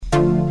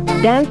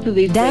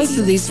Dance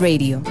to This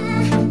Radio.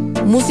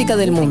 Música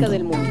del mundo.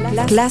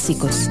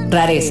 Clásicos,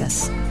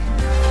 rarezas.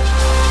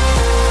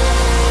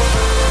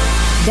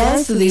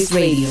 Dance to This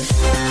Radio.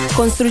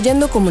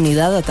 Construyendo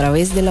comunidad a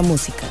través de la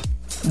música.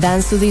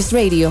 Dance to This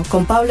Radio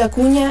con Pablo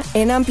Acuña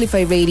en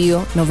Amplify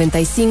Radio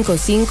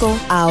 95.5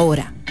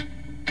 ahora.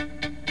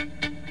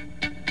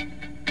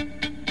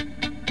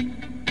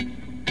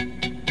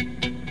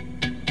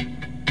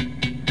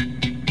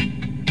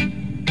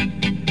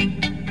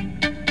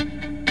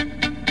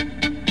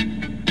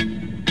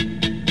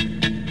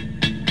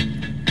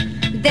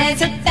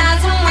 There's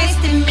 1,000 ways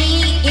to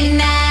meet you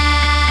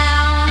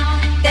now.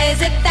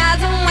 There's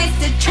 1,000 ways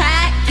to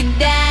track you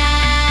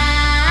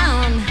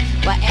down.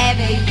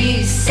 Whatever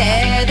you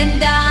said and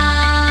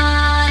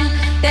done,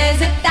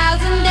 there's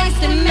 1,000 days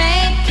to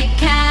make it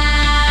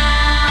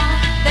count.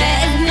 There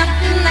is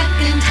nothing that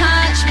can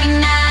touch me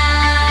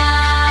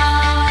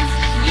now.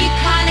 You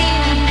can't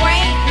even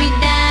break me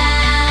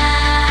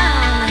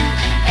down.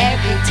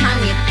 Every time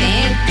you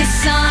think the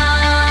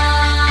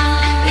song,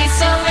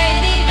 it's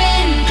already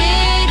been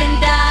did and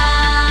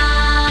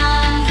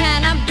done.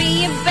 Can I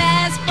be your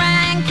best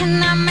friend?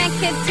 Can I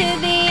make it to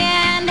the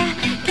end?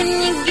 Can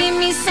you give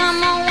me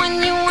someone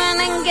when you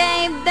went and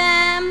gave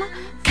them?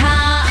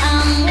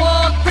 Come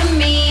walk with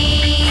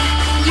me.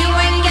 You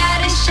ain't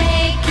gotta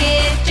shake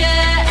it,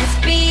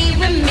 just be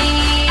with me.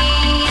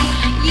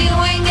 You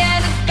ain't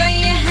gotta throw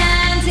your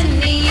hands in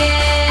the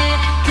air,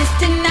 'cause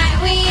tonight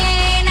we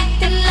ain't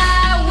acting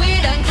like we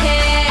don't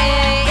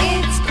care.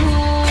 It's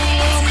cool,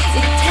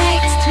 it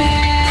takes two,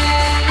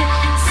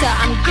 so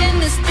I'm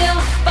gonna still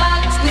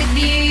fuck with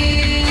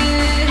you.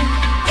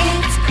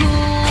 It's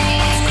cool,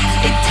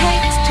 it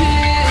takes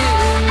two,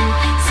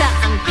 so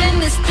I'm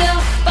gonna still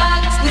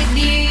fuck with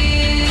you.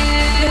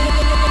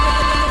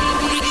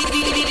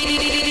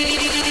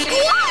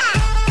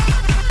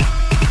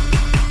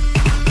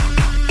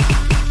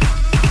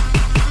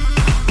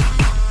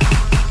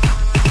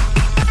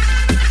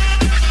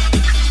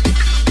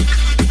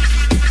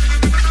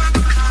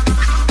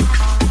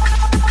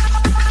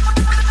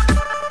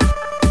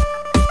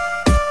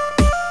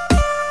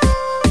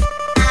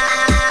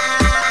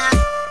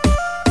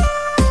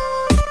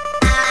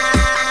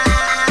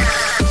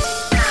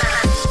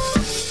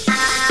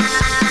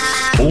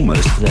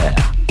 Almost there.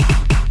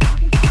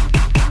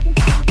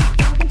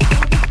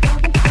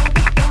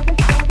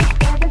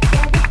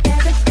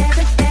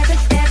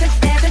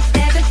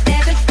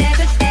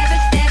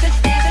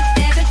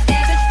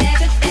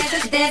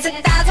 There's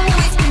 1,000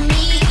 ways to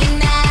meet you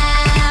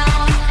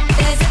now.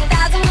 There's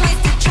 1,000 ways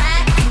to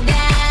track you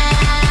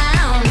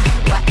down.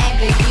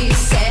 Whatever you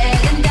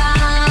said and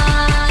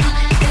done,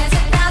 there's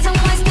 1,000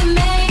 ways to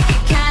make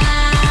it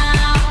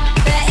count.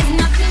 There is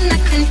nothing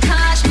that can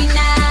touch me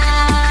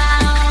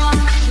now.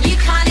 You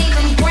can't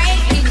even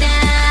break me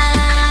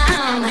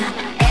down.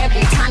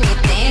 Every time you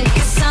think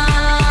of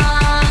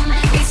song,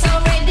 it's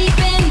already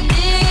been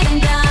did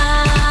and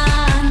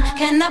done.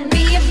 Can I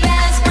be your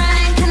best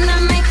friend? Can I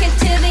make it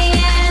to the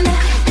end?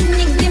 Can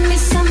you give me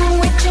someone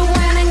with you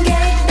when I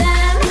gave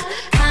them?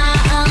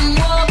 Come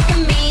walk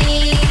with me.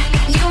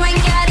 You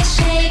ain't gotta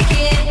shake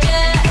it,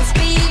 just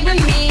be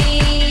with me.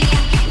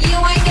 You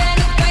ain't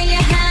gotta throw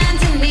your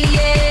hands in the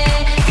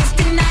air, 'cause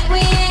tonight we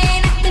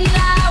ain't acting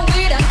like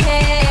we don't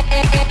care.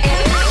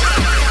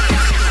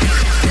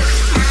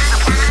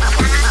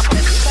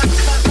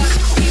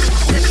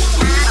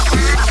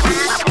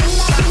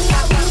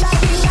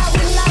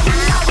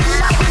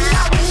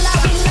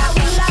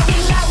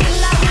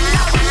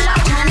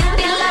 Trying to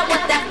feel like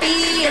what that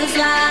feels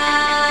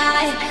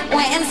like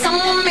when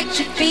someone makes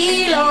you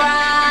feel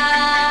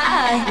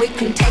alright. We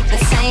can take the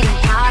same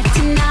path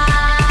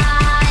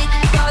tonight.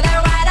 For the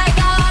ride I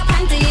got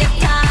plenty of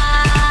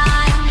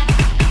time.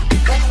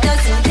 What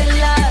doesn't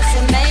kill us,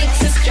 it makes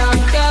us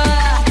stronger.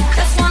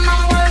 That's why my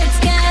words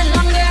get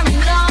longer and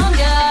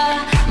longer.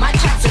 My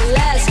tracks are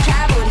less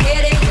traveled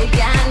here to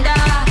Uganda.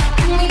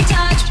 Can we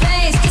touch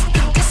base just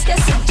to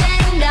discuss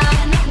agenda?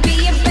 Be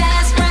your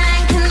best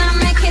friend, can I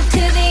make it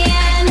to the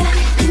end?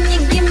 Can you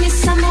give me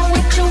someone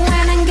with you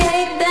when I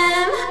gave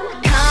them?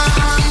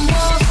 Come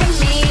walk with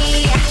me.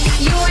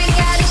 You ain't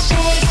gotta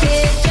shake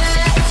it,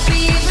 just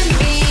be with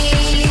me.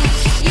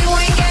 You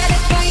ain't gotta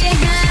throw your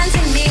hands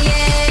in the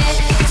air,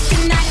 'cause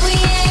tonight we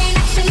ain't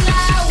acting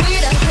like we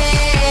don't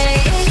care.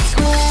 It's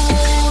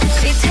cool,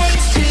 it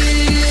takes two,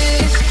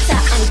 so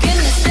I'm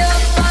gonna still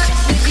fuck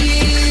with you.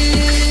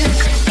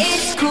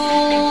 It's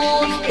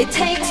cool, it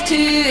takes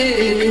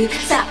two,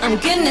 so I'm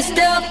gonna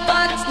still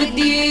fuck with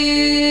you.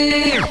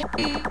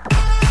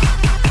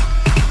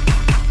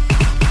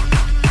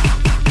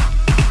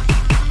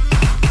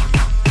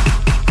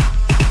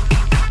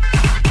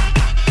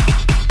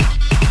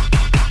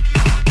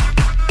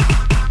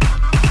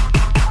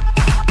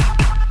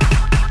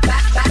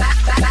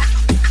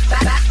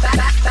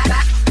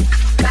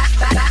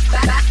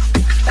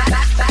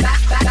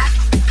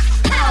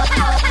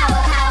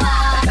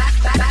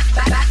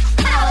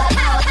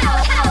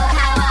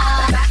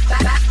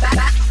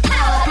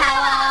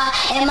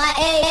 Am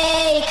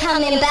I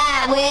coming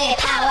back with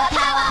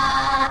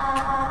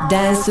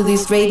Dance to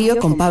This Radio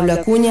con Pablo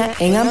Acuña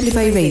en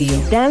Amplify Radio.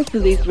 Dance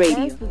to This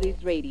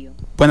Radio.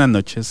 Buenas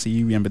noches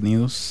y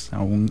bienvenidos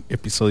a un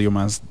episodio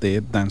más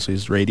de Dance to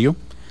This Radio.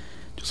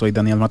 Yo soy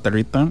Daniel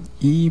Matarrita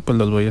y pues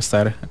los voy a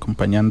estar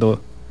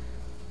acompañando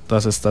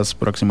todas estas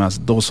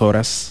próximas 2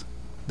 horas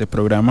de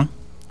programa.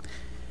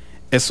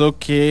 Eso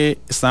que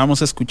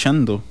estábamos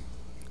escuchando,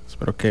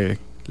 espero que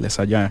les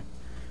haya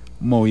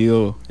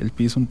movido el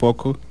piso un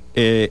poco,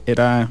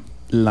 era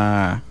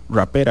la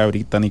rapera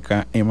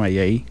británica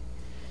MIA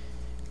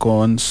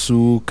con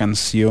su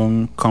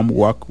canción Come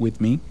Walk With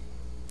Me.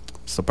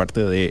 Esta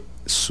parte de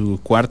su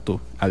cuarto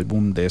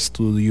álbum de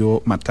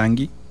estudio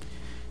Matangi,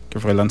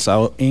 que fue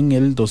lanzado en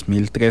el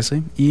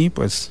 2013, y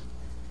pues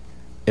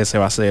ese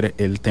va a ser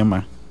el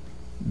tema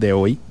de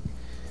hoy,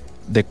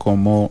 de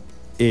cómo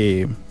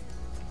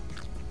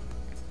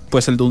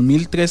pues el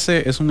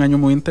 2013 es un año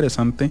muy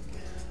interesante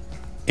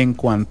en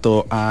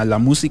cuanto a la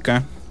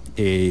música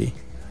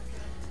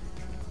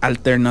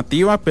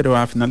alternativa, pero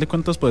a final de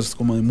cuentas pues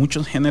como de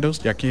muchos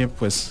géneros, ya que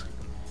pues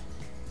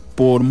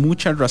por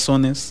muchas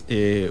razones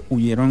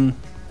hubieron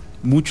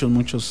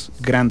muchos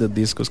grandes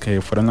discos que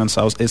fueron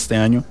lanzados este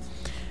año,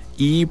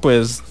 y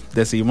pues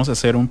decidimos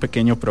hacer un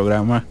pequeño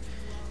programa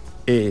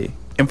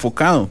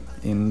enfocado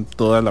en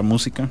toda la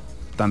música,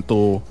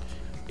 tanto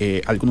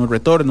algunos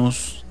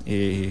retornos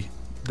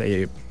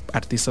de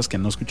artistas que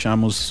no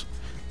escuchamos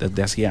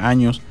desde hacía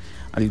años,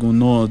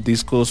 algunos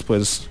discos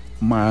pues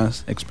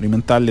más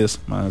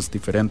experimentales, más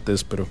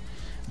diferentes, pero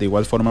de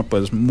igual forma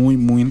pues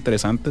muy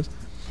interesantes,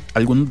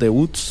 algunos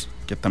debuts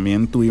que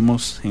también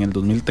tuvimos en el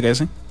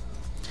 2013,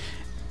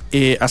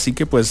 así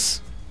que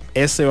pues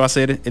ese va a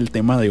ser el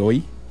tema de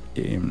hoy.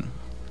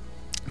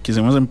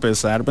 Quisimos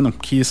empezar,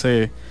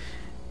 quise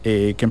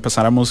que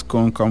empezáramos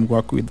con Come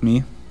Walk With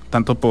Me,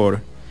 tanto por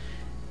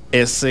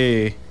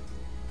ese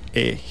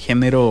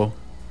género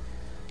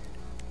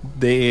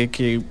de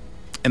que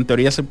en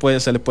teoría se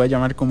le puede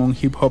llamar como un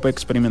hip hop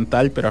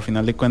experimental, pero a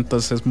final de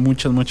cuentas es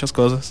muchas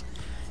cosas,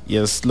 y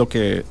es lo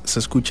que se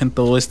escucha en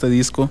todo este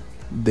disco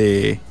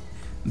de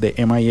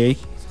MIA,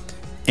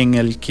 en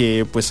el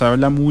que pues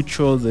habla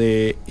mucho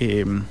de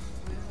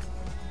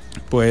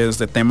pues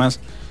de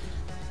temas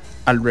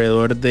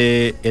alrededor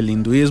de el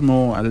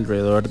hinduismo,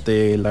 alrededor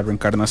de la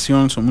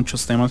reencarnación. Son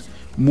muchos temas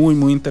muy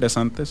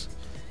interesantes,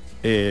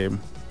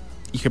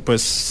 y que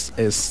pues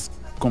es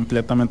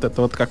completamente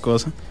toda otra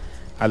cosa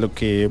a lo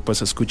que pues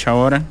se escucha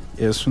ahora.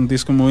 Es un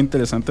disco muy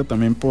interesante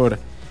también por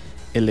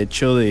el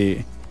hecho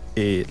de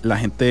la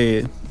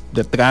gente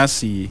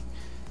detrás y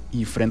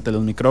frente a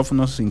los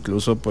micrófonos,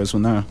 incluso pues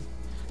una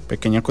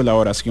pequeña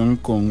colaboración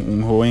con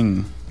un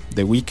joven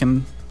de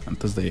Weeknd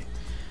antes de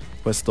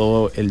pues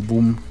todo el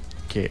boom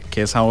que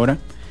es ahora.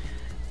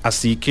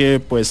 Así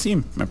que pues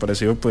sí, me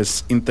pareció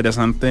pues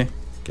interesante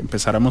que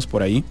empezáramos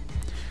por ahí.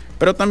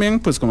 Pero también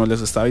pues como les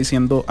estaba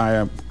diciendo,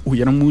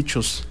 hubieron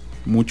muchos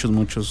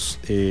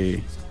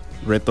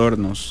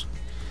retornos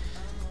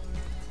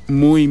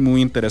muy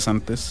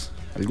interesantes,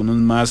 algunos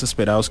más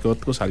esperados que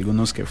otros,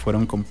 algunos que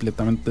fueron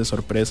completamente de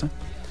sorpresa,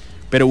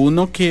 pero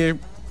uno que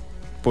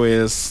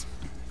pues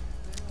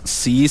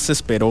sí se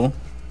esperó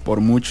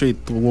por mucho y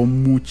tuvo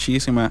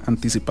muchísima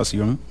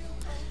anticipación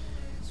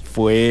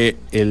fue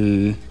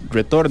el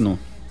retorno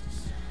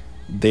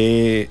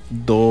de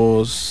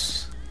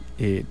 2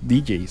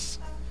 DJs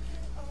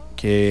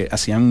que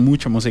hacían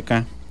mucha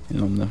música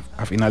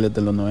a finales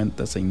de los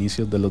 90 a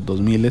inicios de los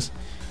 2000,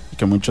 y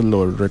que muchos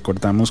lo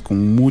recordamos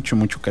con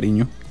mucho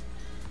cariño.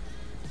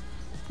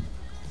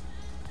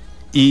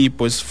 Y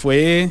pues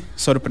fue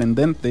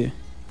sorprendente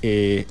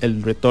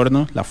el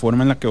retorno, la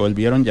forma en la que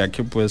volvieron, ya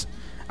que pues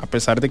a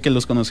pesar de que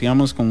los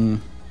conocíamos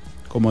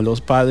como los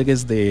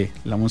padres de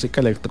la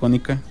música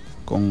electrónica,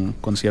 con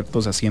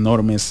conciertos así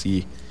enormes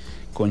y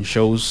con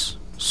shows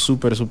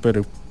súper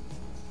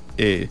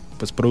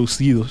pues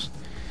producidos,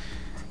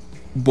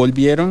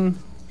 volvieron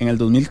en el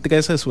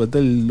 2013 después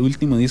del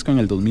último disco en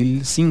el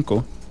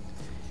 2005,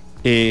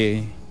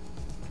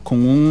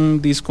 con un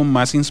disco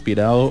más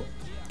inspirado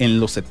en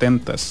los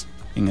 70s,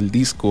 en el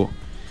disco,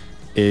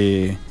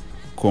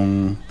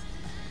 con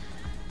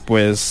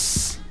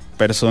pues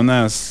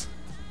personas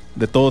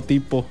de todo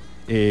tipo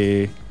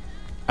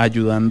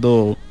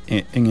ayudando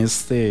en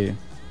este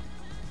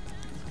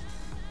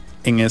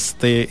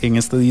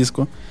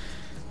disco,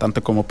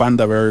 tanto como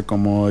Panda Bear,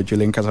 como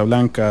Julian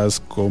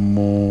Casablancas,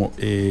 como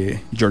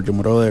Giorgio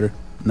Moroder,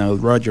 Nile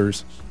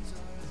Rodgers,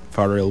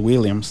 Pharrell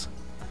Williams.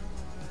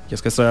 Y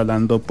es que estoy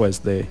hablando pues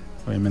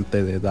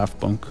obviamente de Daft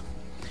Punk,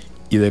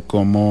 y de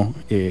cómo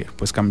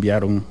pues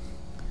cambiaron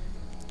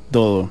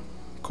todo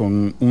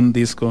con un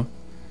disco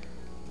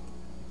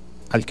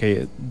al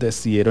que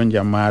decidieron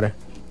llamar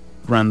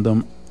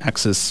Random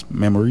Access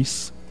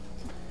Memories,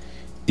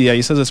 y de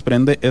ahí se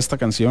desprende esta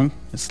canción.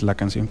 Es la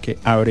canción que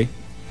abre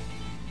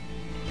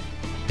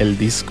el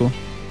disco.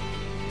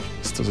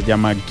 Esto se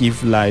llama Give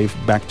Life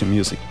Back to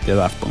Music de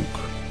Daft Punk.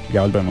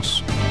 Ya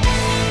volvemos.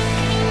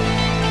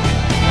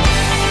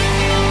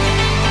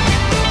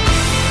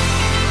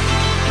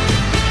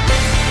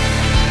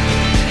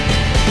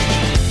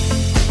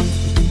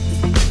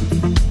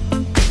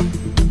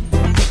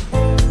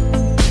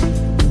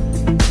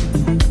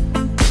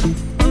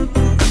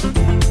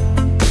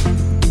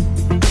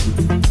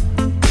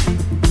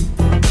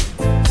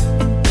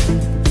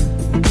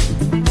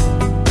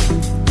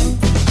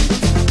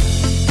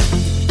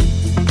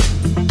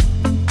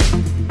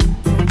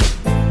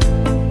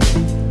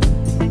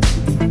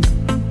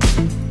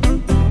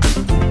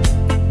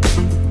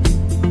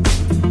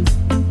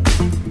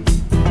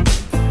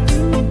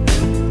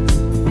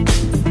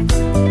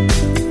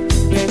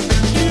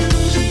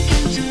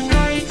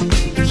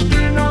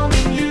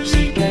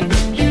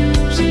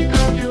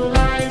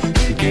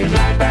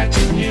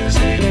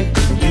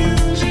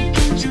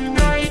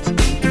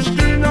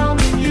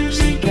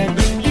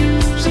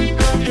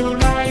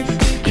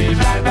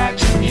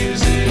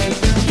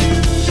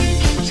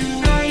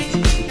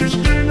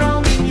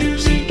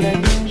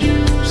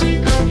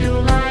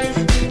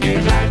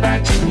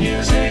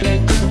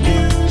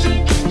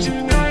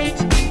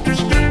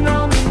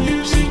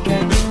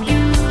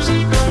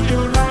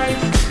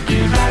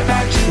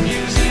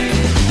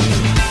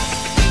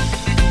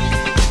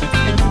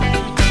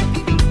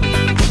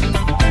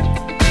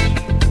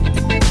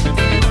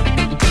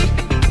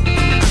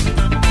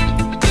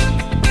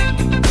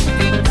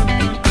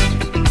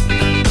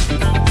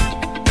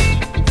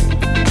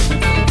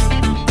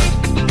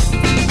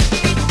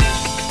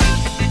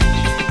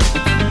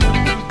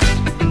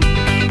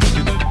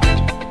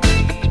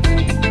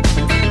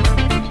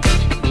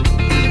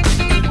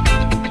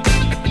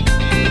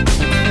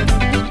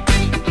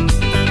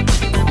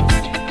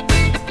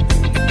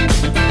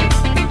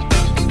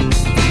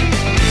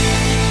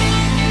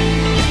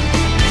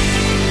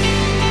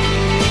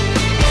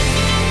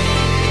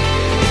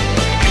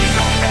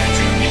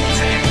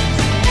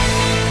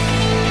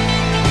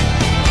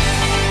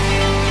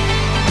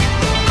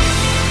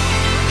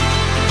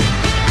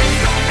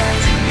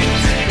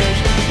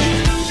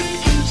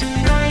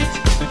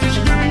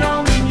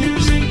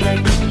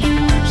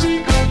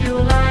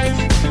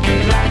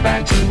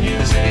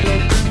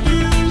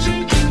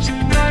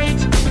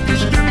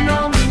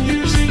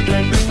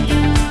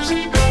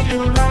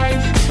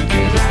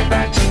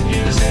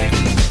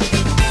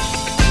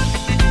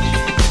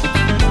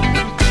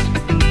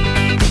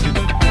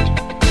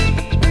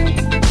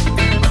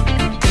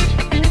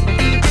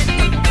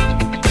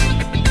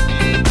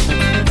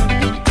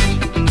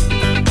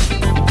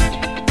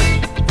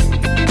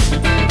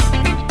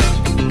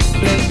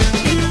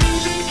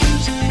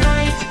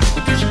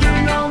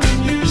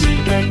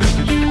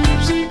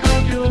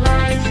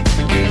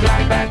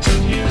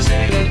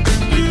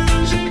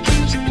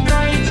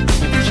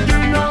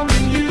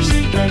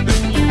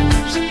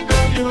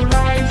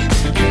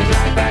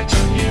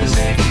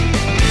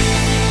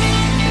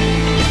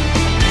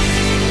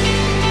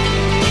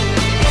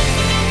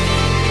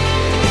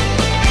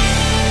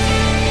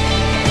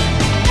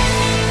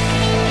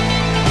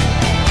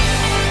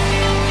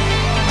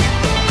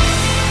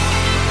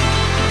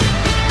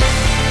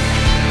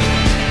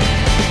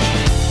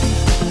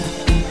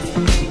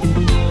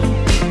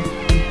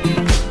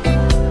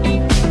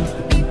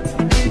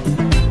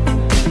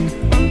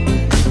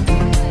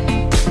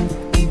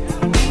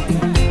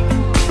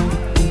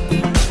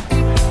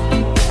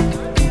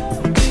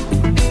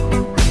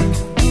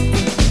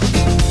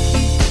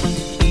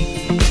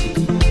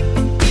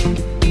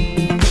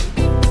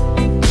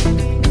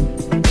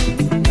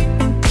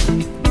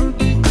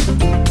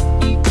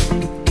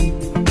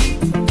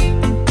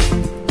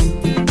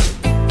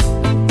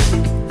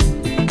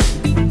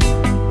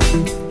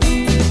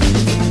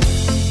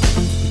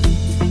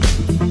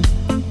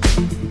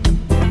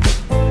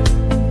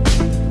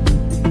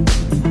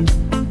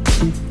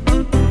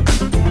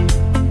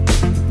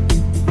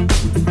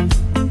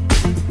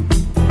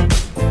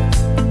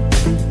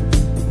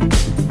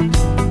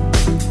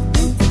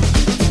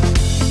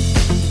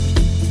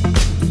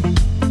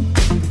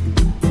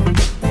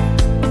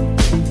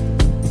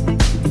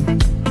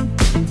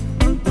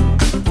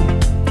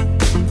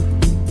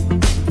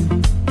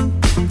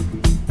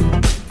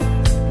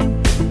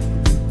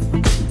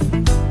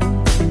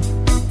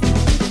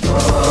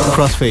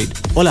 Crossfade.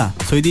 Hola,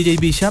 soy DJ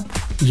Bishop.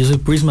 Y yo soy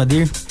Prisma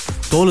Deer.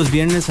 Todos los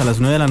viernes a las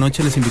 9 de la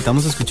noche les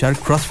invitamos a escuchar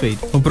Crossfade,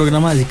 un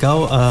programa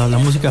dedicado a la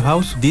música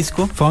house,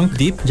 disco, funk,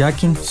 deep,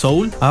 jacking,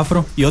 soul,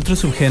 afro y otros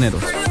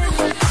subgéneros.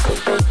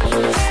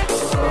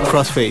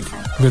 Crossfade.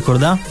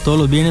 Recordá, todos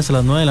los viernes a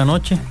las 9 de la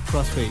noche.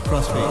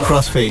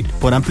 Crossfade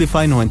por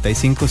Amplify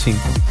 95.5.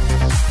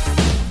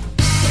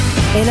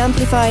 En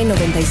Amplify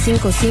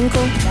 95.5,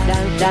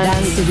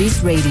 Dance to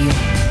This Radio.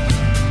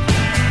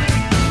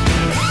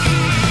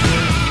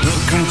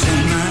 Look into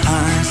my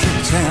eyes,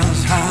 it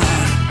tells her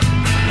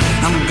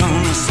I'm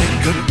gonna say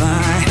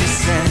goodbye, he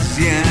says,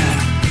 yeah.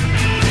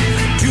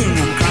 Do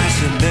not cry,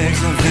 she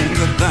begs of him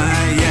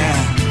goodbye,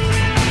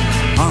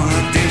 yeah. All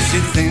the days she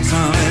thinks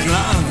of his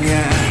love,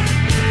 yeah.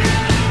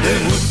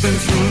 They're whipping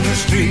through the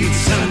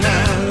streets and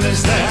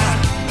Alice there.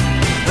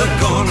 The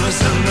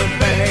chorus and the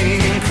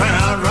baying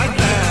crowd right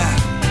there.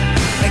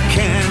 They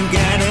can't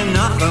get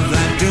enough of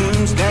that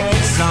doomsday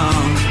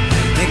song.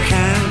 They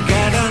can't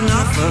get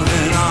enough of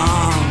it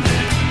all.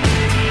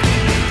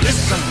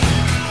 Listen.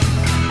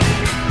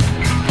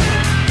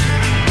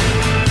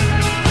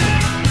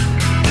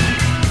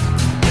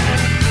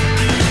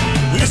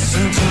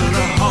 Listen to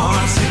the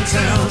horse, he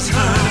tells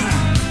her.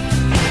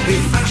 He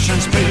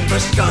fashions paper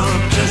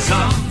sculptures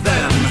of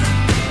them,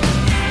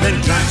 then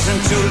drags them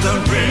to the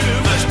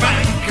river's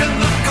bank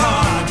and the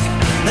cart.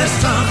 Their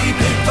soggy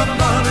paper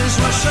bodies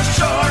rush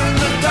ashore in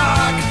the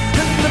dark,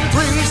 and the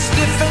priest,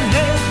 stiff and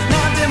dead,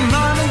 now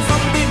demanding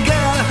from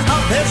Miguel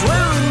of his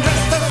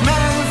well-dressed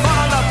man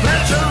for the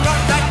pleasure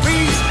of that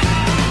feast.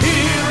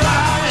 Here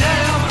I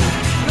am,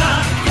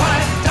 not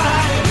quite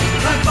died,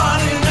 my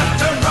body left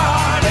to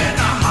rot in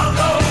a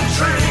hollow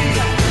tree.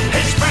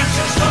 His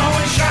branches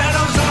throwing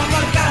shadows on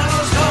the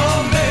gallows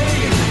for me,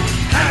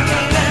 and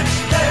the next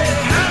day,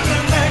 and the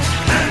next,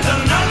 and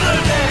another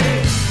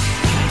day.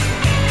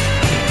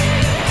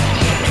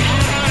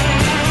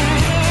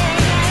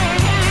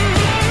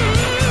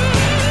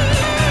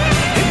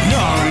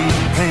 Ignoring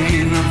the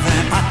pain of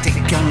their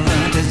particular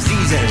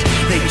diseases,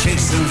 they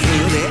chase them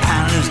through the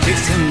alleys,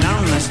 chasing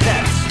down the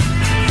steps.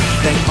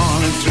 They haul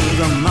him through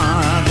the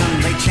mud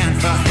and they chant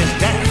for his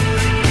death,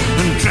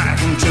 and drag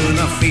him to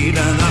the feet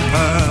of the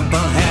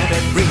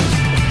purple-headed priest.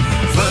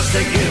 First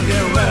they give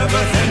you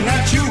everything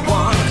that you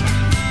want,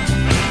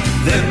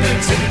 then they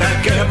take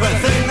back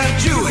everything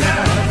that you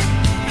have.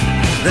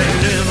 They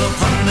live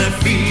upon their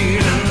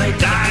feet and they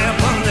die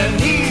upon their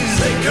knees.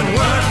 They can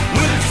work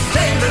with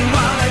Satan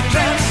while they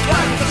dress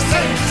like the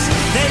saints.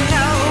 They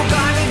know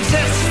God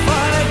exists,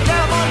 but the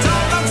devil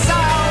told them so.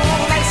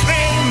 They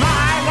scream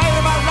my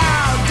name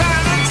aloud,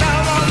 turn and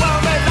tell the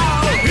world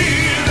below.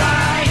 Here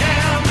I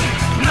am,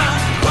 not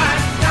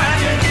quite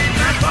dying,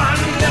 my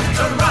body left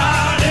to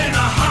rot in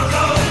a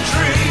hollow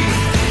tree.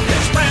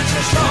 Its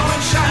branches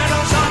throwing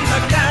shadows on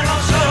the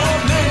gallows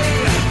of me,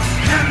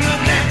 and the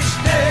next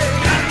day,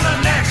 and the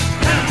next,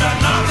 and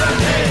another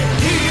day.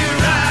 Here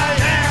I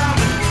am,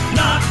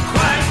 not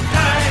quite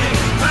dying,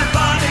 my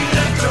body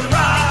left to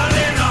rot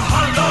in a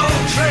hollow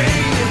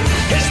tree.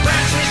 Its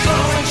branches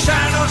throwing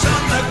shadows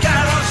on the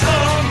gallows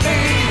of me,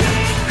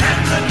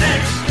 and the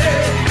next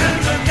day, and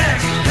the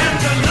next, and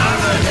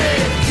another day.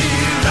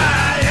 Here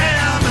I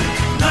am,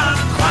 not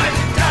quite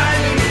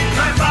dying,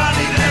 my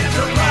body left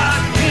to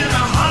rot in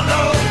a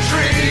hollow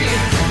tree.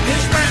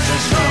 Its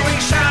branches throwing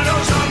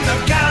shadows on the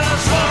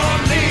gallows of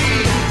me,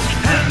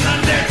 and the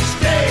next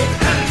day,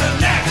 and the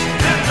next,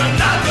 and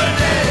another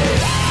day.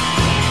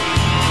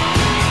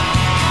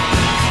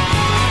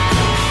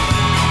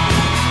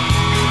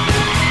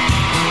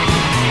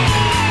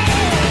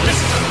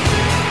 Listen.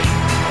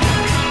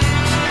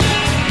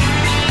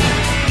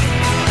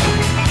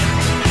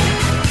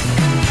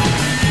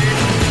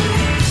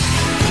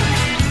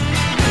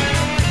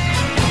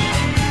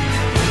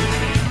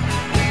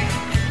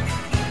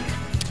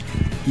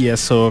 Y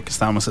eso que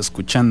estábamos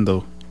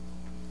escuchando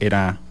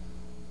era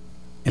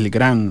el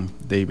gran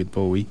David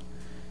Bowie.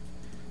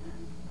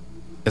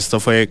 Esto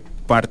fue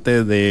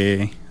parte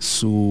de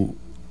su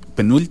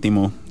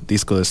penúltimo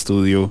disco de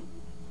estudio,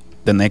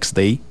 The Next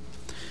Day,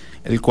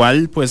 el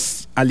cual,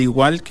 pues, al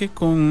igual que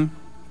con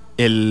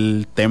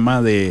el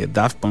tema de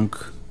Daft Punk,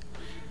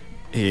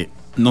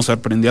 nos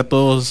sorprendió a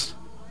todos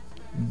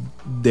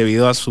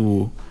debido a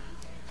su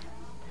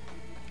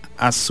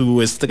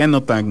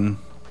estreno tan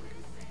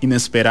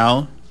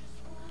inesperado.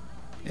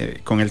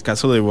 Con el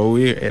caso de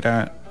Bowie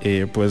era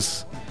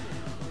pues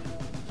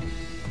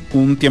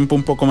un tiempo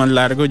un poco más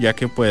largo, ya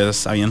que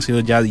pues habían sido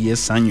ya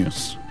 10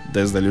 años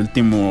desde el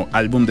último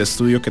álbum de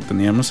estudio que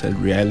teníamos,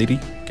 el Reality,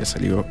 que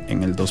salió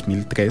en el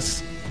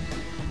 2003.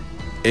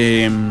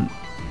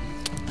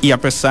 Y a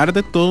pesar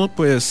de todo,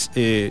 pues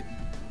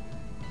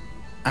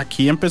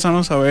aquí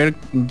empezamos a ver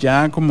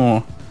ya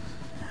como,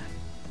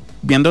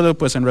 viéndolo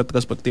pues en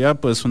retrospectiva,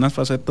 pues unas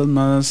facetas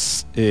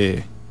más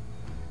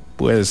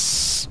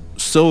pues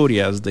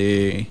sobrias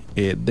de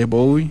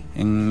Bowie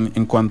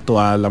en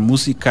cuanto a la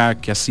música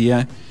que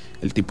hacía,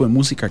 el tipo de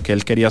música que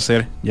él quería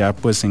hacer ya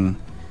pues en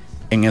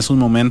esos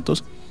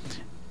momentos.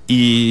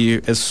 Y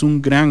es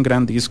un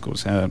gran disco, o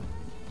sea,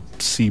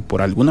 si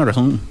por alguna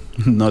razón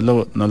no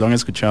lo han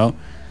escuchado,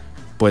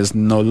 pues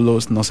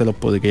no se lo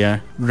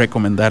podría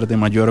recomendar de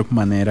mayor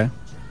manera,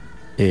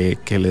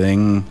 que le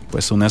den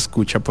pues una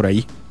escucha por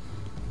ahí.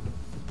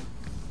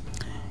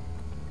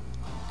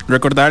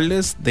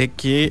 Recordarles de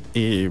que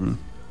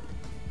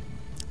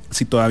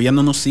si todavía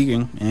no nos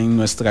siguen en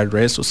nuestras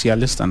redes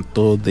sociales,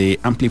 tanto de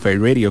Amplify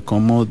Radio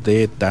como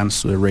de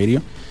Dance to the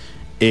Radio,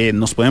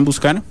 nos pueden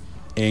buscar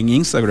en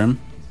Instagram.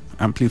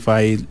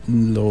 Amplify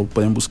lo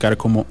pueden buscar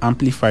como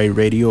Amplify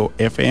Radio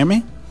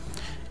FM,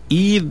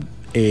 y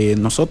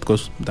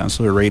nosotros, Dance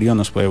to the Radio,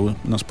 nos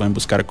pueden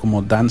buscar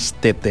como Dance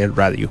TT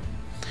Radio.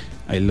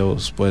 Ahí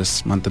los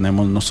pues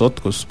mantenemos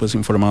nosotros pues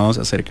informados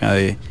acerca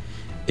de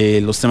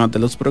los temas de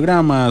los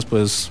programas,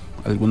 pues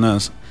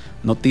algunas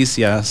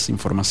noticias,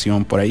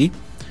 información por ahí,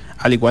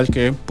 al igual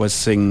que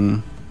pues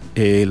en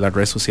las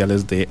redes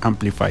sociales de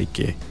Amplify,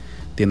 que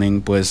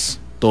tienen pues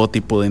todo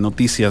tipo de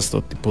noticias,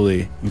 todo tipo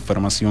de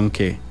información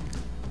que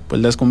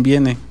pues les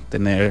conviene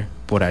tener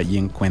por ahí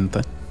en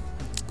cuenta.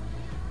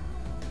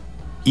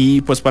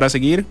 Y pues para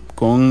seguir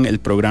con el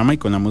programa y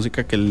con la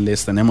música que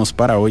les tenemos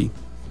para hoy,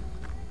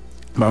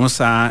 vamos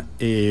a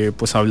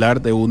pues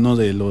hablar de uno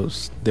de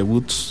los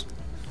debuts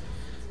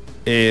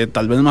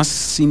tal vez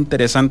más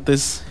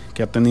interesantes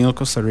que ha tenido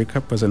Costa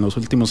Rica pues en los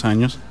últimos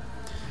años,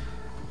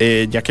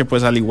 ya que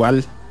pues al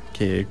igual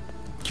que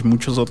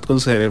muchos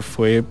otros,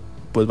 fue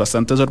pues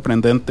bastante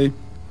sorprendente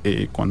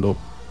cuando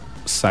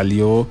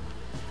salieron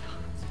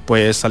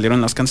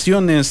las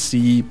canciones,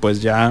 y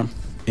pues ya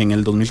en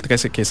el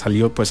 2013 que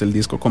salió pues el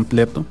disco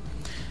completo.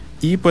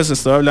 Y pues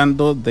estoy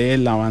hablando de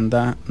la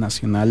banda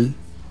nacional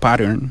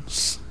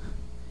Patterns,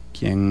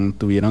 quien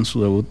tuvieron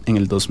su debut en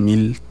el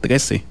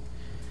 2013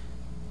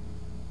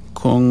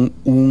 con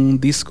un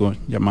disco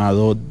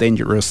llamado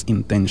Dangerous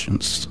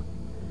Intentions.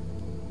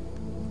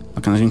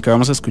 La canción que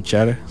vamos a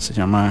escuchar se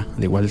llama,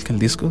 al igual que el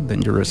disco,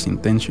 Dangerous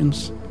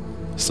Intentions.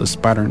 Esto es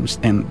Patterns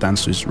en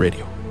Dance to the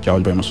Radio. Ya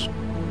volvemos.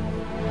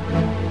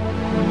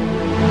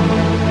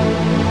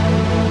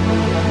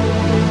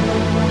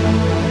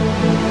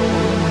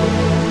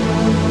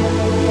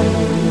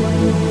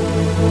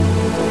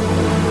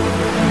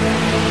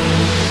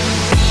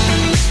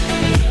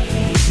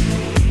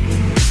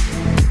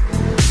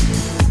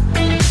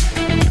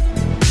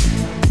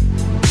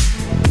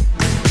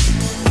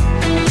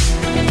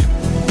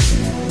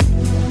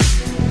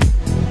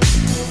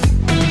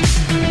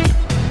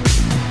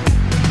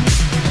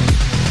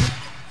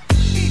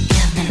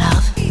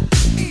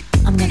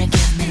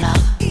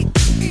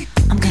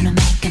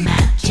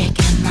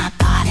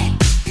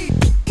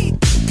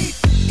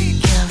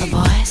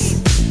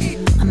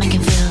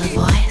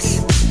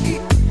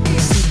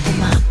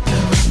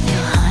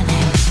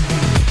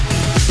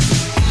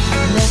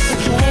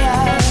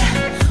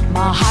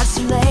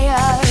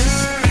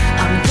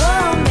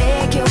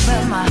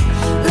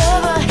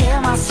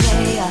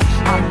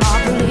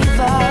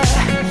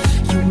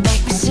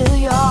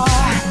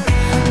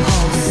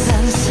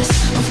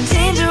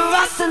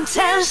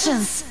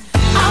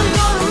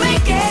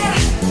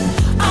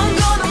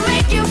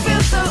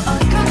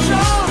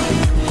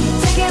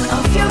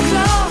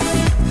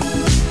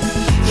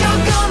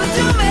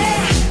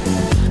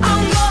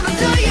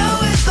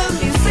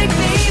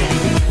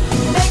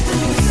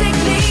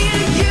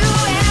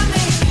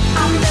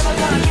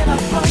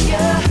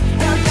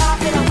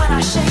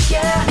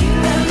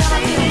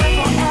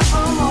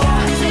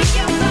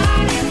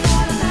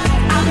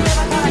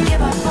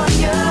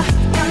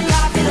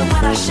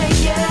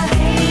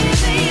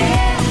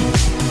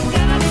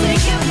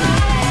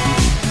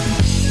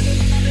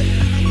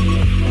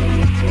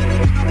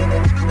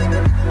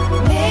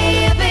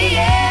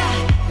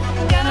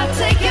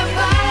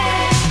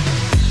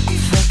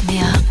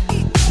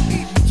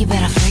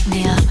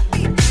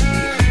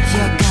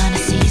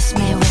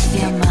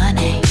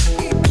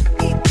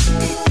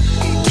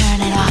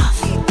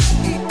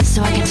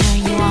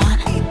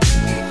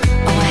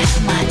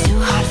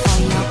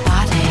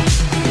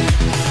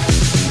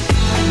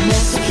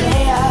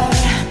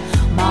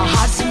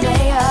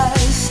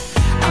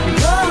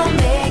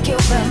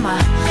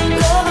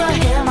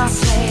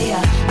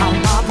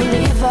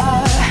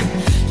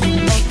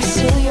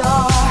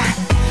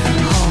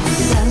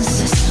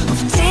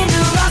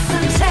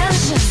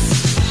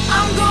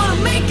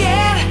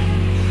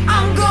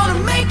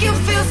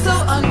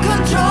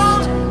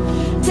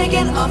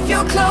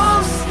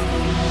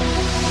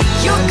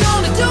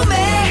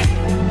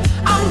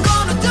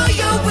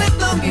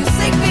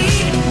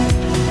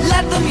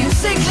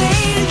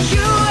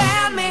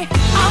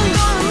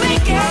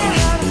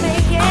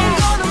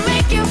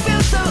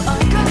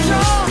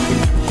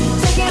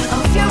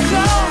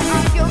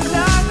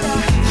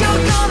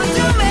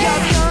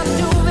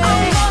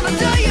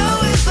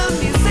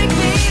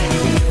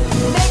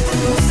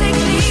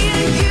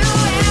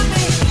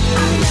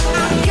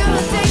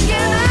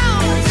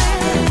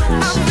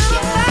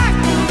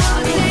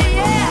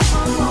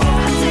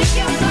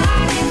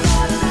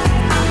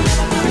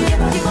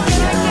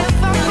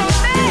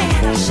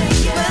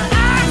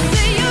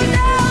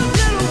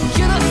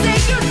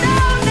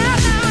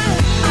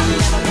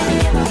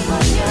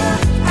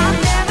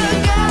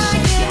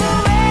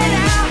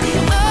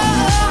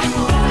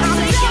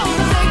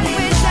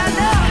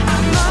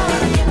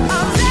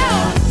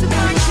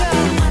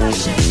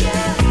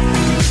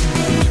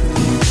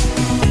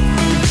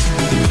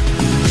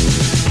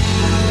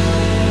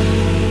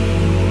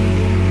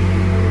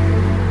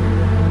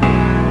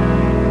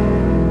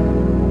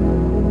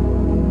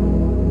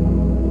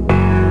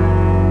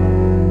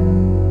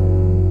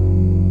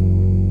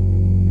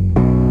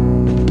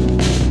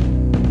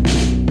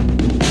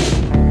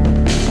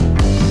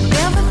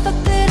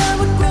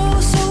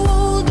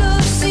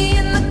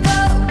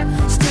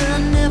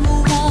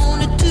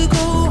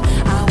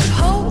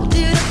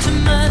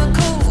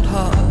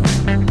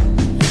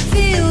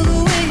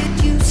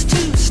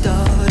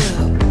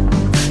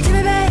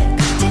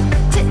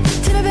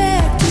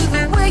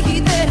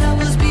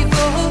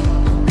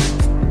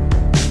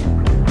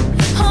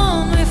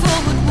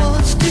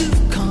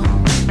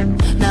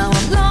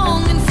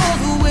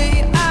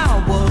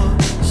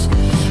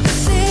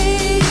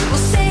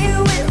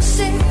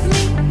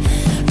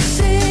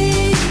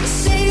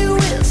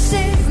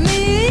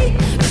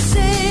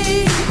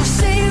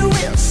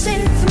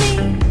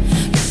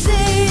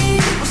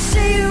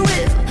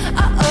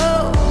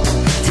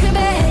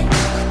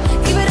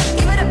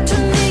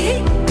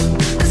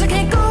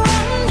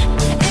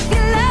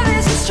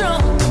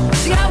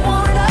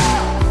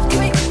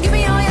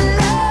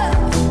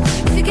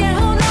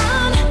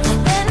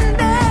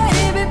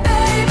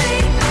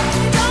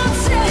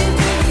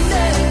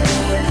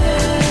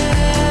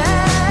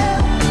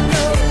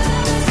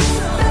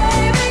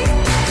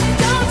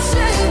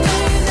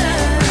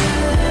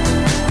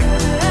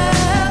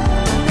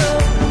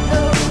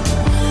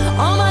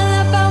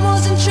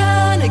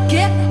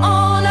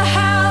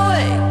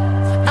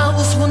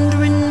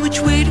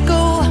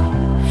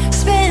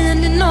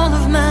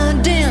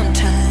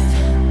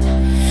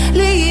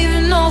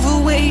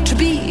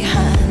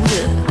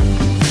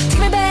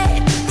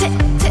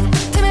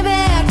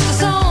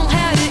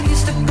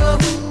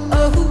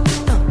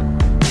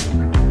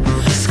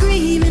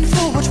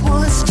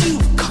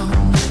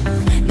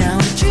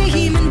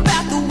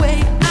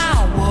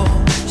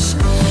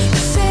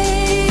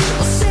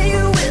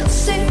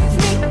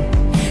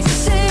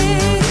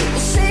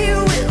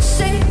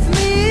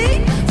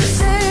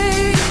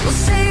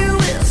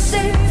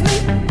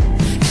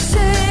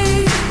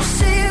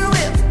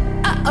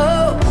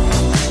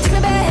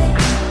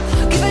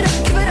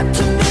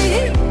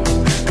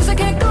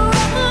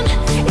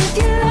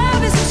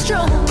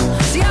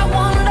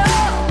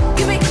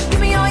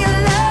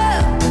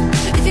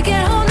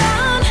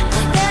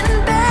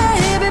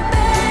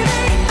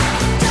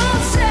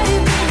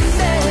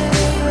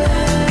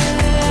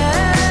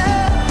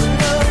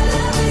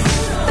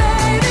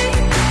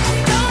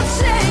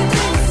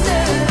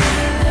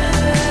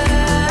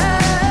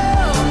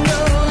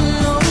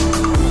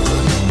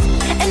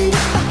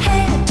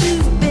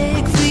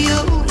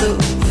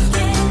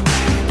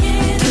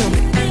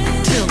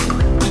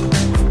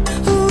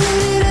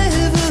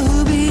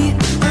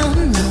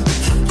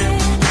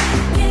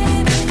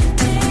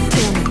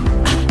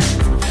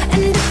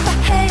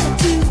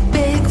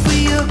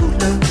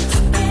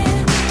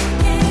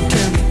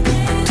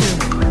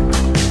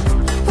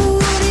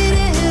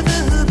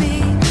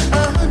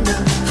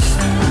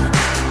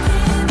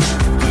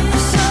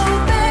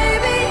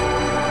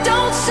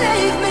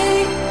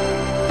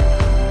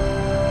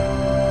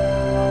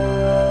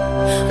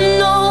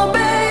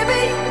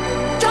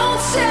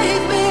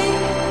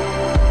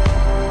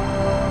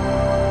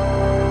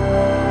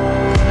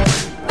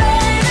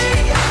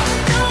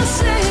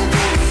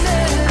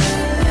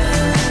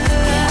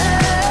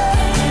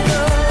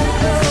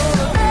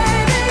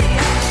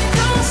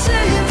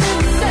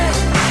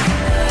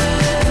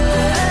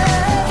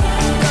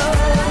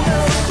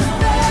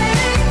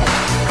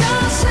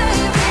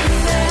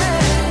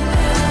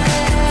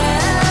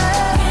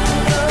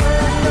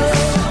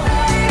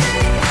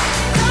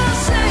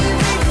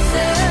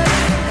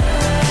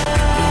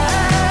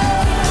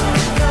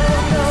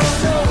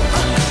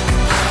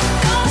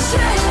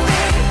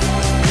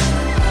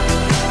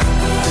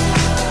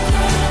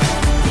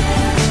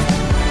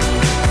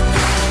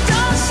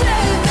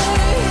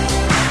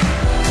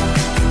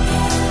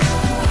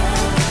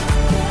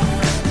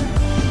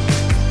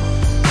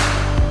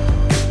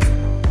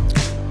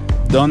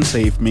 Don't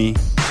Save Me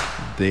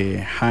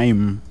de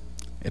Haim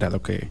era lo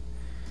que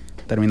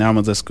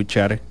terminábamos de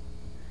escuchar.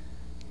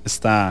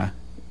 Esta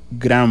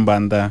gran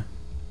banda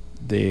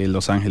de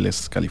Los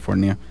Ángeles,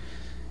 California,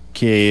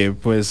 que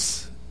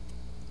pues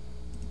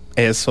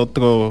es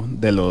otro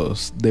de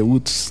los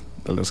debuts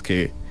de los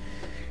que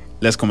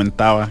les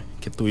comentaba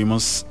que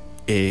tuvimos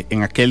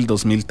en aquel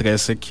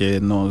 2013,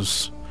 que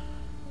nos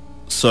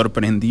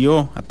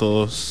sorprendió a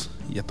todos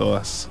y a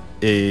todas.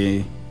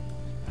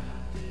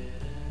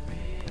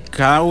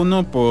 Cada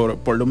uno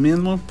por lo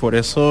mismo, por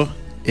eso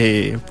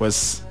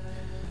pues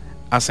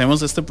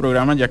hacemos este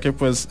programa, ya que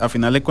pues a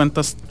final de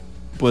cuentas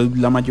pues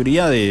la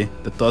mayoría de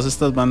todas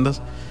estas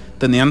bandas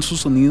tenían su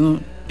sonido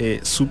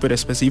súper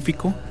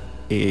específico,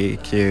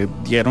 que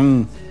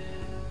dieron,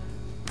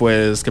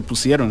 pues que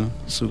pusieron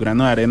su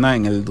grano de arena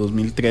en el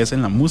 2013,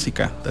 en la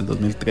música del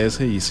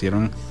 2013, y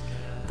hicieron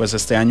pues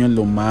este año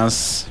lo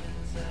más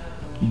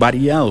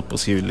variado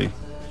posible.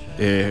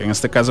 En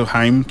este caso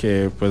Haim,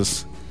 que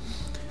pues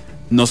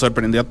nos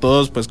sorprendió a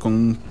todos pues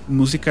con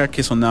música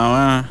que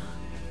sonaba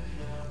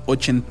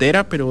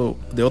ochentera, pero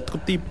de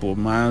otro tipo,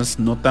 más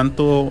no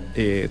tanto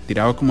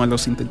tirado como a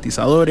los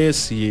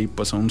sintetizadores y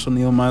pues a un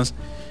sonido más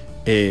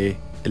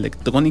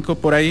electrónico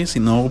por ahí,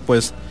 sino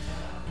pues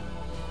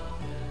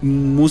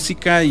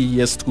música y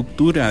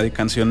estructura de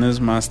canciones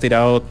más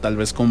tirado tal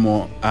vez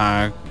como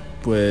a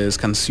pues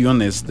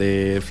canciones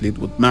de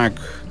Fleetwood Mac,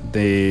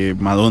 de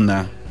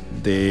Madonna,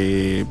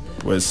 de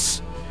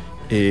pues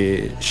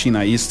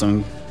Sheena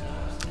Easton,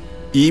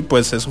 y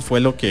pues eso fue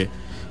lo que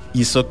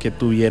hizo que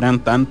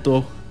tuvieran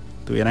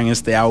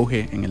este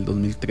auge en el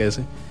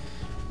 2013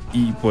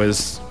 y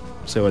pues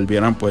se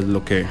volvieran pues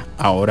lo que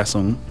ahora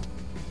son.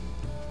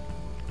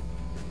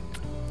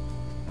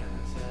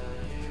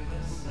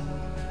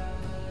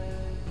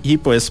 Y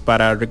pues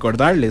para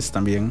recordarles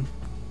también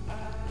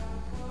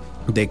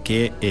de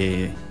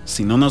que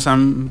si no nos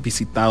han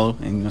visitado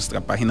en nuestra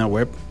página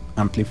web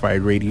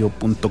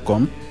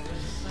amplifyradio.com,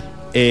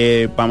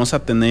 vamos a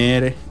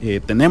tener,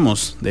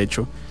 tenemos de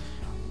hecho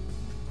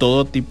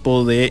todo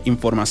tipo de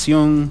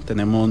información,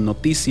 tenemos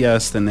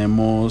noticias,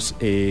 tenemos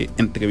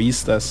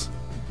entrevistas,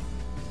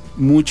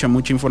 mucha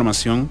mucha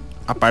información,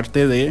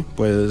 aparte de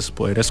pues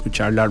poder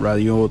escuchar la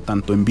radio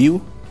tanto en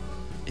vivo,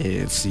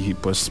 si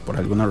pues por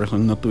alguna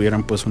razón no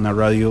tuvieran pues una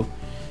radio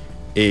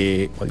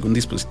o algún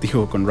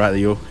dispositivo con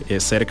radio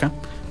cerca,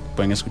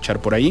 pueden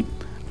escuchar por ahí,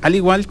 al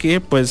igual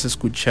que pues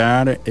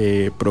escuchar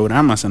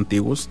programas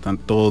antiguos,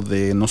 tanto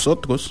de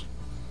nosotros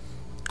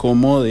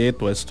como de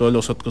pues, todos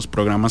los otros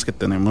programas que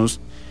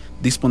tenemos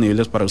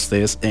disponibles para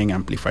ustedes en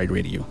Amplify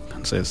Radio.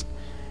 Entonces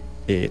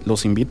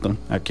los invito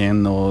a que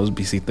nos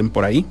visiten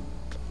por ahí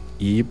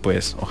y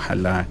pues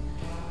ojalá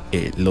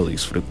lo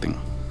disfruten.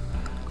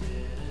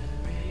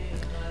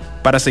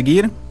 Para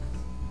seguir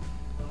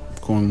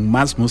con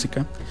más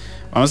música,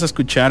 vamos a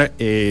escuchar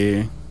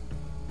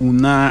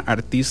una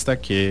artista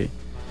que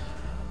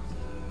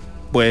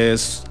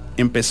pues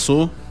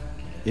empezó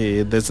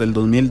desde el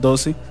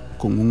 2012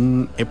 con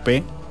un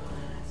EP,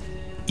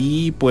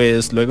 y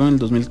pues luego en el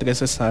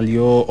 2013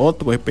 salió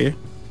otro EP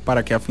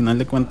para que a final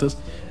de cuentas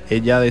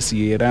ella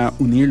decidiera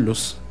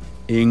unirlos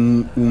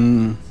en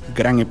un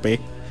gran EP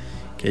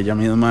que ella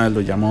misma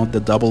lo llamó The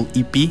Double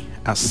EP,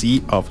 A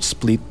Sea of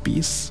Split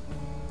Peas.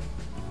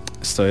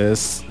 Esto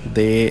es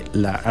de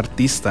la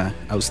artista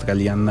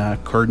australiana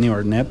Courtney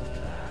Barnett,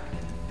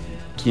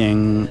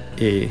 quien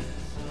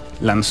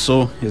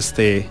lanzó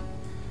este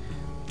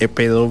EP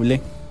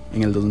doble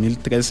en el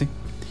 2013,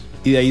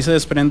 y de ahí se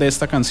desprende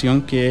esta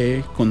canción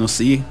que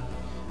conocí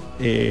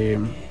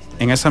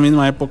en esa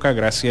misma época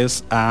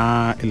gracias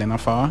a Elena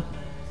Fava,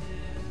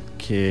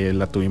 que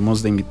la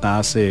tuvimos de invitada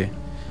hace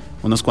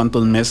unos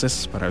cuantos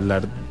meses para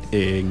hablar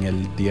en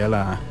el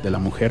Día de la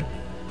Mujer,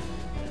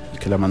 y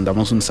que le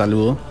mandamos un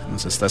saludo,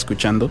 nos está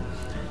escuchando,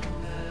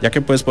 ya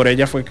que pues por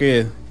ella fue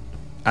que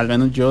al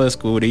menos yo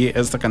descubrí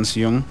esta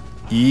canción,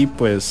 y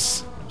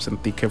pues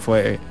sentí que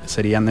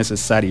sería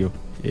necesario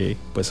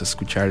pues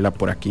escucharla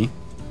por aquí.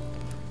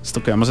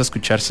 Esto que vamos a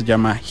escuchar se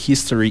llama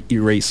History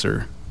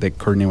Eraser de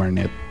Courtney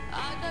Barnett.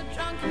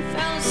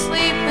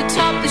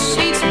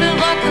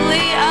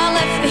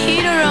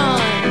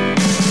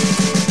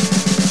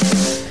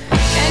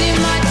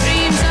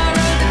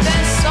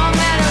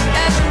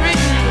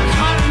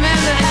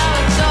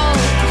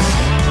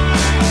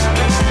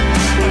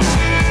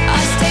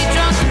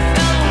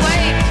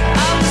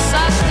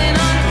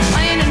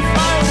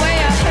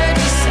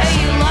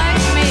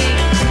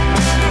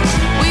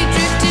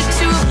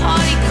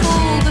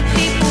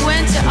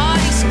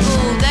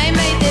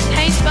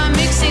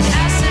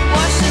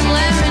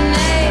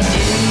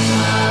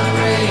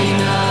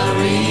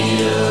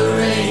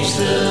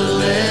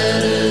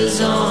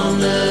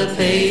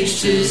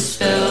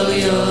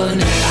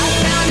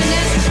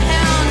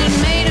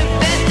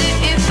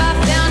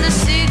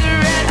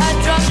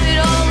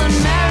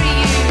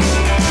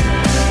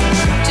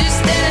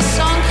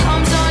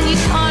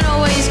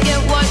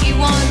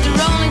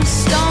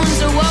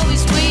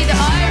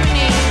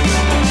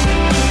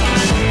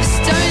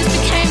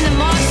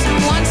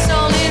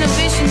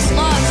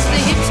 Lost.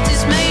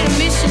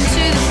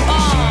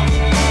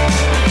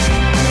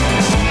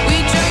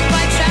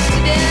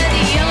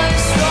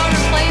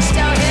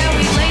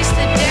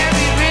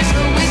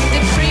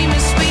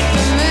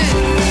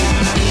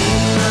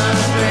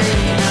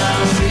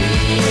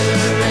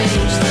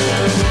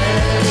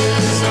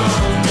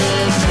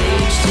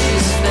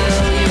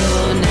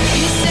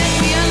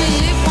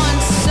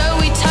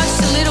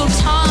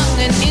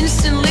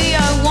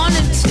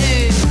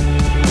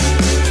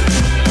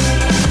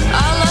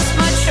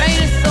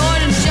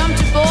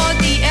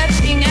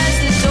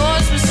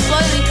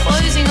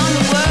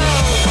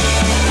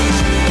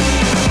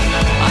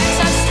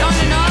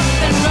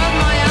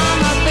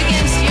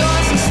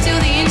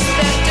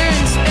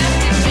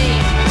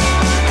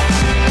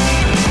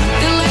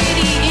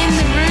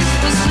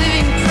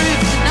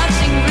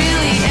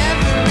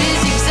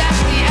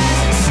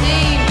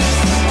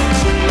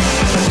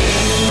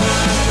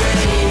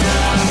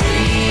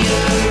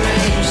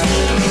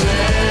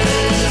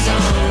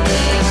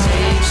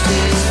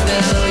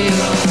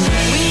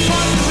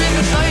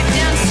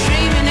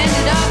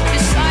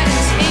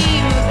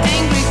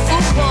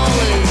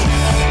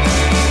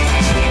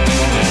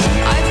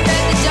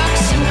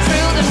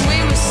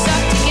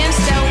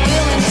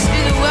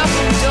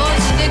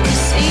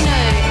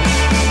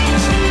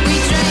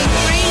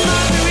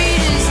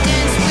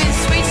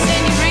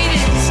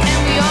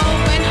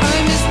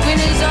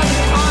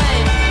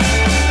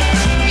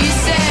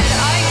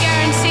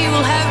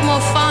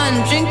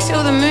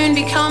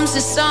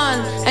 the sun,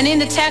 and in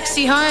the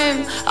taxi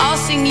home, I'll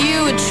sing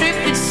you a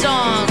tribute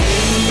song.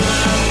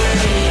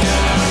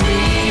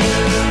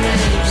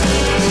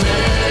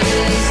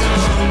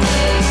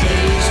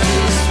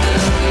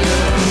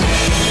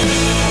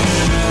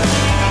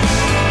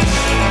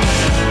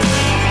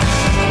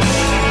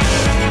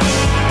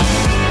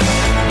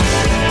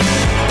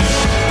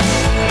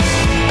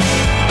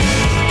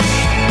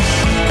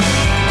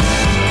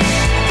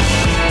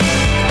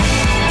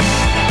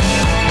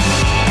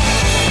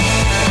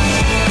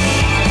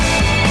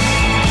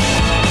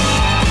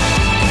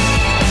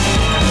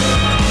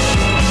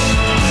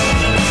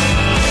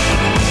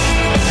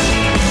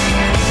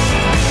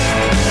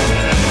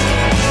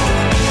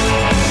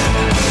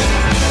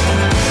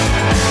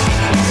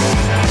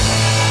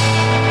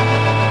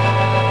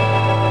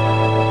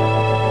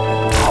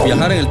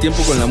 Viajar en el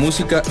tiempo con la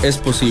música es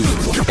posible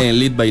en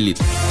Lead by Lead.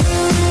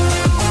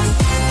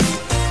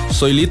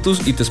 Soy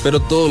Litus y te espero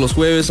todos los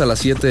jueves a las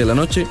 7 de la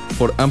noche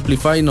por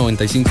Amplify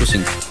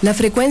 95.5. La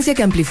frecuencia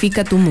que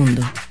amplifica tu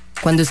mundo.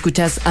 Cuando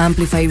escuchas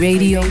Amplify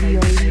Radio,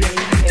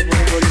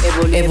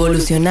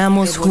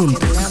 evolucionamos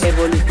juntos.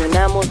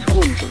 Evolucionamos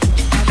juntos.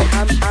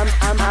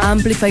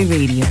 Amplify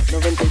Radio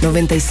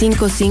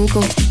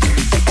 95.5.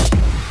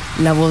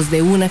 La voz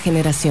de una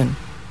generación.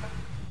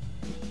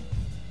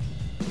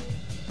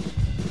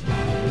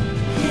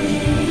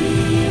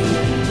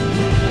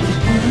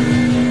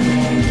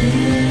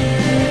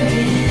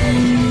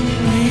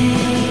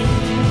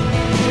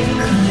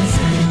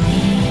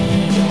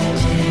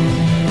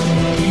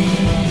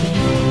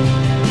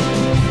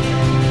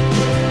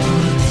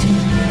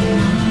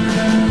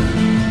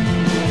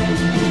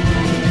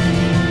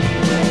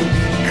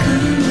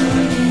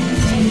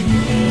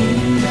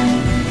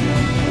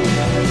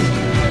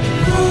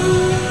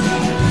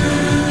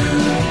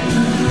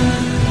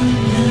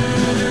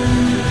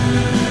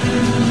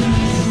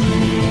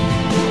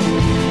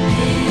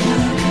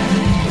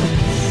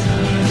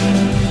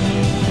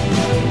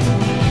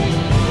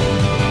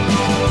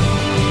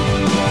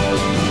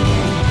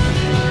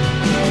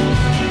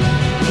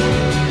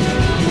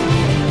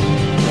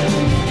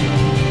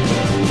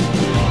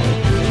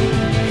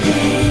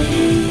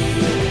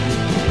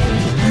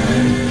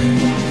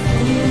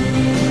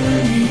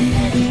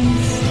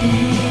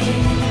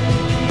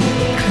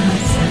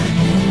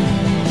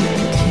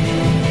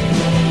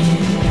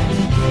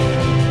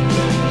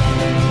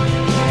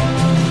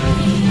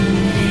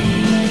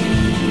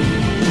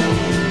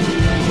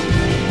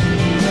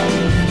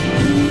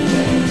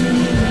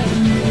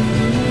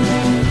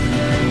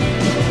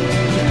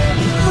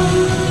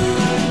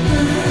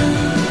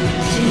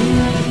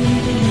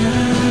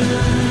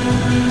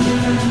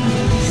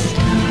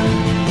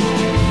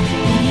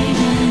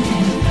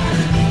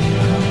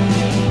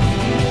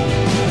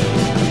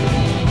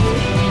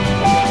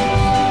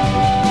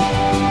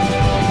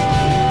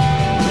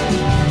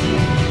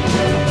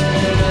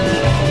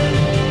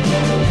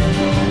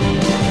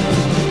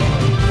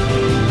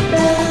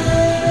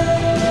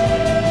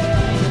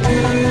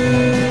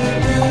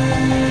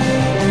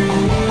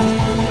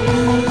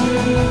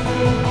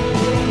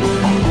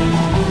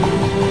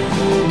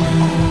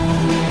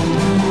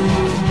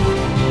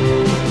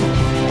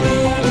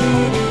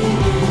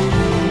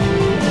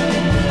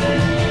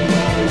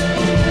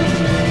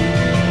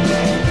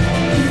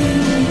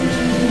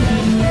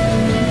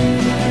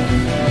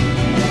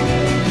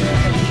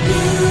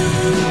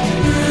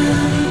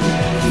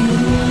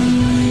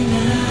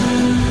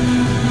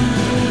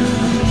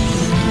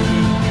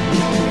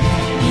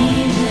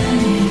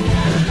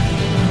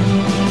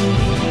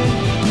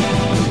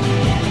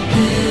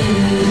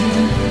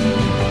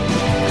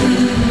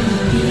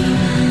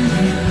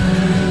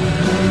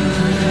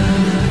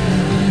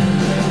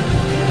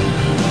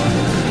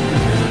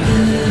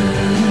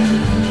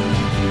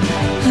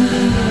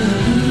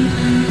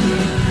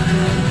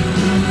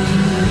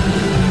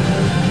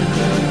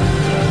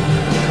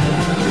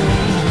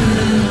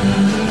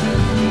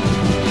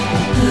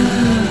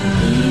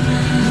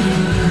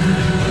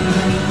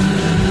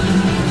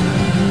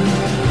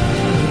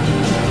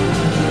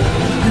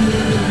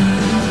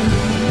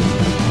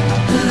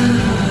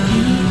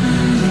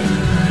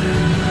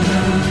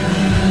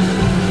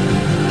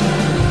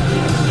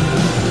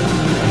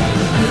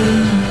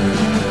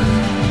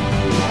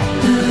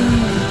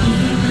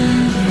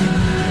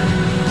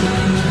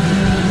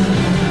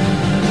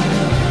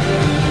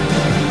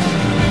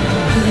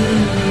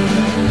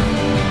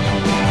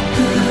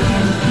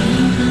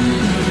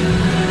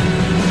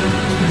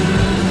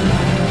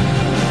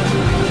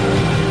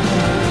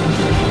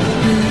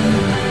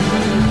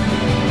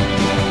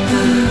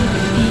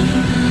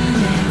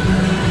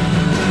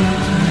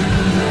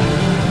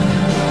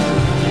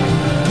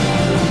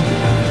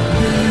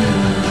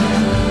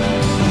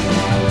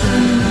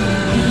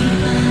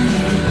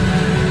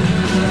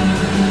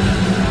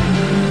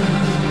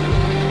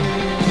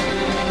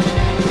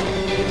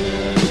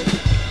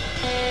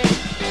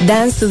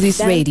 Dance to This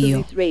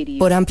Radio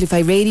por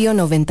Amplify Radio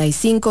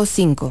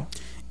 95.5.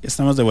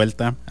 Estamos de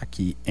vuelta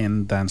aquí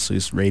en Dance to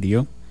This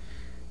Radio.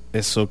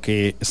 Eso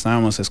que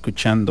estábamos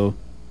escuchando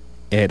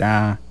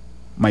era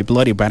My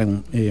Bloody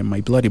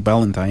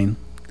Valentine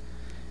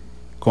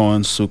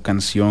con su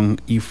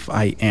canción If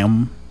I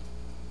Am.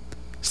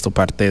 Esto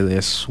parte de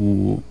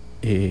su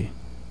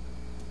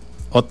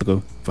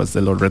otro, pues,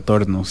 de los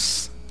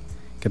retornos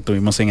que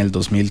tuvimos en el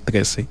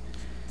 2013,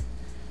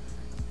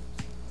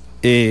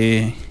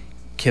 que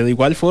de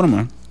igual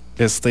forma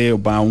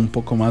va un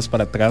poco más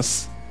para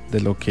atrás de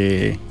lo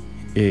que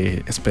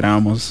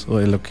esperábamos o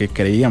de lo que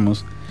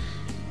creíamos.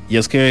 Y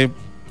es que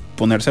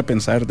ponerse a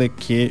pensar de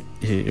que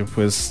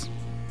pues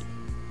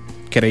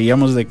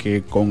creíamos de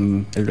que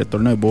con el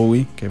retorno de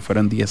Bowie, que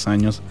fueron 10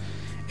 años,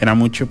 era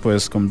mucho.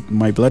 Pues con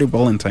My Bloody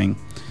Valentine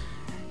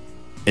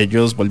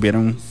ellos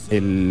volvieron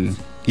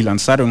y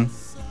lanzaron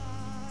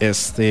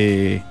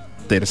este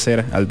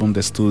tercer álbum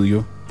de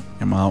estudio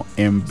llamado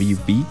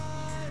MVV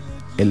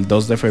el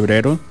 2 de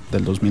febrero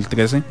del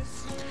 2013.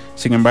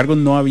 Sin embargo,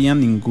 no había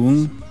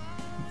ningún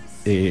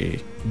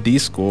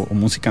disco o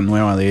música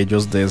nueva de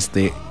ellos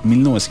desde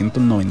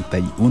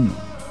 1991.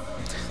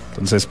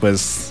 Entonces,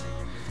 pues,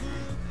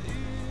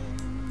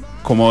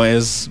 como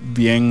es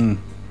bien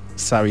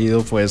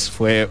sabido, pues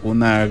fue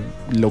una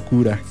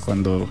locura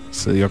cuando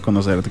se dio a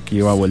conocer que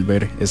iba a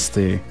volver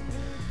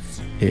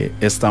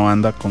esta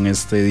banda con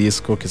este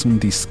disco, que es un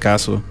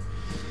discazo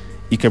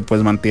y que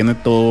pues mantiene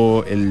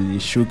todo el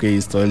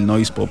shoegaze, todo el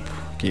noise pop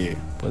que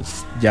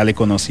pues ya le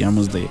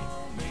conocíamos de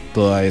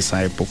toda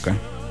esa época.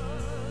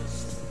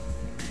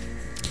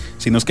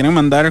 Si nos quieren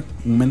mandar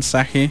un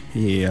mensaje,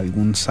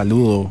 algún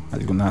saludo,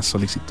 alguna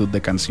solicitud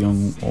de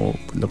canción o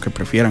lo que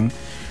prefieran,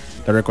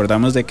 les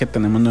recordamos de que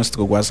tenemos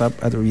nuestro WhatsApp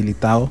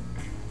habilitado.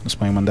 Nos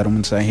pueden mandar un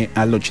mensaje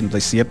al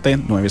 87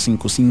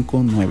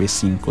 955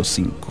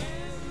 955.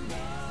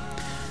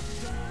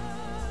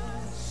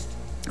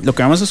 Lo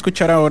que vamos a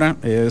escuchar ahora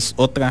es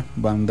otra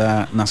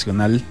banda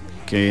nacional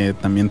que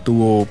también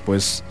tuvo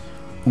pues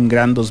un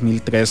gran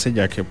 2013,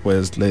 ya que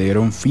pues le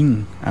dieron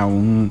fin a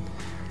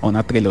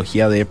una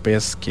trilogía de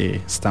EPs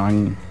que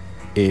estaban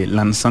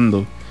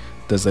lanzando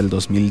desde el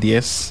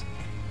 2010.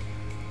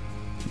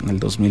 En el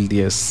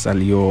 2010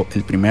 salió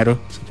el primero,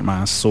 se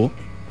llamaba So.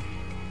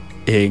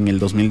 En el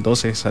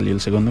 2012 salió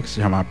el segundo, que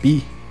se llama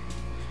Pi.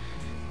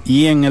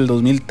 Y en el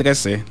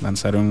 2013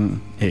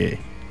 lanzaron el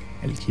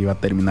que iba a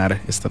terminar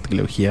esta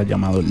trilogía,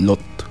 llamado Lot.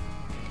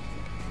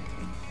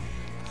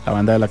 La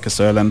banda de la que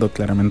estoy hablando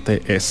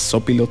claramente es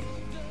Sopilot.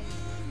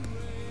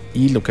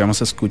 Y lo que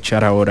vamos a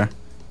escuchar ahora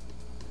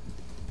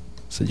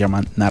se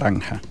llama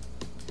Naranja.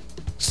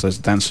 Esto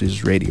es Dance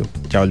Is Radio.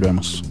 Ya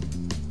volvemos.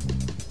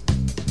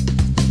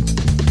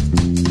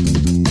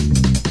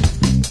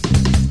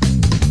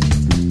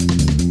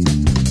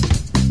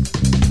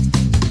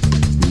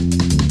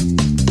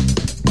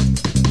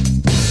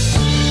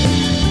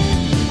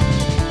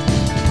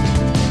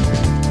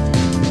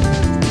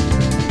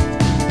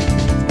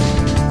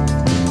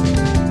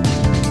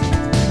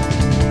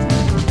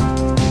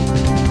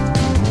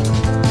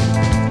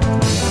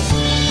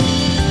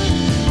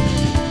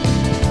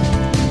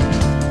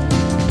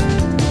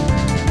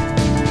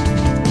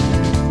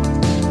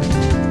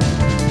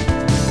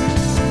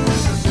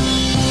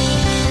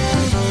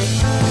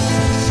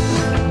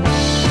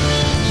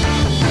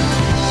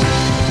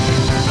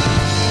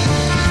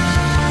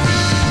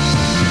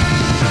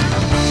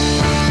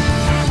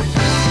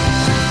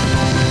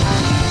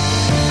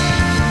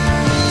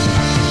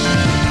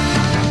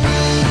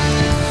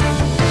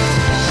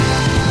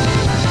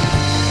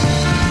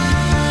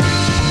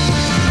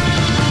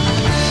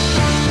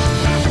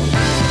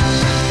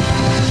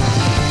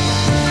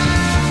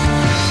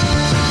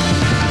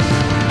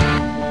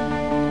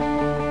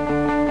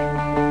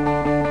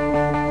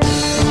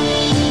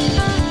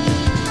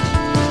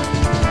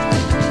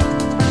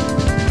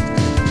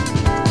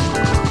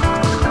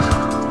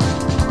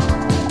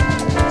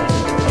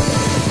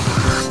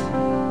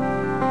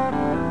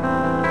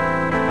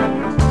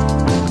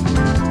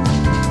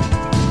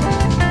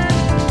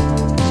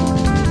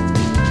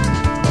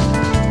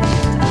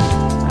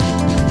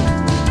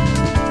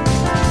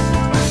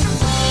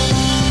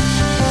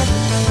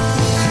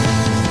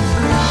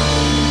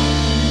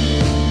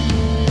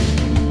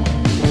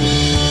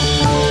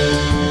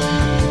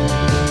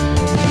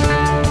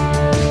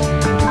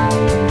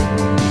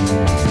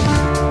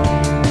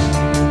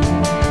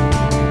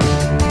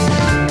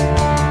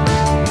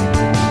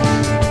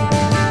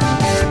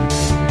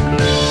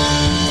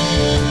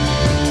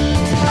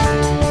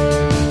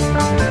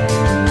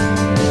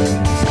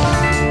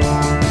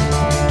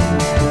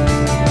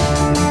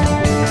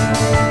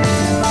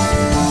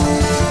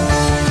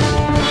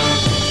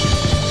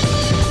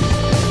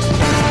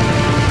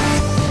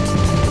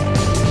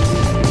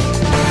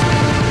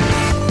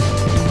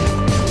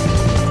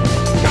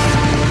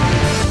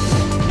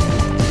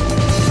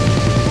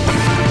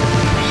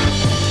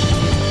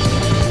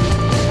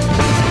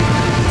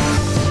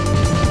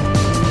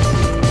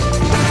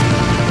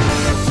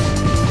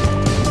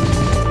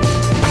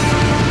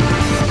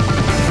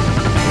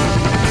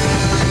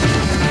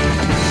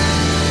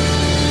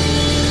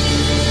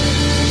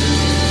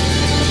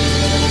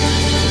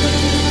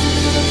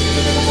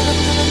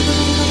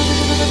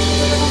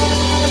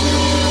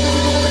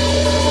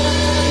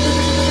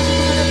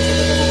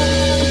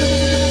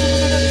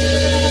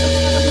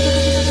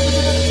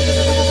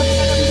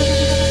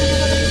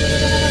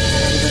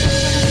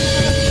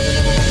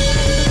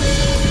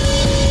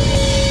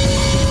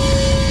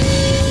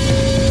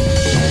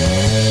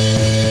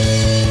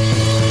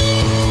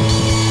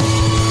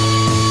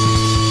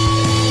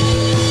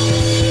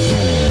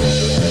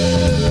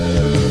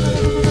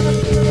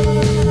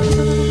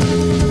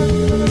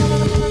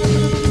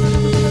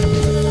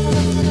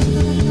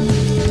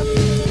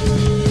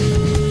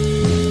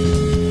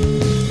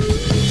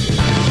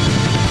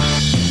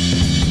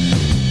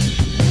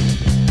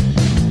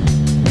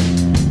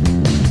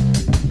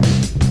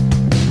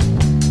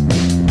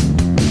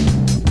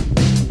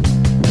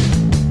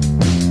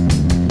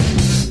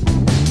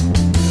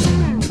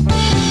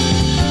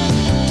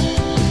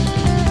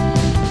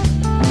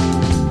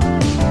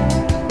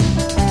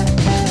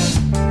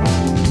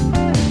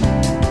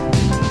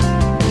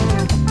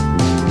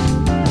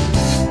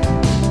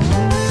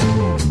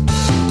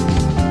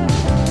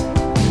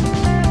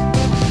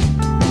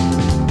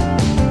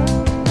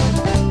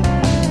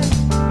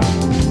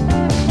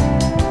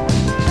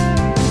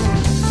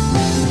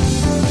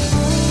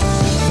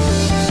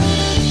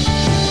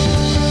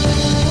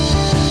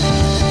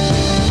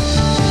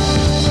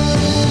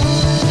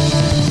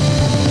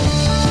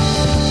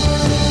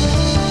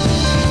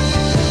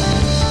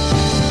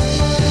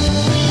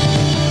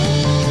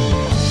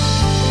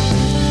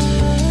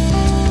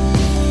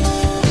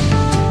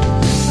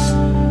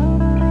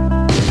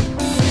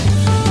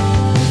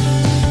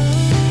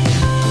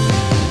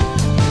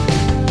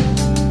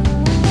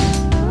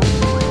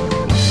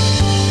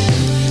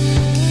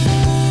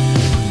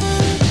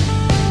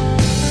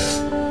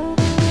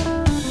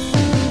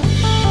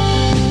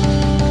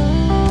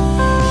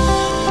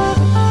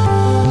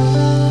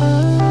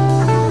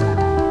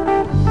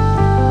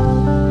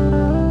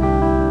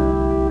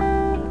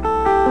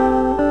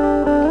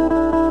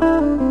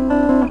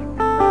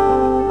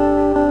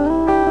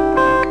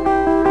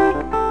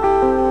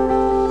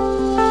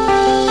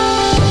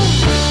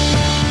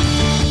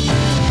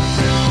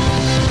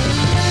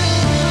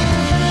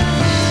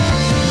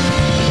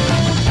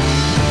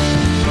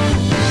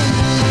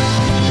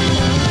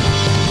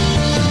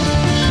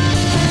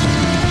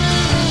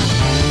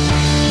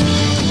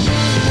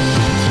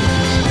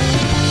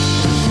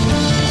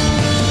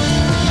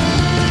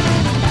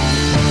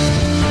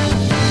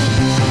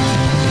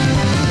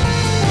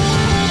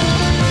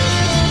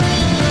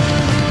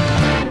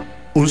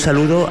 Un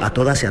saludo a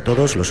todas y a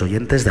todos los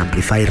oyentes de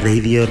Amplify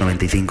Radio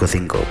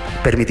 95.5.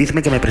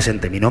 Permitidme que me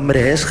presente. Mi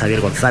nombre es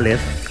Javier González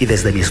y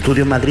desde mi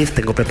estudio en Madrid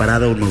tengo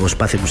preparado un nuevo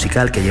espacio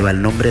musical que lleva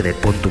el nombre de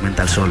Pon tu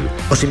mente al sol.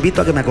 Os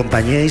invito a que me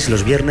acompañéis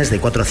los viernes de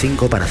 4 a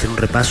 5 para hacer un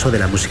repaso de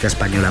la música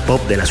española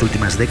pop de las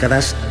últimas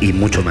décadas y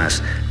mucho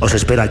más. Os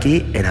espero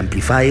aquí en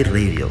Amplify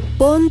Radio.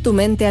 Pon tu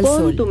mente al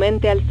sol. Pon tu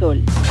mente al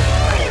sol.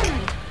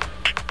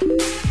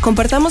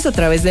 Compartamos a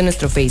través de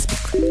nuestro Facebook,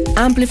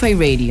 Amplify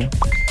Radio.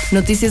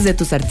 Noticias de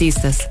tus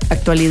artistas,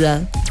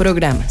 actualidad,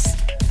 programas.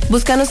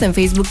 Búscanos en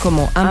Facebook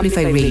como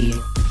Amplify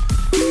Radio.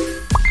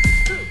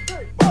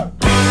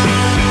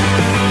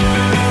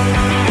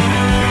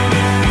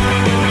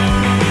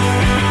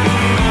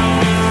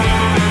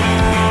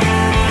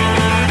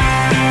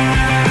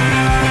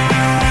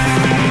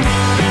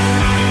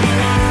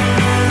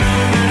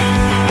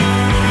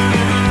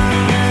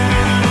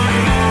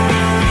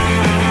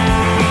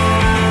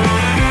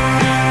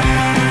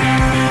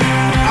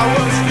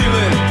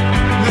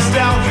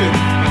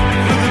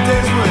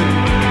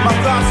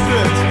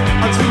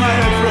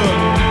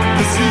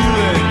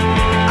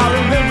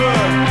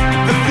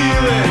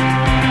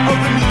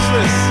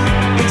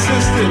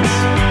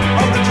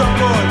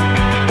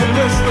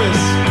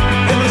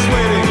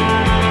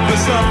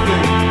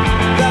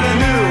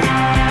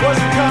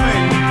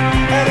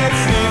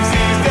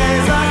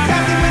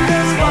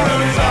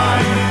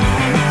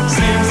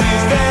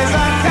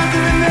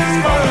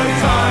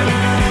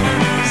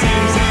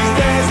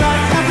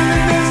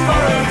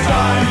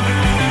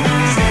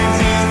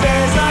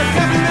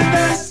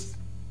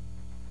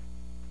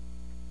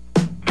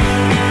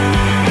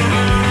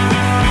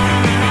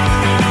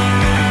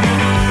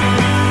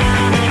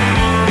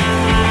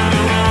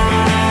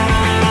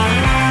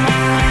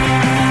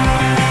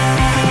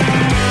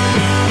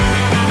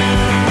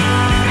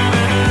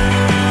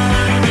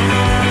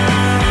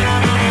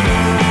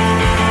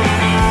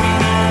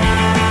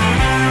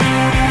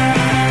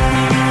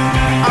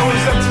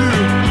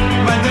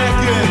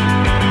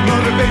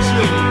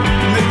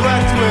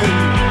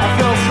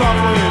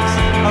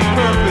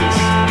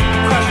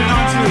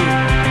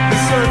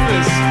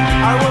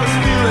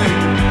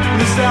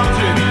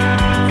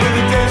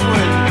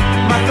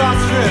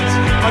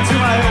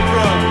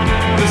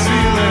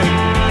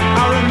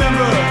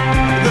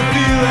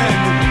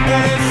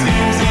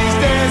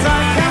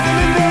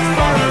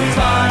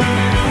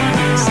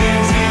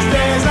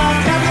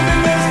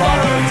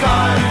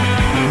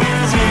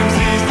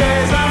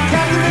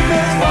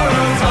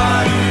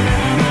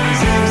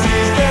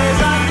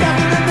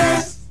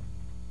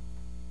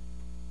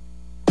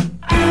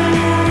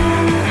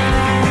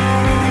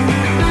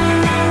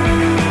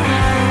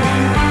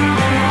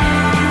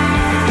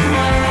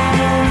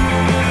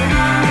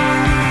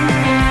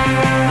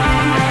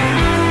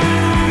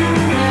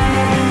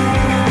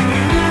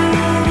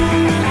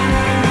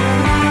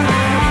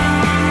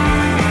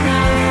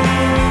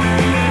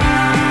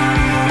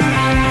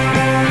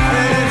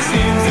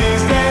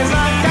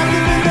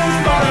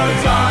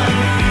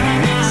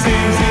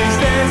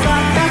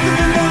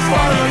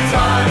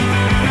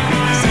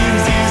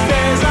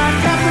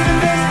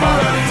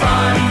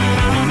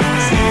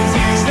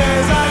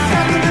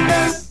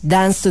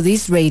 Dance to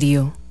This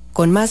Radio,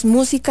 con más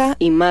música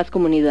y más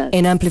comunidad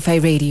en Amplify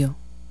Radio.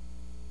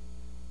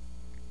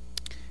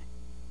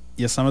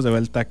 Ya estamos de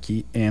vuelta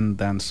aquí en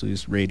Dance to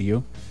This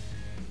Radio.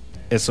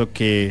 Eso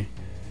que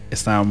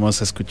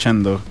estábamos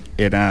escuchando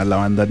era la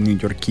banda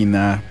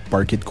neoyorquina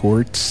Parquet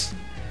Courts,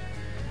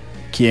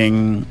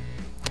 quien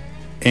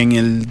en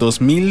el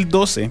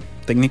 2012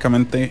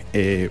 técnicamente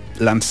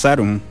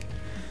lanzaron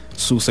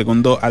su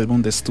segundo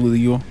álbum de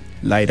estudio,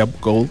 Light Up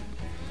Gold.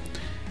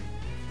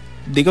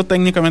 Digo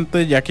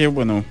técnicamente ya que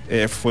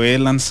fue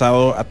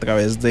lanzado a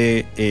través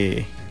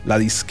de la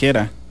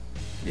disquera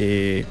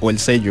o el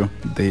sello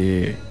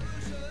de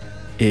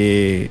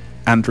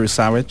Andrew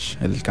Savage,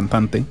 el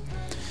cantante.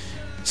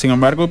 Sin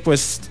embargo,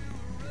 pues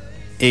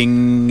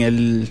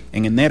en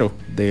enero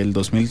del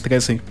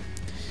 2013,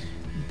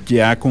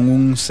 ya con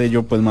un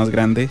sello pues más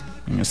grande,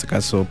 en este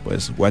caso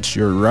pues Watch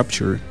Your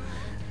Rapture,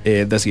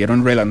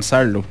 decidieron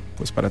relanzarlo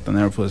pues para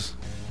tener pues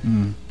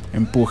un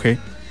empuje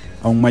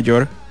aún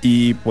mayor.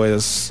 Y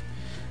pues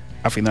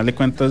a final de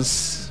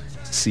cuentas,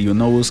 si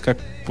uno busca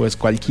pues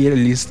cualquier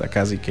lista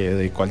casi que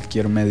de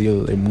cualquier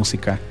medio de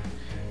música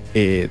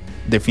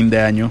de fin de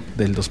año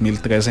del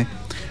 2013,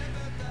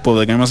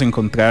 podremos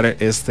encontrar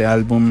este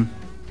álbum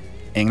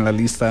en la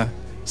lista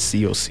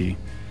sí o sí,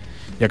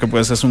 ya que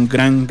pues es un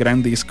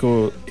gran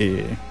disco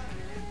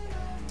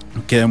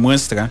que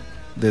demuestra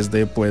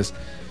desde pues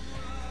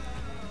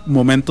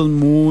momentos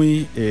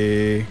muy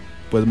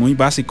muy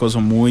básicos o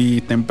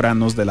muy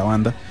tempranos de la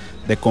banda,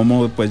 de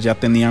cómo pues ya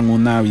tenían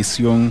una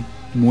visión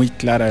muy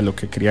clara de lo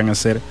que querían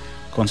hacer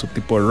con su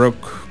tipo de rock,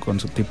 con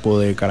su tipo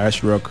de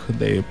garage rock,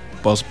 de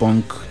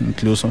post-punk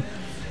incluso,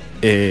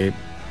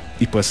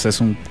 y pues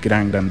es un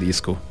gran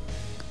disco.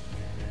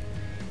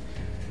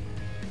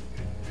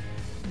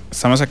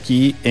 Estamos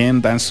aquí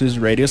en Dance to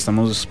This Radio,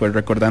 estamos pues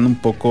recordando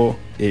un poco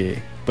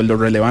pues lo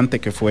relevante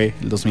que fue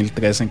el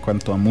 2013 en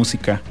cuanto a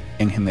música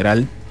en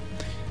general.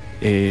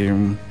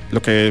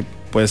 Lo que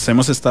pues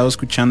hemos estado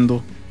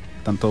escuchando,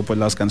 tanto pues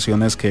las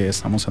canciones que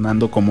estamos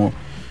sonando como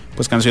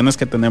pues canciones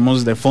que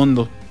tenemos de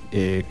fondo,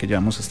 que ya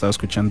hemos estado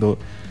escuchando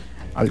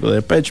algo de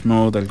Depeche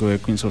Mode, algo de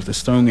Queens of the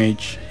Stone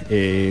Age,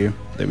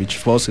 de Beach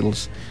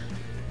Fossils.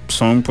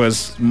 Son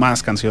pues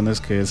más canciones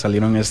que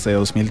salieron este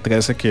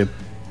 2013 que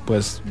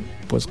pues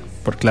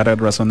por claras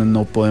razones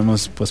no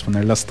podemos pues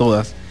ponerlas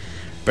todas,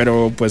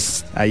 pero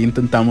pues ahí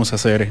intentamos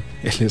hacer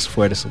el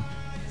esfuerzo.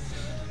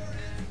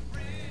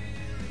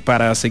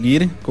 Para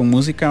seguir con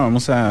música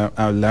vamos a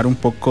hablar un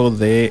poco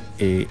de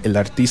el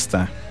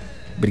artista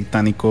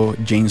británico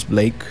James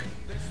Blake,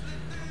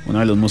 uno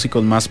de los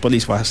músicos más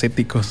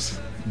polifacéticos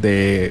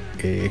de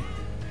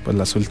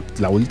pues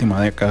la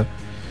última década,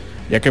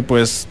 ya que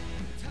pues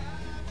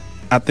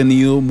ha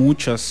tenido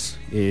muchas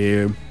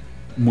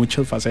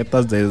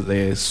facetas,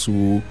 desde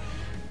su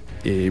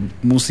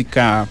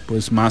música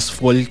pues más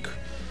folk,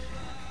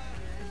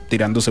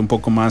 tirándose un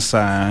poco más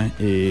a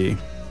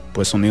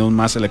pues sonidos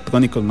más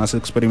electrónicos, más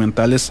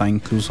experimentales, a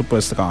incluso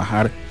pues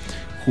trabajar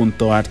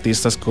junto a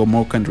artistas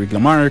como Kendrick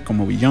Lamar,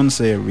 como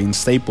Beyoncé, Vince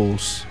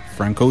Staples,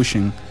 Frank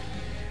Ocean.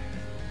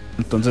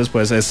 Entonces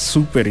pues es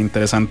súper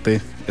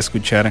interesante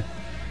escuchar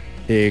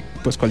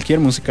pues cualquier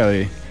música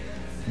de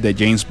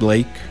James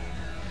Blake.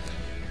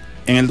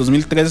 En el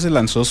 2013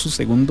 lanzó su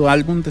segundo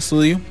álbum de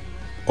estudio,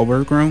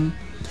 Overgrown,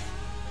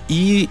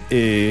 y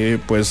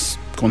pues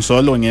con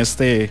solo en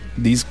este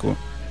disco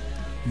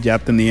ya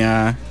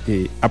tenía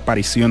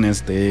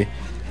apariciones de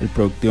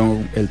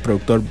el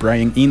productor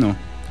Brian Eno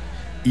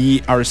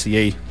y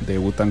RCA de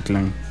Wu-Tang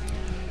Clan.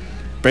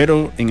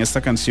 Pero en esta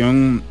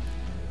canción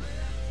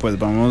pues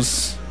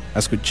vamos a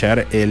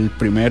escuchar el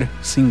primer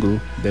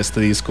single de este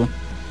disco.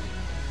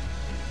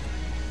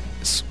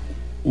 Es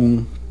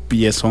un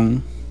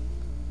piezón,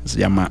 se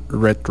llama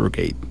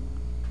Retrograde.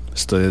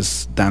 Esto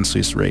es Dance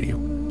Swiss Radio.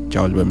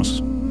 Ya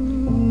volvemos.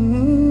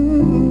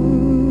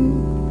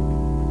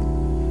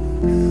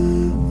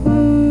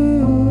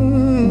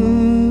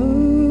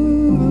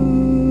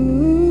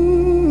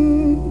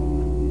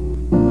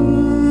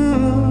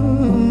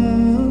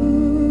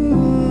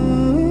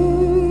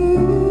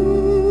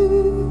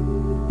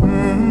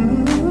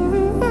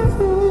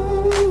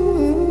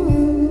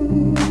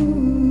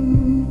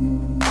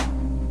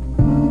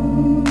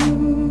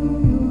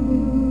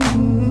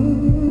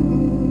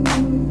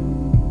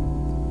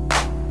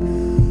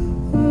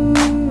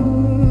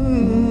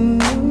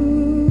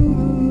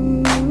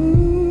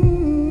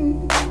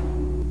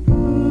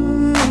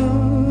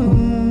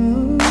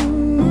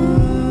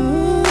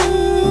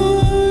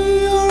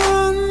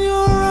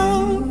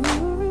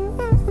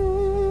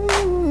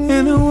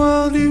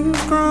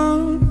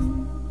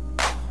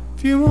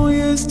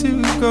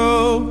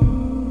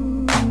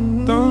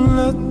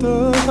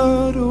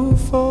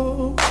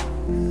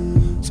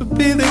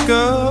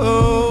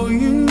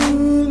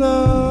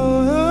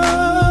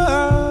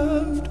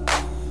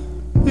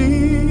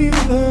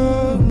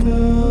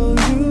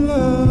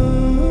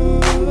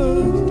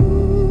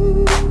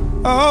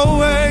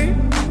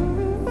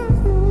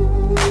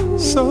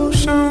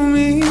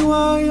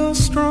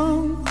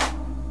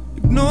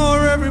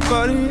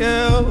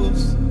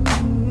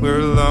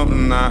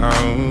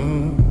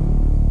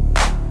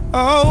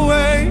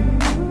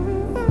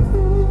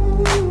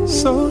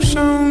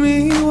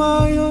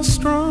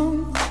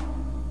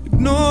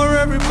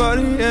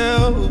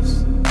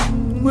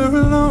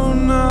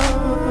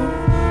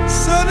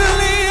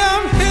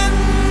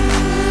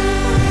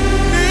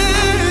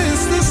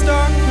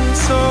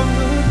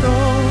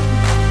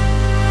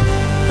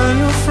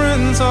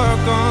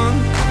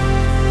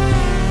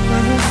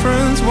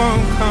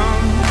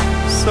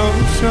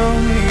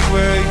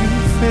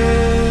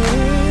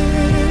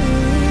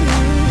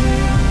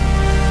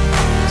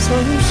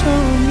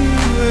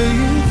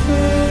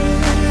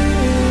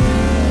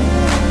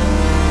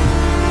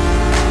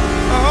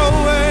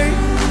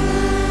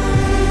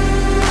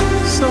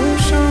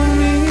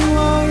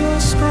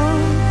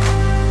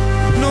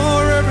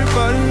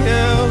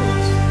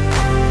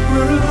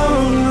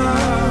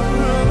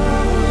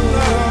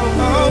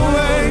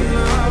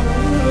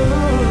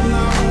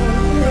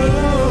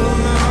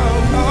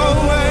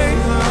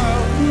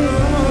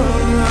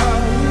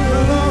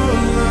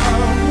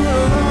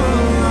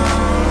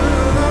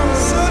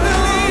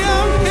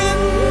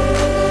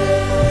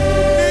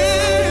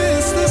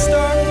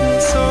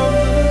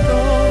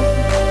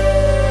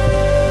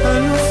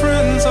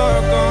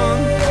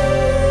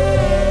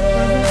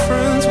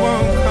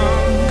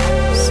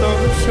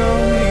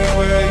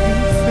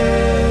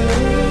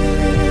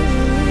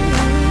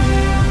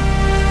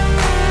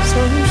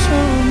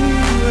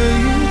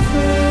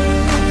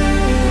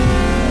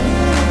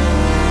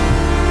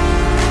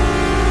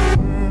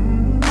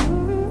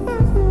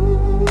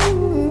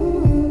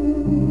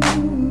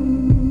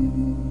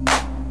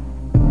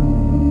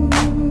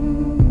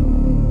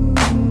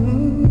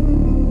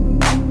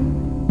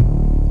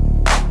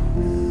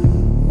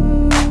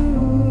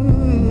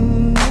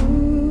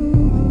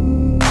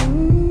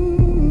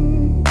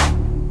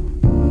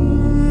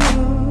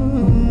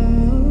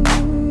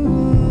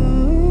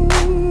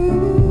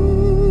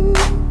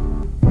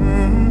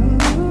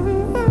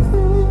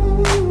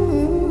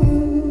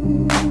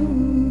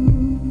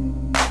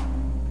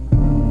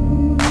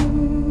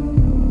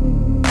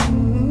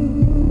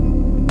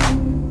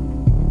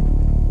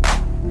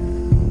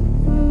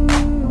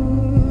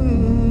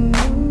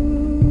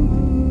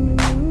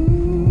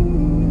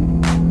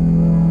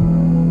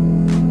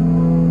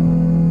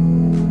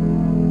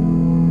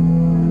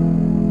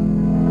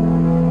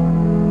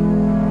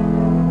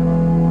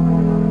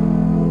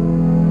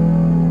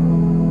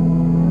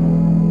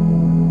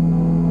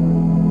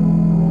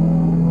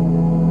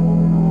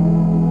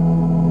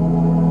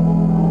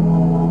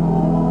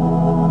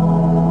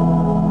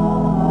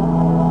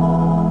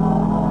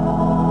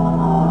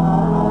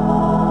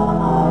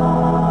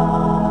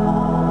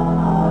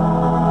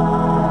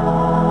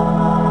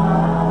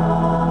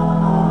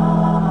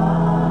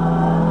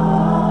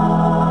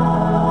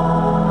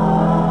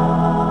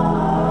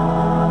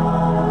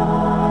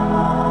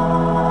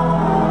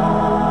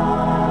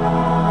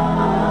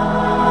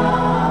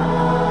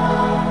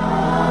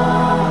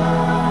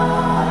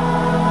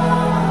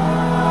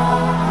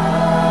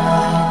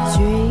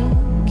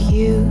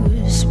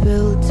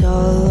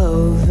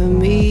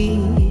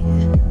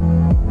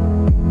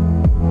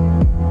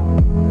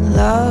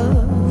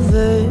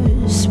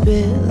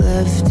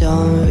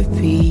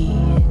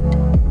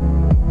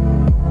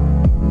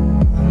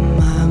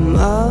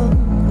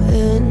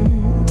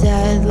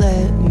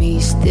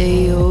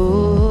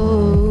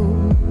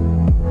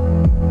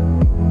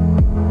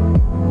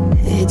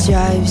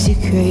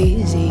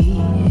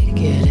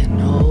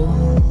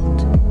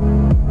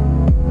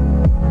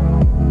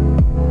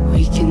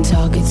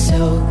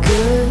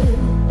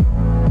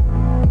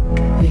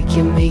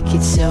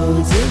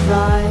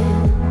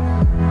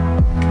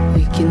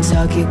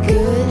 talk it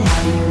good,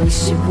 how you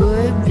wish it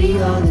would be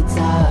all the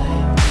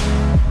time.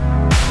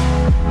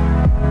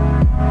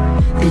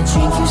 The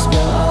drink you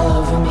spill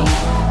all over me,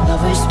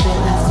 lovers spit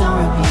left on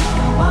repeat.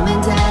 Mom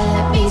and dad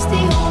let me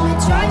stay home, it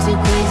drives you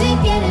crazy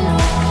getting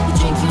home. The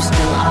drink you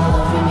spill all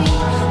over me,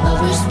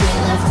 lovers spit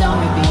left on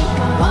repeat.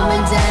 Mom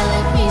and dad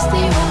let me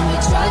stay home,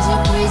 it drives you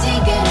crazy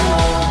getting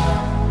home.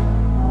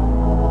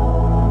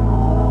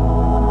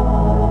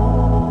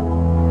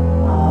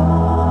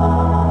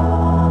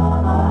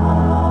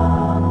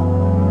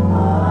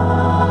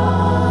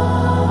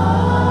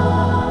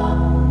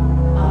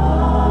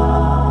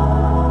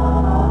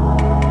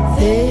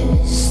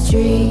 This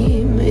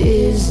dream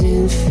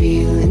isn't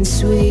feeling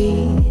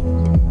sweet.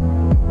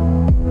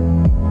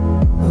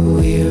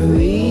 We're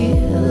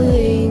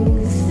reeling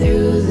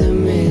through the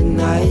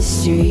midnight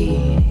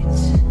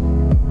streets,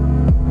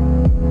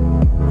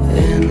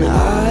 and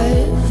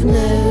I've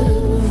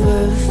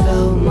never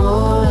felt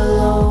more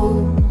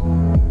alone.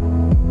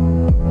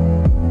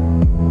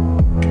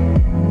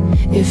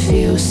 It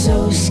feels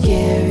so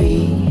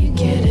scary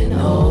getting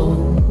old.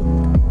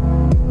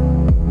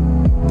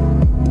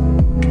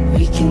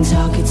 We can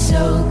talk it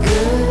so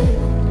good,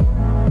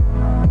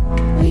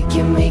 we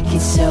can make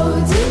it so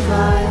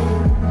divine.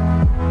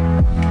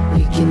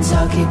 We can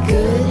talk it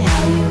good,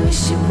 how you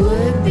wish it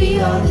would be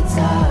all the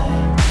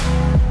time.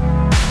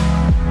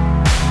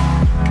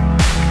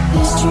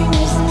 This dream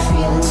isn't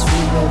feeling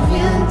sweet, we're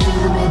reeling through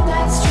the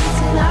midnight streets,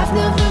 and I've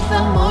never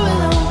felt more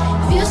alone.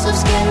 It feels so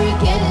scary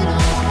getting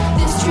old.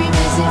 This dream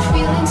isn't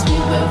feeling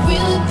sweet, we're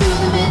reeling through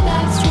the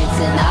midnight streets,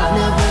 and I've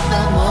never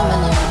felt more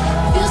alone.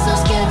 It feels so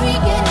scary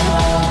getting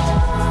old.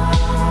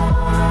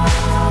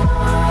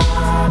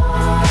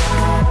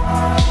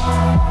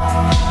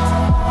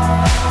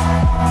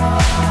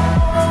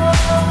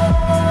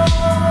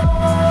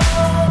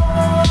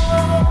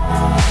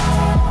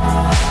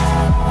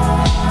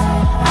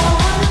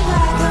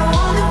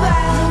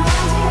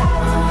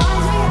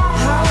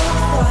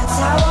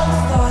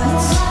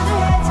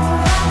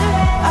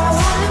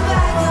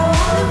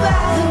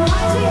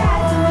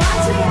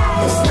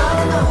 It's not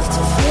enough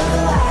to feel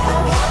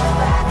alive.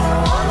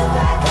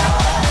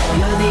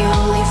 You're the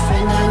only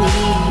friend I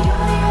need.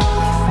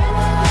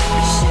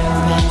 We share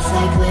beds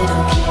like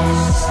little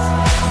kids,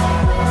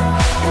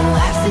 and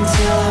laugh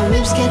until our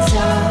ribs get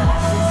tough.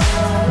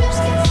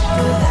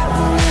 But that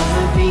will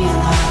never be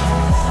enough.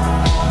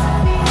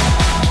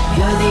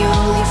 You're the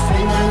only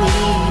friend I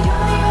need.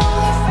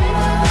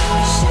 We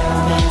share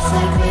beds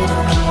like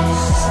little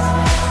kids,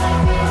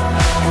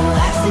 and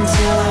laugh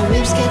until our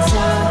ribs get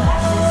tough.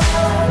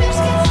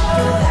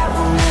 But that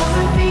will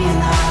never be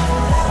enough.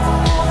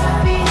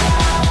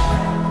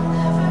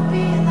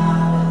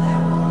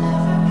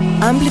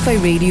 Amplify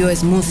Radio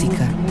es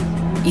música,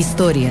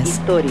 historias,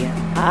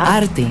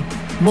 arte,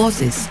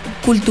 voces,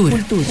 cultura.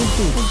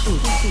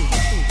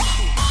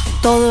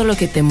 Todo lo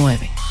que te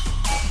mueve.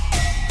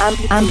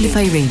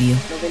 Amplify Radio.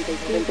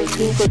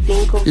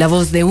 La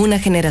voz de una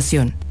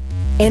generación.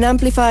 En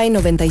Amplify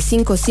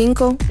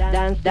 95.5,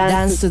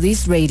 Dance to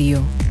This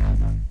Radio.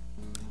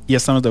 Y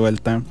estamos de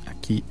vuelta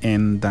aquí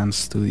en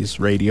Dance to This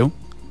Radio.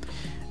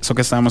 Eso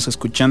que estábamos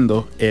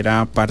escuchando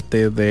era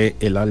parte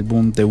del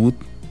álbum debut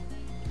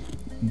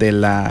de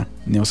la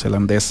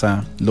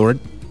neozelandesa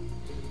Lorde.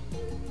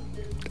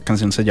 La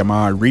canción se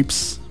llamaba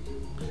Rips.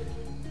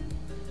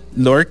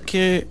 Lorde,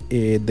 que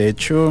de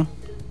hecho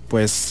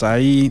pues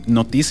hay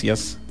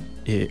noticias,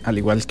 al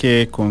igual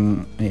que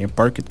con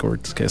Parquet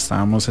Courts, que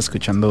estábamos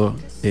escuchando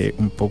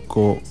un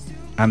poco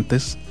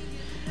antes,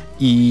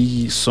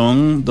 y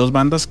son dos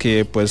bandas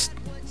que pues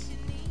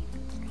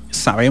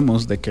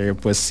sabemos de que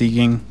pues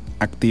siguen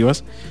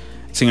activas.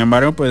 Sin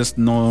embargo, pues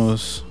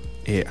nos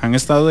han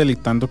estado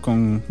deleitando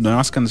con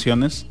nuevas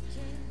canciones,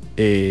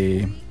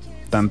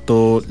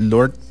 tanto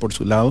Lorde por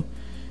su lado,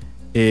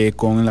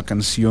 con la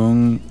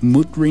canción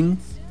Mood Ring,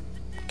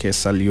 que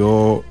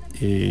salió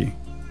el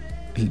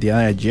día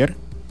de ayer,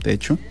 de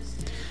hecho,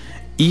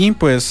 y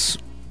pues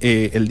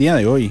el día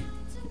de hoy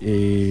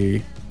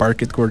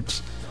Parquet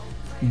Courts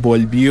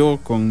volvió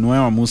con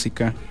nueva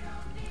música,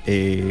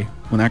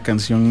 una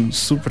canción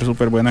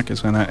súper buena que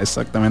suena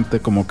exactamente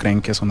como creen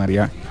que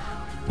sonaría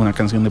una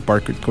canción de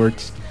Parquet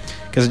Courts,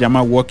 que se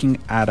llama Walking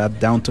at a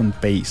Downtown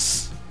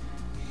Pace.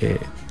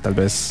 Tal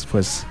vez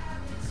pues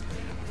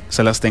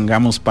se las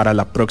tengamos para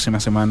la próxima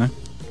semana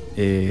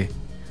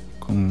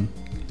con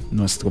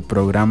nuestro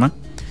programa,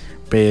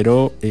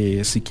 pero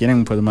si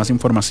quieren pues más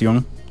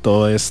información,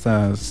 todas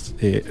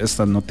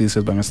estas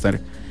noticias van a estar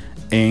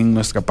en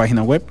nuestra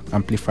página web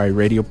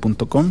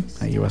amplifyradio.com.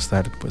 Ahí va a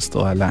estar pues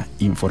toda la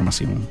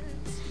información.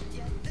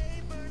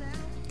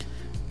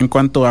 En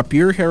cuanto a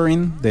Pure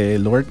Herring de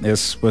Lorde,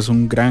 es pues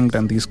un gran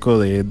disco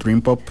de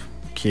Dream Pop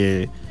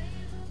que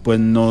pues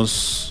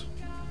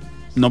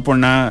no por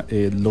nada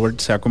Lorde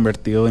se ha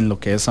convertido en lo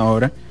que es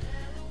ahora,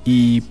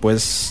 y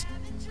pues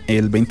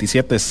el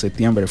 27 de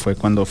septiembre fue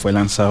cuando fue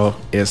lanzado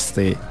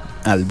este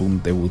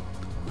álbum debut.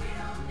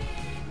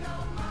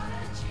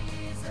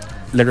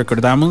 Le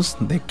recordamos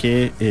de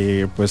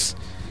que pues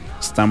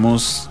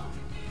estamos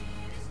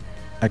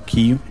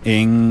aquí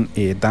en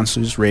Dance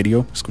to This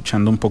Radio,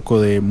 escuchando un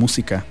poco de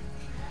música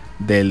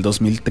del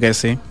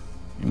 2013,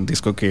 un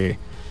disco que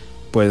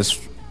pues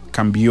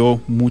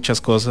cambió muchas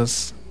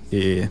cosas,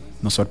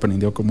 nos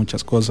sorprendió con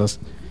muchas cosas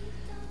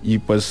y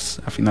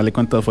pues a final de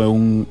cuentas fue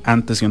un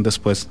antes y un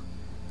después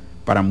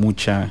para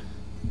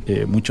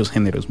muchos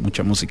géneros,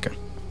 mucha música.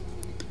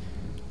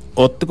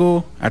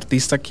 Otro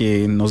artista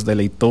que nos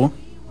deleitó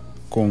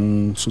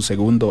con su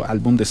segundo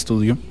álbum de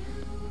estudio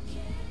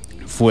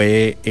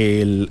fue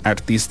el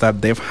artista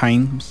Def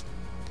Hynes,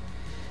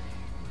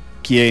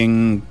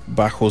 quien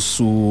bajo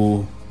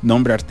su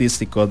nombre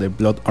artístico de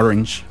Blood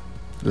Orange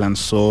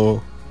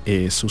lanzó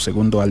su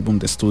segundo álbum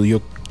de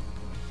estudio,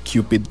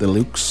 Cupid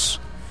Deluxe.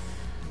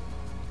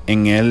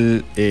 En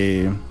él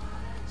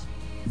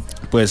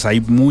pues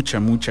hay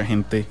mucha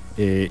gente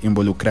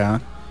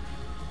involucrada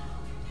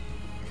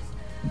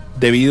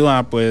debido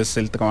a pues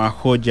el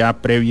trabajo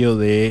ya previo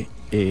de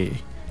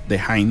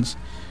Hynes,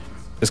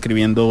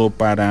 escribiendo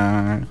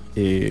para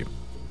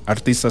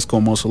artistas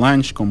como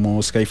Solange,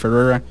 como Sky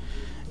Ferreira,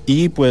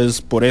 y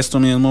pues por esto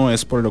mismo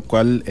es por lo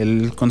cual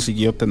él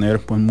consiguió tener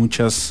pues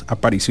muchas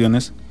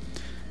apariciones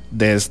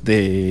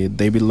desde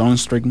David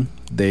Longstreet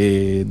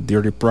de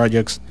Dirty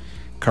Projects,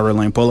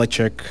 Caroline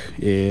Polachek,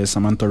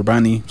 Samantha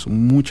Urbani.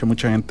 Son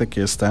mucha gente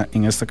que está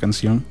en esta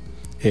canción,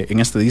 en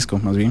este disco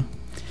más bien.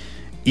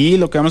 Y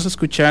lo que vamos a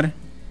escuchar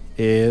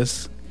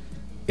es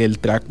el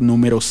track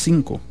número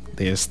 5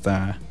 de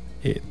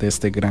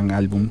este gran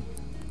álbum,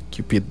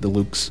 Cupid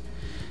Deluxe.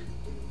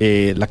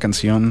 La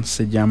canción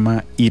se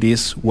llama It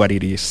Is What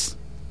It Is.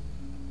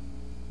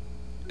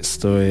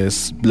 Esto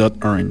es Blood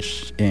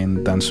Orange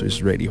en Dance to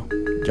This Radio.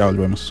 Ya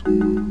volvemos.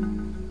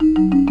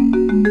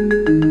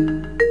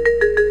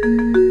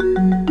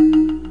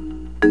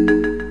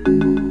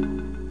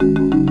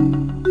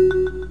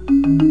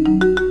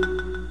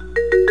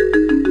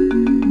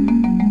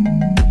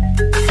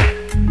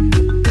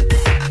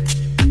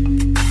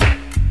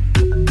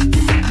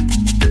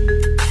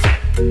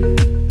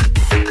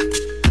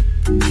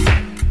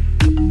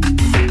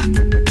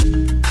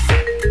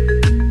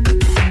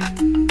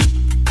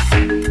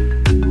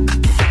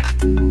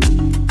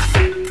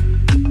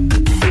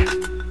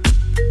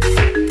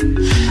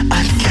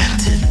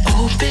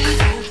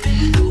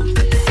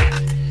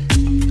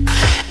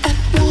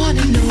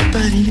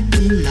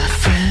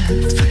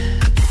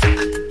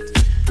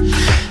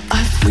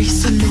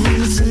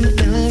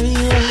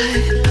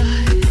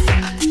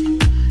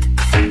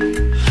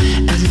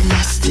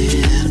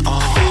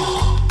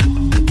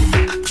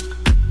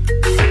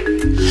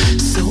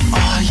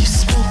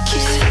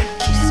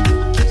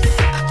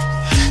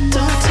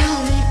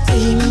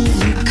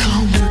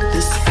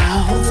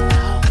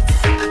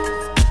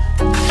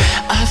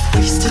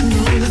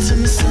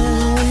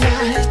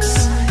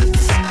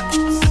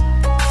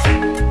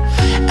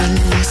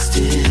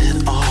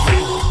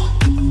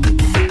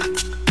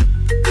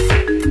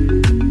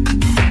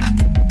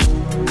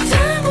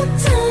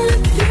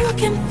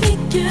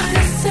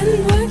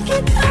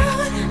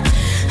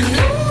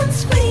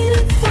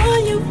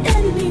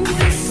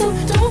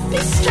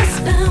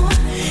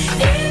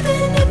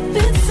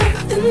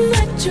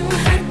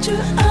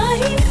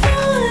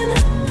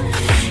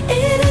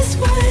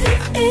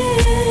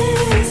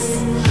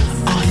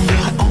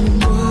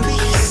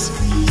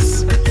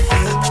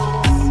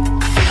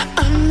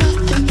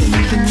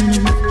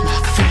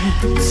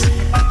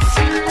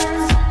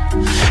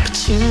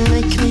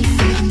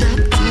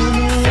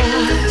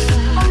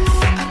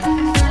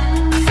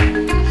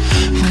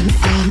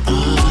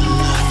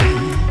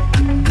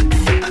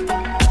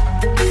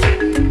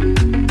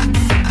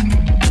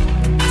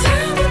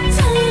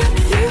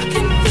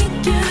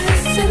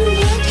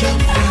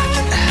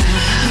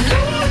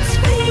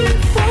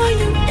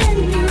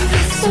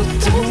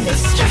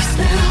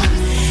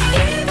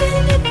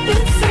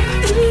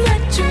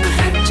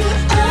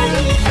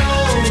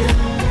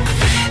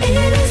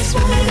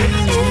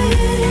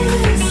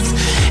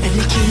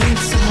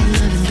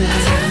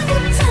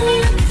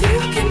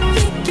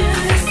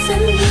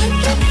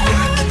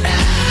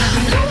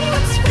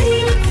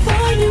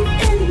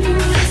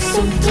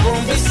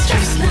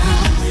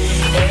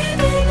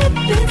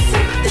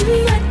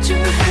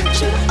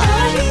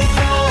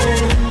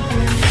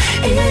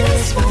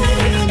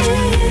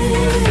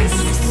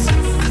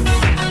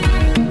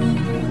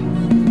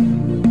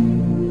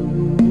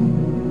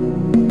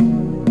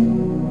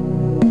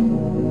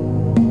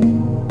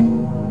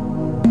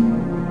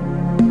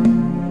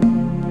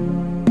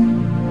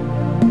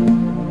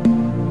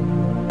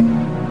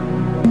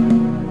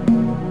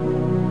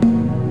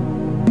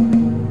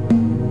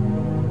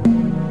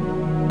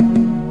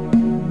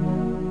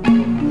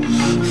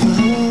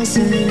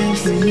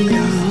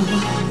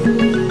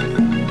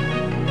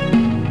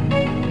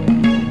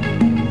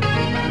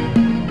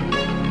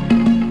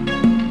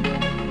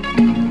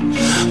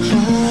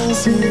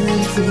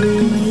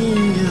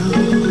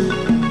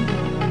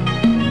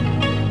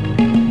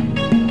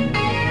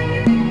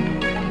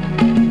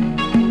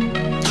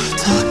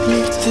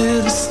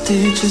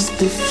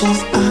 Before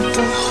I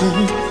go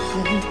home,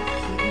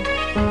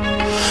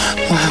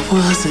 why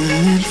Wasn't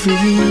it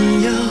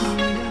real?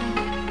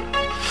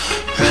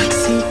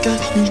 Roxy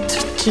got me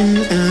touching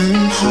and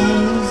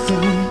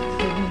holding.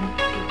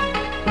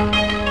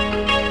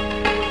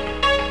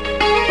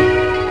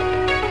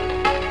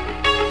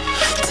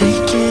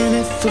 Taking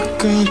it for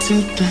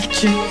granted that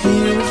you're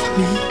here with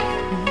me.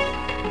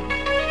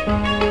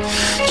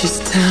 Just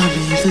tell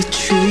me the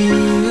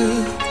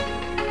truth.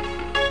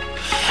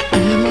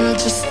 Am I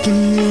just the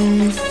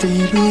lonely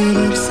favorite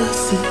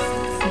obsessive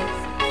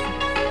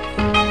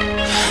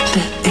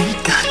that ain't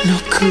got no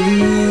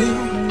clue?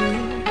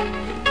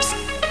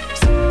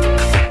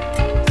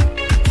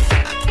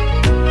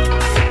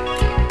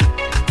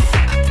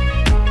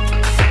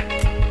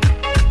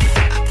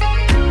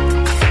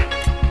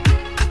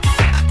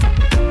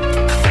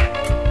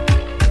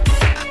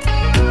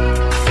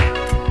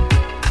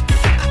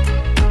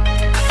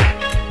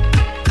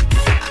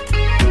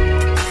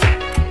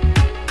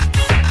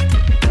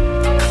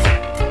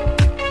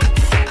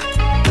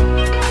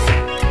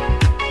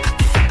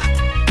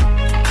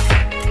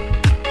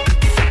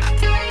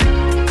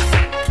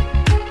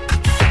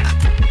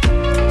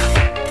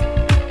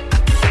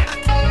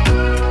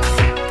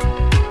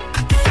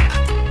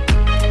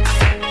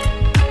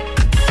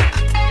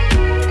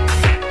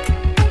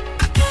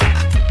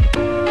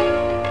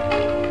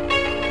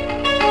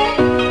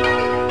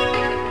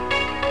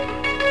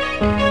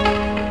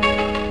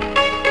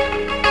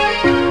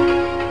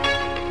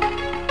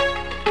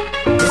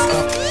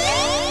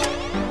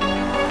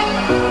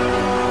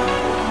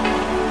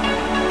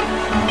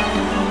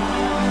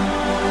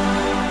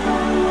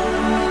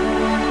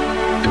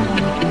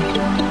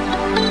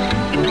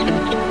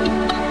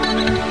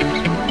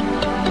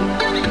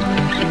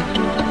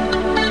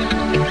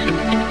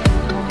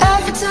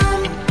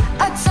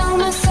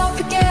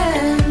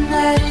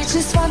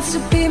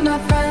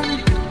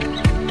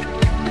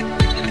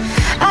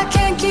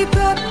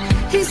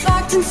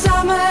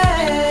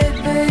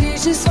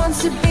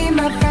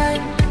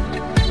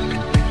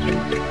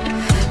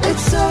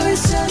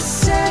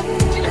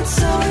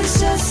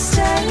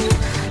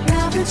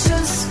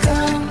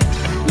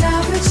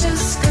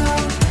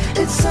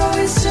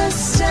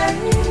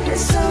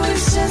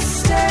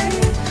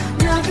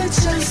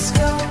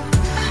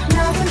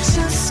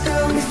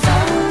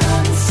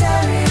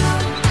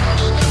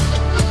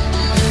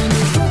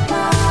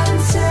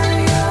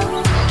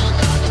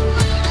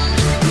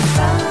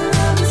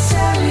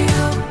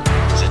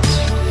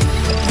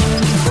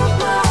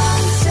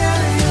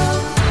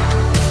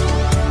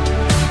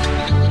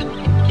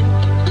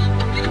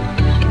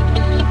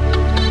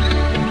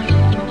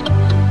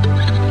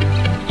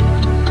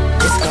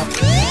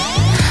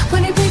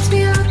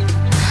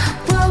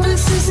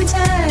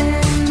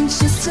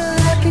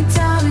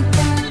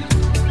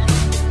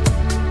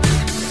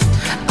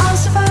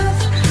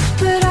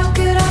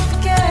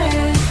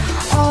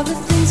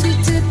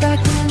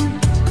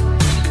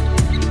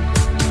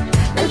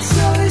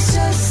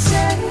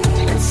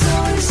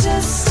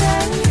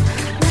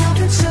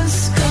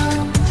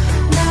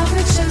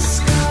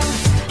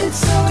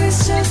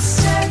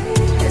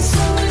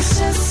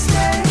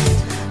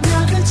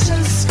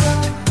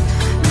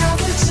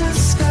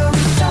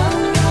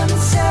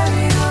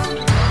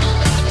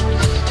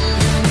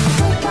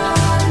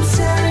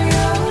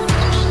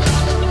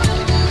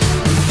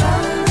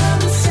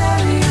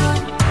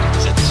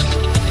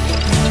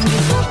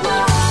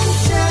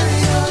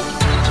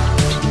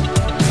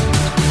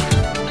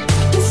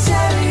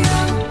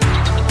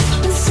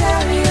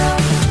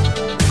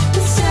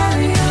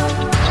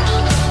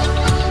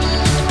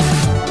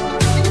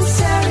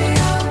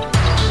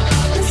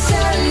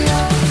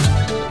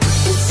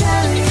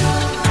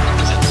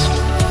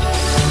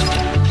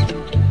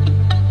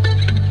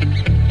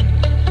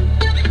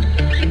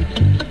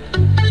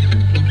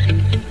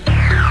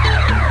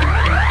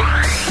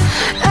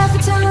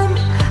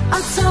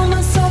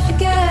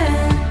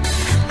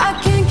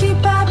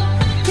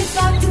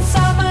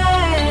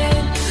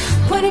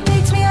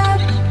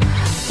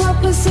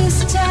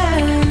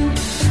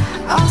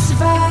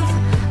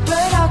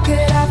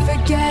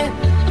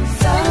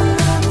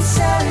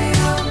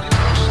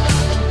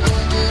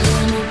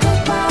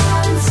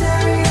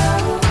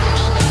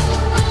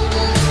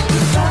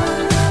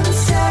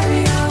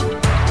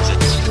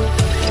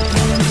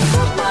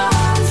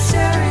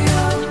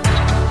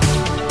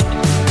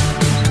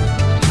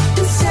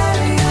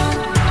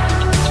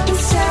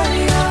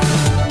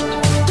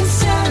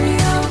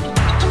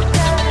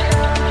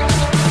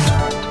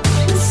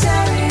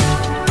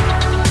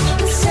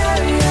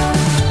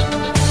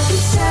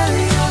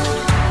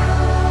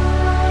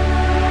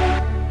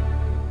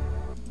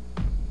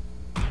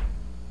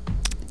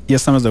 Ya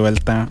estamos de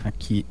vuelta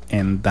aquí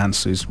en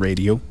Dance Swiss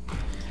Radio.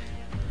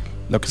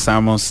 Lo que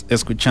estábamos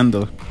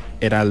escuchando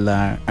era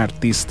la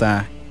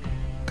artista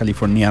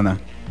californiana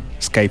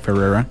Sky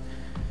Ferreira.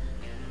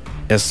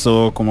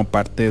 Esto como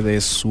parte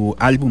de su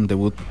álbum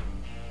debut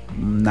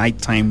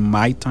Nighttime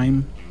My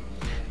Time.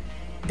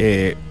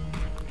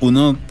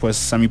 Uno,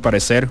 pues a mi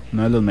parecer,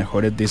 uno de los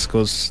mejores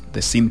discos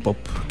de synth pop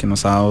que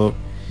nos ha dado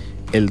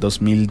el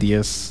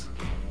 2010.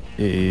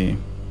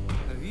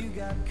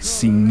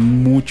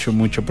 sin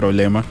mucho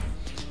problema.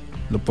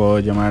 Lo puedo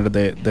llamar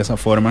de esa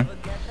forma.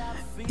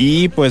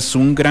 Y pues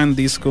un gran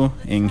disco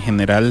en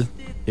general,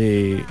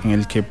 en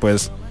el que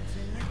pues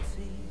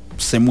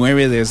se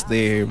mueve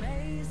desde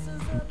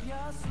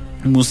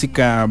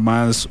música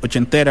más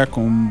ochentera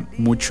con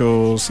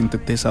mucho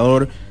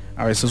sintetizador,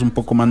 a veces un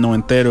poco más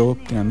noventero,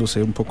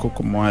 tirándose un poco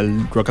como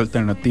al rock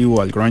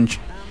alternativo, al grunge.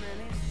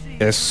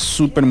 Es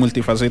súper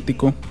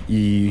multifacético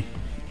y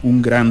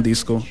un gran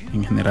disco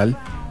en general.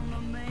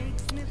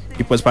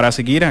 Y pues para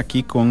seguir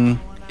aquí con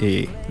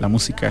la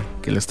música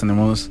que les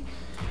tenemos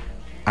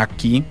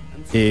aquí,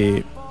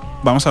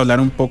 vamos a hablar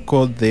un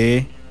poco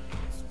de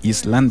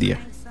Islandia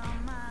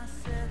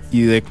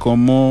y de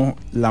cómo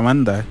la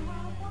banda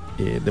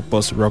de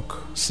post-rock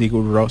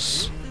Sigur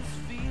Rós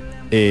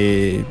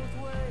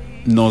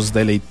nos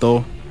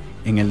deleitó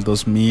en el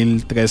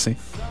 2013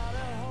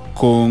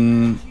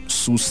 con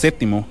su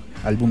séptimo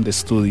álbum de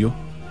estudio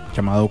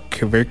llamado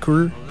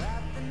Kverkur.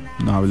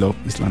 No hablo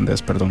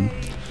islandés, perdón.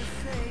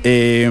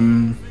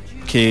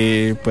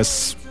 Que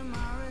pues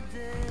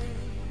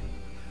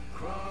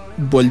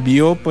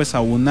volvió pues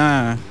a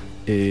una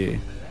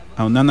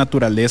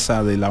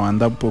naturaleza de la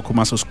banda un poco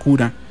más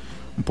oscura,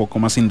 un poco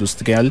más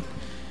industrial,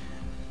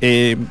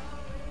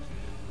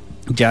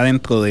 ya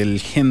dentro del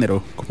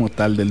género como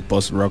tal del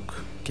post-rock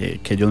que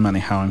ellos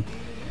manejaban.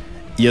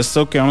 Y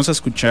esto que vamos a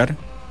escuchar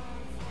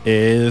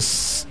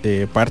es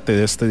parte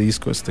de este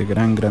disco, este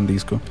gran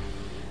disco.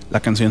 La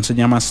canción se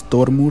llama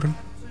Stormur,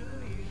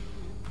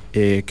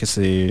 que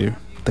se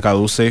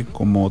traduce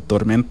como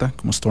tormenta,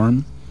 como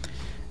storm,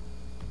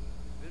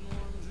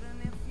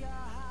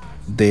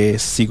 de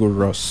Sigur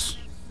Rós.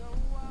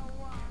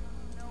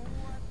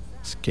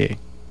 Así que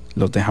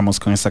los dejamos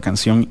con esta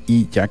canción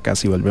y ya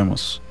casi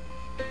volvemos.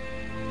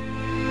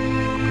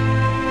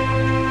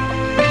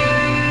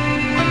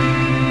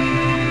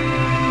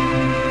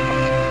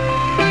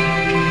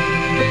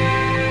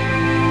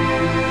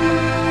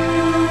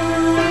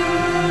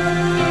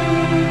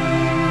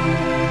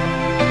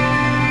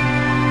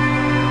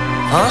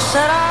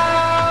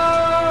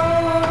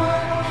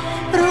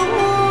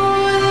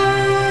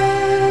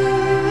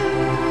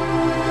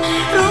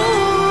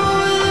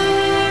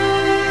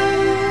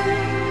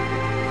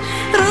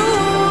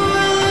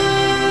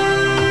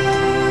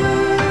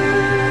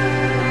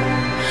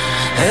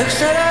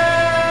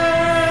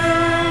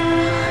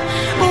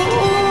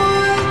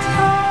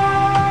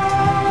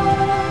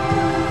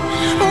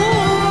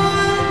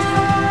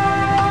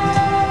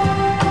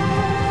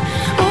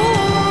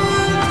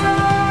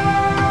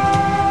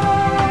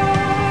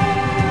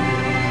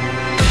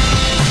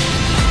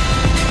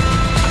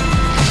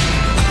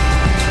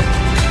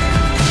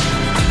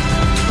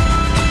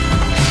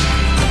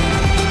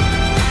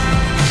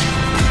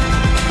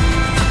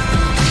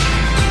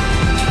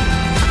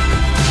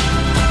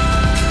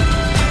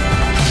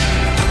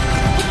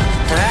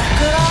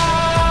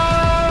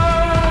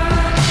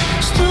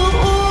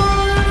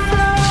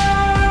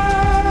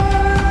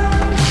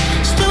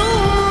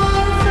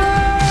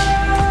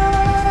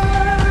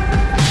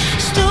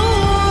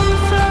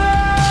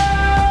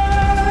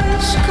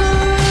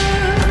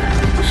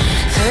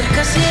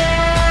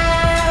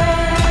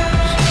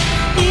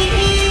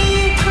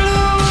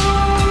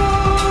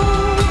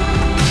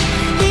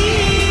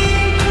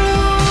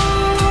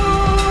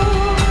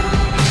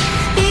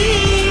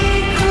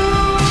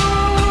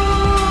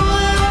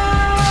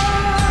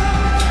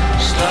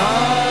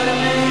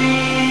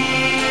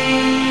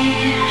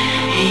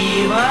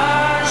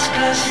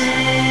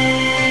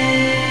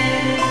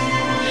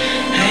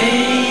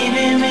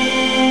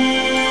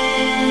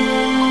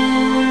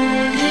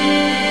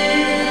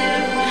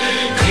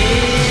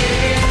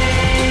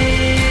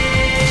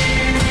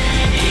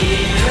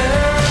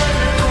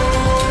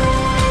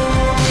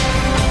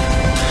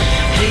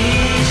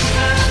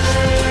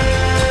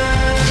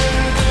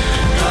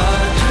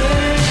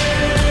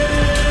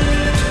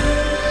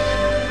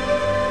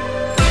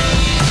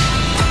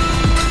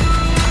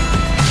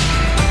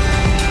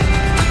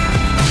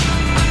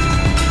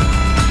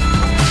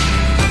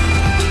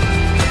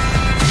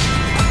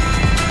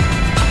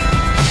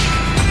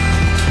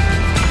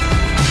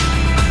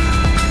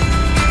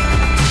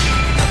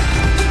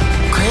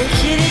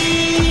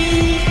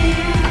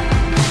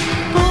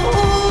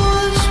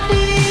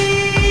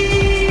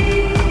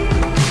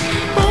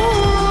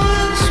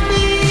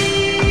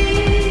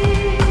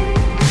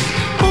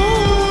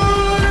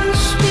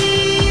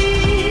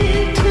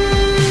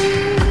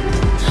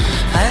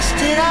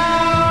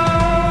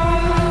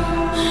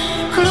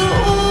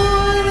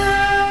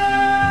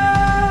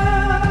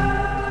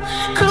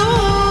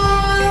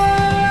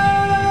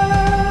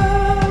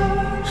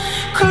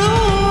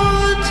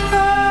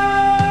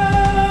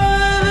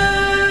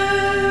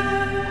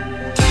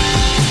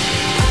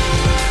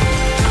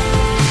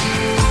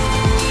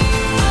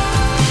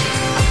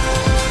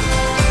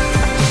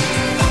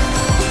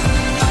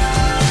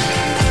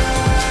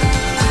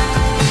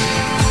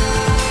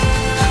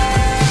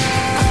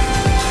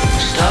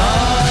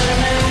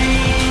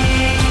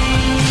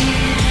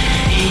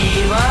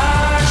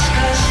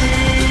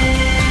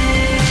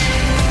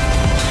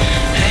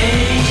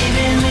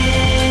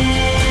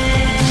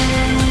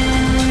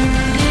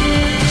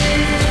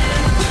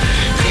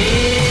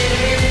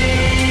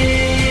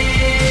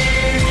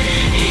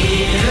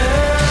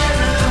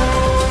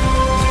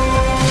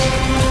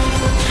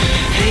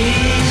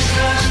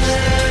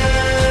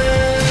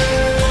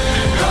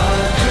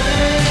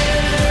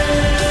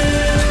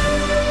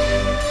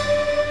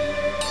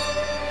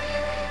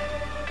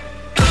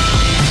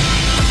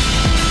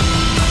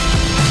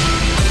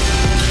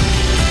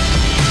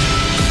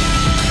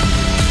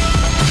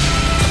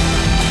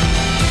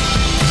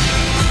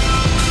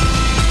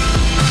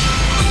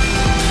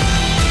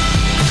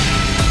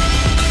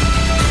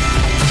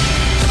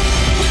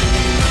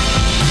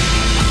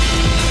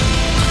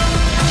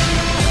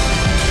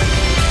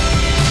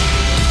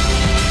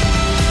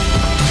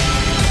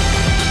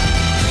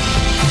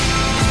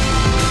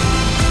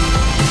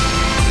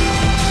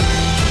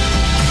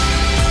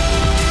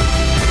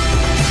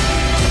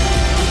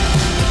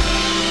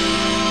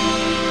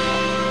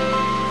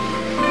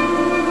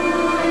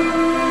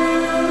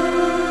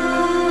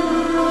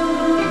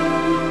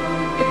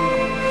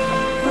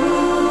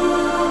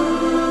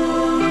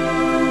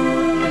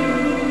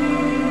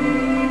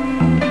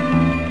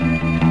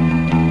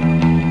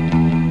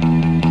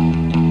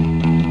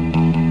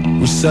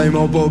 Same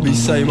old Bobby,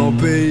 same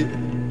old beat.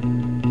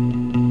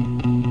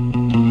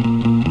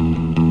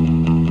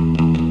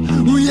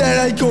 Well,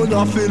 yeah, they got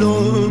nothing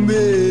on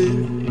me.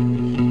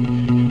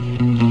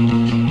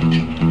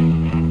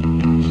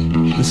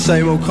 The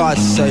same old cars,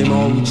 same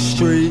old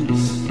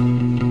streets.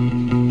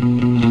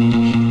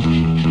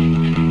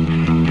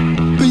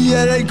 But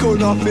yeah, they got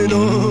nothing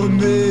on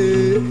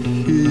me.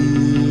 Yeah.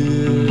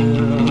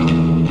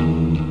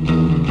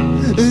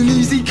 And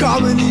easy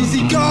come and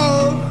easy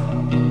go.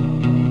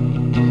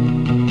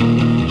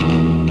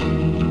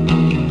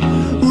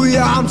 Well,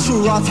 yeah, I'm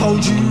sure I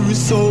told you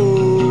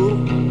so.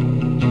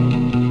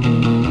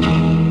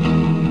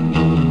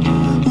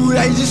 Well,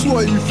 they just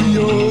want you for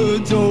your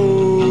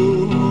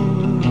door.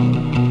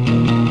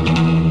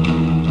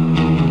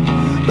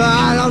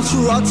 Man, I'm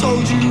sure I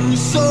told you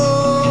so.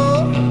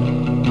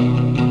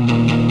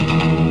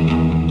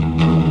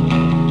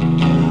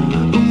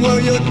 Well,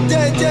 your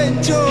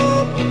dead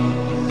job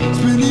has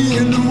been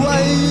eating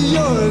away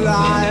your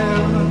life.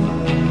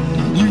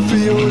 You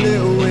feel a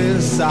little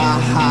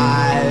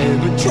inside,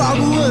 but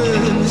trouble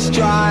and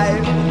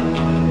strife.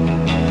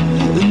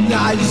 And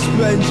now you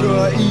spend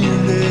your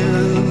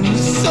evenings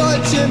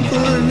searching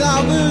for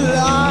another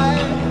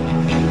life.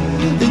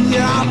 And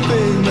yeah, I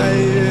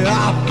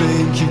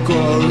think you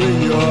got her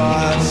in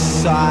your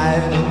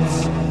sights.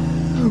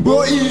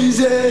 Well,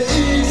 easy,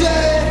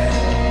 easy.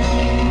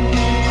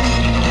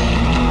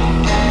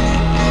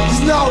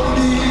 There's no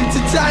need to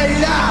take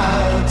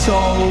that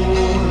toll.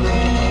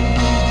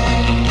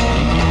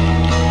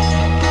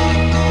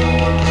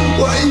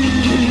 Well,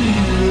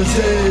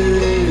 easy.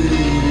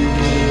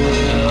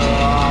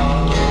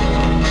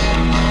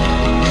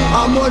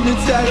 I'm on the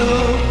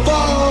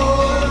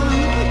telephone.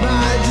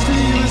 Man, just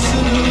leave us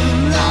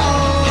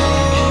alone.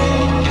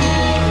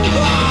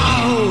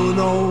 Oh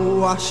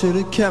no, I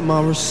should've kept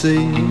my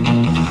receipt.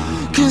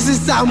 Cause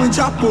this sandwich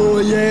I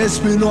bought, yeah, it's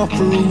been off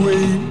for a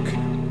week.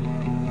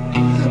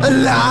 A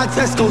lot of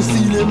Tesco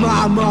stealing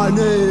my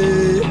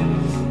money.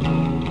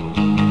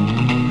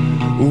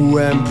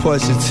 When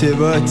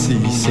positivity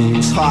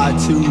seems hard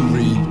to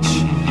reach,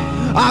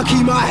 I'll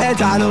keep my head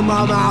down and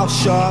my mouth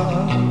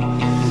shut.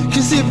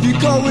 Cause if you're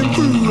going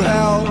through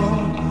hell,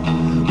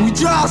 we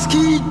just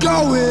keep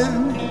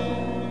going.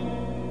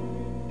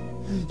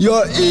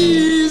 You're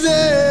easy,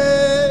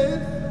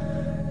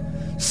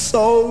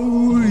 so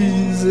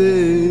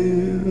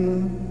easy.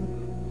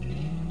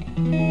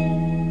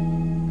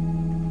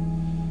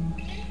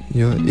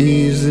 You're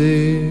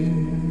easy.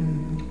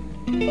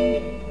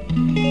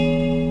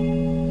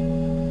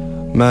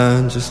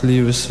 Man, just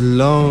leave us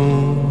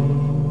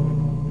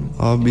alone.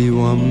 I'll be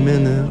 1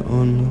 minute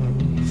on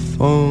the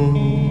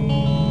phone.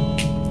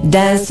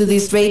 Dance to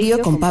This Radio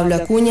con Pablo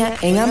Acuña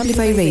en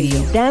Amplify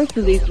Radio. Dance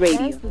to This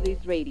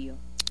Radio.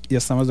 Ya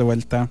estamos de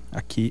vuelta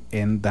aquí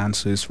en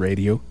Dance to This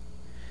Radio.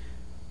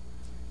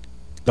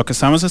 Lo que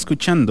estábamos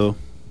escuchando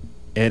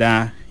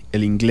era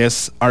el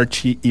inglés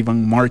Archie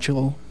Evan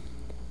Marshall,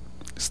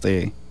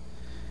 este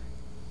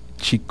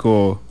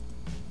chico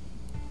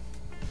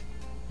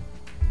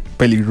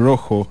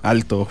pelirrojo,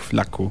 alto,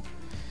 flaco,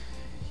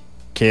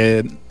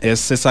 que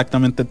es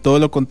exactamente todo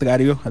lo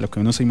contrario a lo que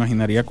uno se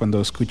imaginaría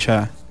cuando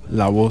escucha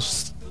la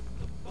voz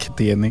que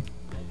tiene.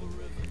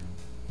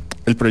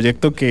 El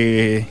proyecto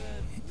que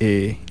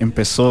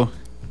empezó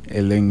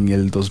en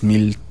el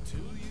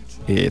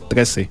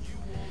 2013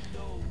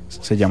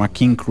 se llama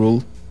King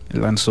Cruel.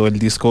 Lanzó el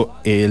disco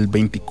el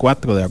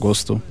 24 de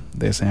agosto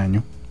de ese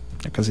año.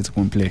 Ya casi se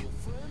cumple,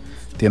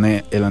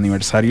 tiene el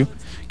aniversario,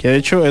 que de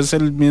hecho es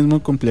el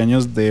mismo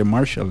cumpleaños de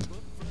Marshall,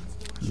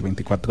 el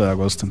 24 de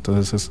agosto,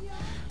 entonces es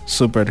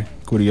súper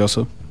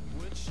curioso.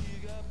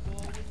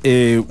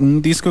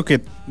 Un disco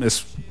que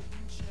es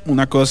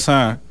una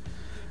cosa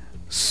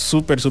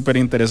súper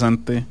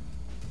interesante,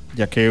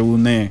 ya que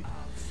une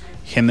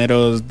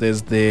géneros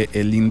desde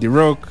el indie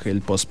rock,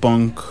 el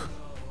post-punk,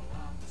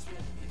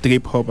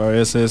 trip hop a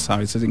veces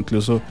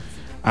incluso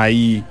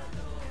hay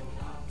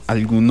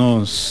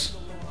algunos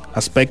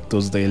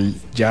aspectos del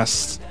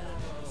jazz,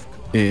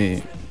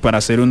 para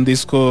hacer un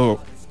disco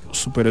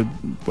súper,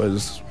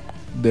 pues,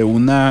 de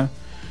una,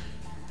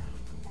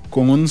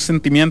 con un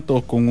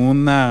sentimiento, con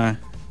un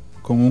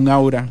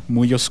aura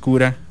muy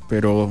oscura,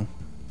 pero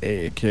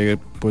que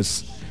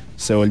pues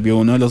se volvió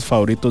uno de los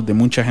favoritos de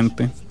mucha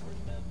gente,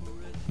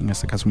 en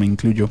este caso me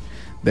incluyo,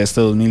 de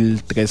este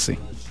 2013,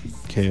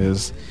 que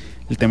es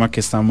el tema que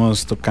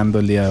estamos tocando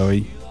el día de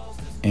hoy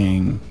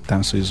en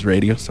Dance to This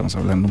Radio. Estamos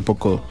hablando un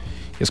poco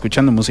y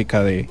escuchando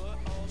música de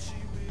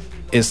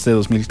este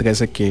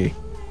 2013 que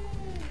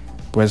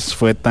pues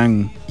fue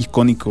tan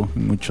icónico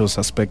en muchos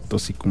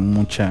aspectos y con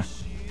mucha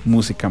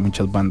música,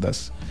 muchas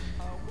bandas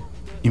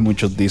y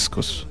muchos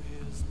discos.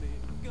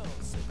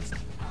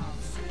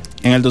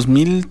 En el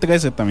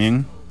 2013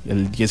 también,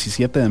 el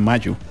 17 de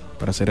mayo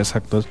para ser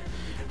exactos,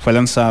 fue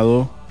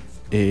lanzado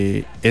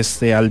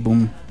este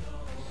álbum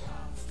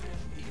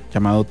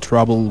llamado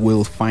Trouble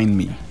Will Find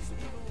Me,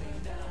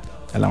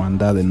 de la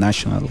banda The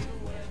National.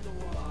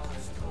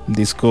 Un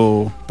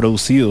disco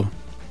producido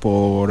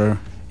por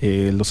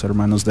los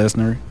hermanos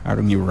Dessner,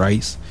 Aaron y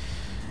Rice,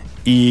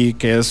 y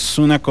que es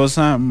una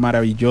cosa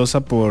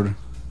maravillosa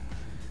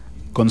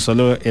con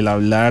solo el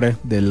hablar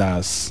de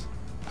las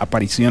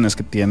apariciones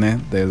que tiene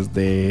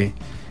desde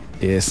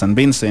St.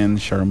 Vincent,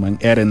 Sherman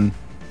Eden,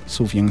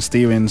 Sufjan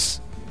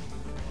Stevens,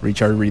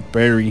 Richard Reed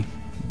Perry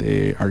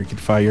de Arcade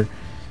Fire,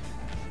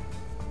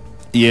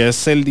 y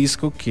es el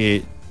disco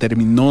que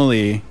terminó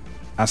de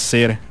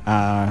hacer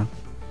a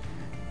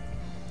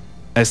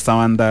esta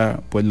banda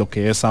pues lo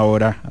que es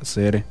ahora,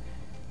 hacer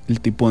el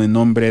tipo de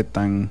nombre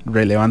tan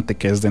relevante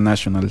que es The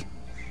National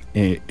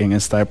en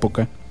esta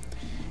época.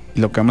 Y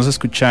lo que vamos a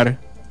escuchar,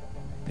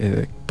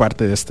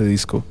 parte de este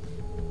disco,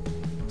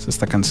 es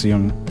esta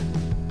canción,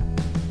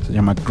 se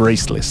llama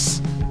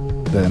Graceless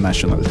de The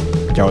National.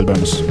 Ya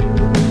volvemos.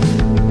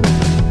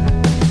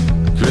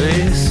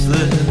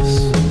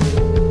 Graceless,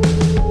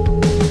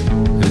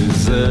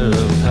 is there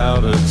a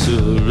powder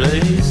to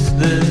erase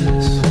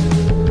this?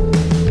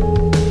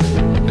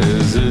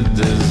 Is it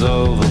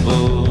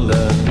dissolvable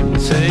and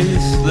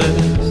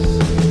tasteless?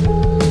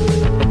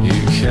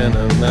 You can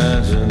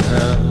imagine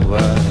how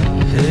I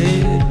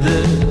hate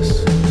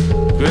this.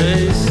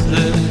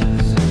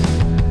 Graceless,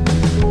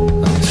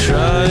 I'm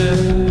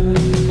trying,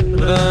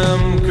 but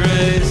I'm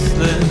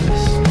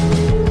graceless.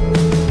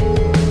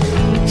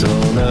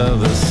 Don't have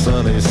the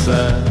sunny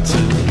side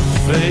to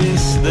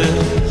face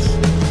this.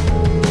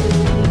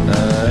 I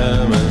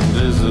am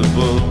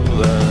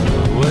invisible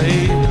and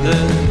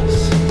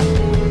weightless.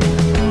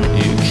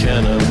 You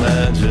can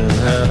imagine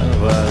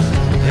how I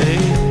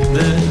hate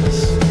this.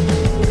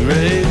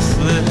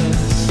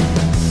 Graceless,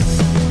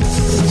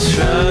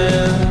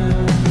 trying,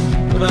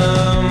 but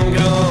I'm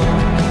gone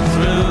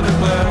through the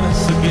glass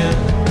again.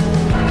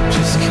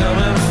 Just come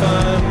and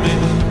find me.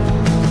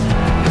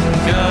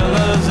 God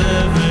loves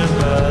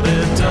everybody,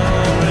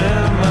 don't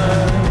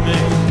remind me.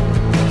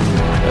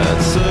 I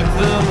took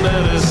the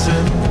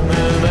medicine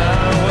and I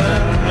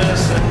went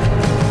missing.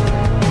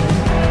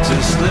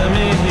 Just let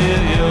me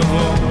hear your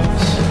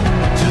voice,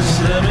 just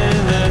let me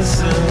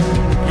listen.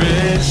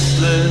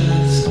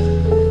 Graceless,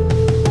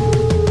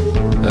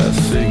 I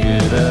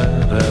figured out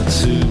how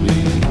to be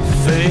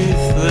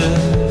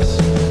faithless,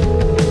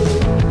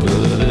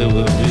 but it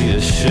would be a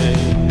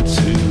shame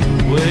to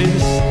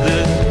waste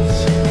this.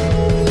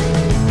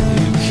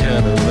 You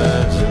can't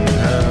imagine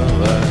how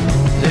I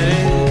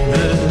hate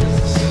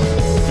this.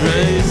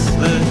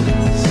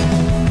 Graceless,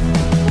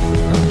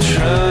 I'm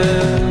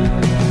trying,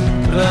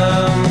 but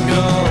I'm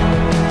gone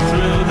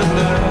through the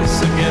glass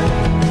again.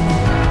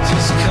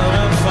 Just come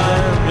and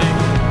find me.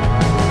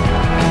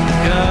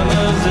 God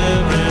loves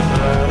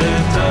everybody,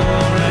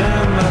 don't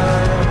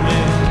remind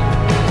me.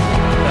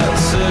 I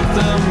took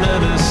the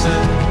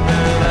medicine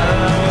and I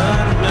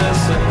went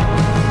missing.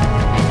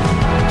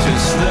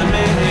 Just let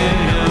me hear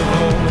your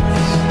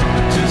voice,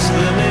 just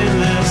let me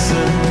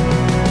listen.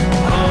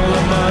 All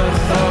of my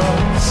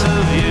thoughts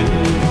of you,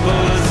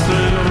 bullets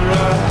through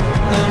rock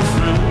and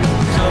fruit,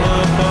 come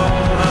upon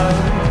out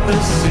the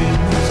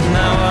seas.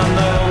 Now I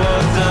know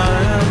what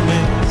dying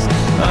means.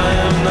 I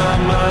am not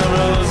my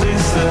rosy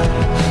self.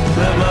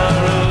 Let my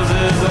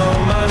roses on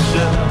my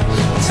shelf.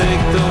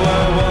 Take the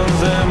wild ones,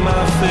 they're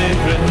my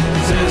favorite.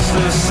 It's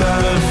the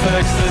side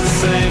effects that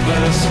save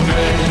us,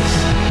 grace.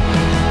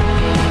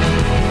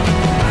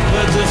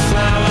 But the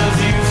flowers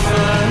you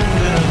find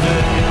in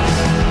Vegas,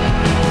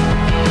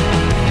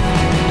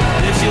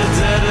 if you're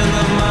dead in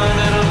the mind,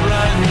 it'll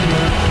brighten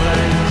the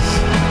place.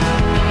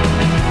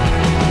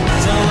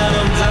 Don't let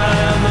them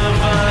die on the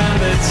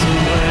vine, it's a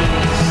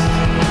waste.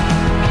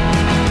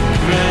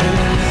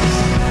 Grace,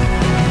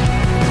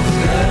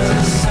 there's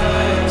a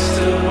science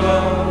to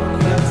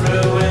walking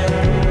through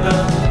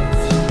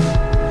windows.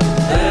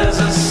 There's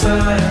a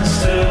science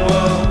to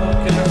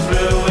walking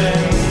through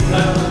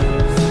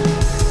windows.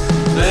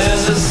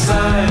 There's a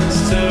science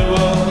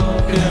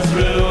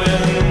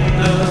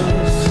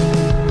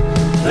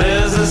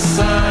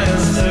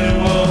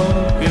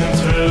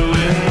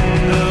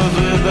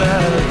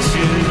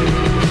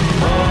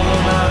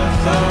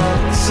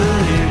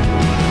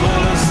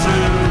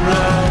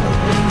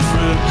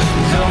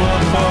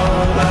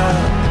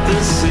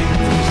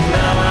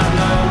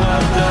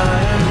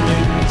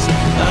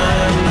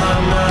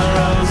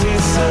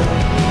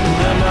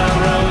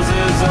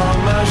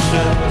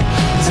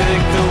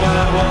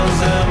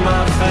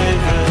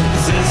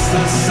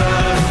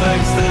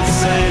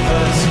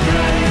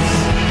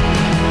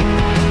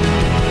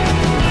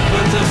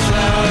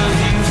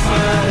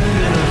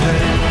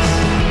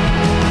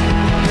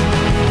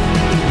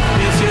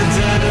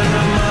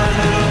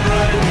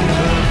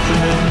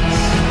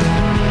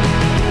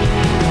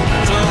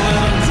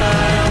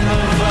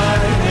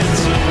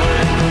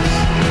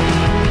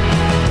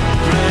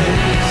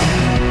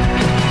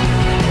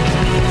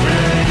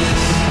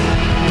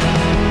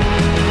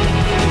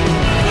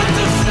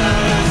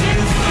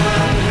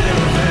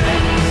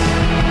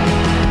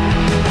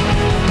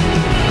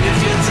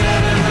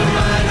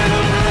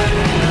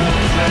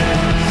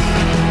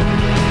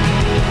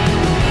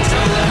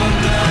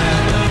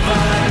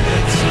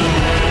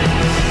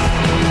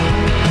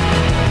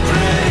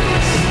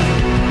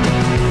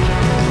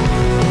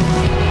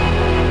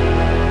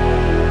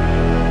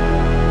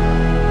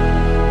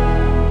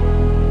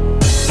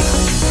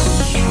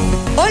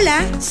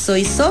Hola,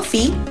 soy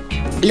Sofi.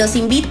 Los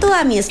invito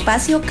a mi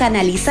espacio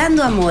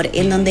Canalizando Amor,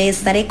 en donde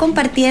estaré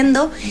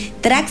compartiendo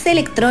tracks de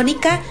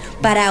electrónica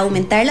para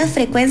aumentar las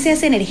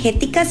frecuencias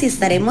energéticas y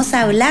estaremos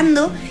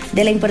hablando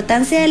de la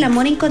importancia del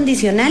amor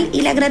incondicional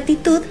y la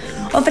gratitud,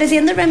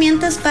 ofreciendo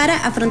herramientas para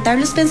afrontar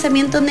los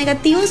pensamientos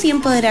negativos y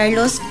empoderar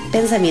los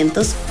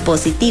pensamientos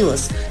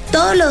positivos.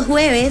 Todos los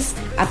jueves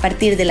a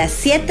partir de las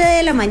 7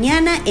 de la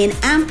mañana en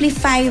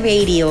Amplify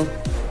Radio.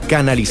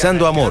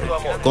 Canalizando Amor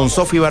con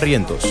Sofi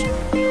Barrientos.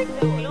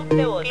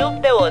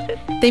 Club de Voces.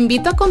 Te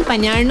invito a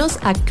acompañarnos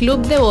a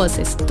Club de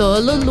Voces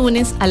todos los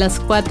lunes a las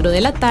 4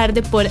 de la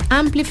tarde por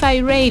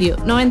Amplify Radio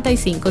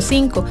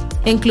 95.5.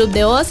 En Club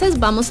de Voces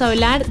vamos a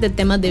hablar de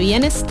temas de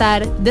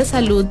bienestar, de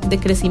salud, de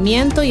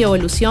crecimiento y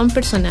evolución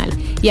personal.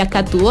 Y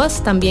acá tu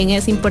voz también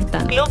es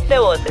importante. Club de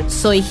Voces.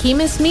 Soy Jim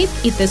Smith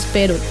y te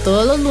espero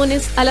todos los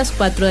lunes a las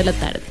 4 de la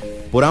tarde.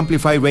 Por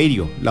Amplify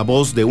Radio, la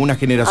voz de una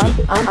generación.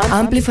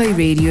 Amplify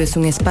Radio es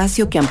un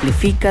espacio que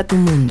amplifica tu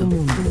mundo.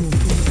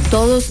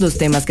 Todos los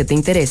temas que te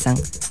interesan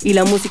y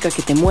la música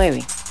que te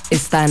mueve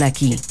están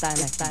aquí.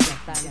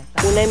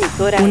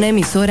 Una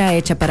emisora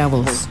hecha para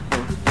vos.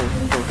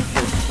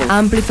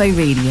 Amplify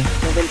Radio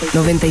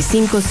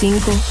 95.5,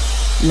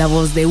 la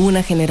voz de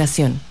una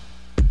generación.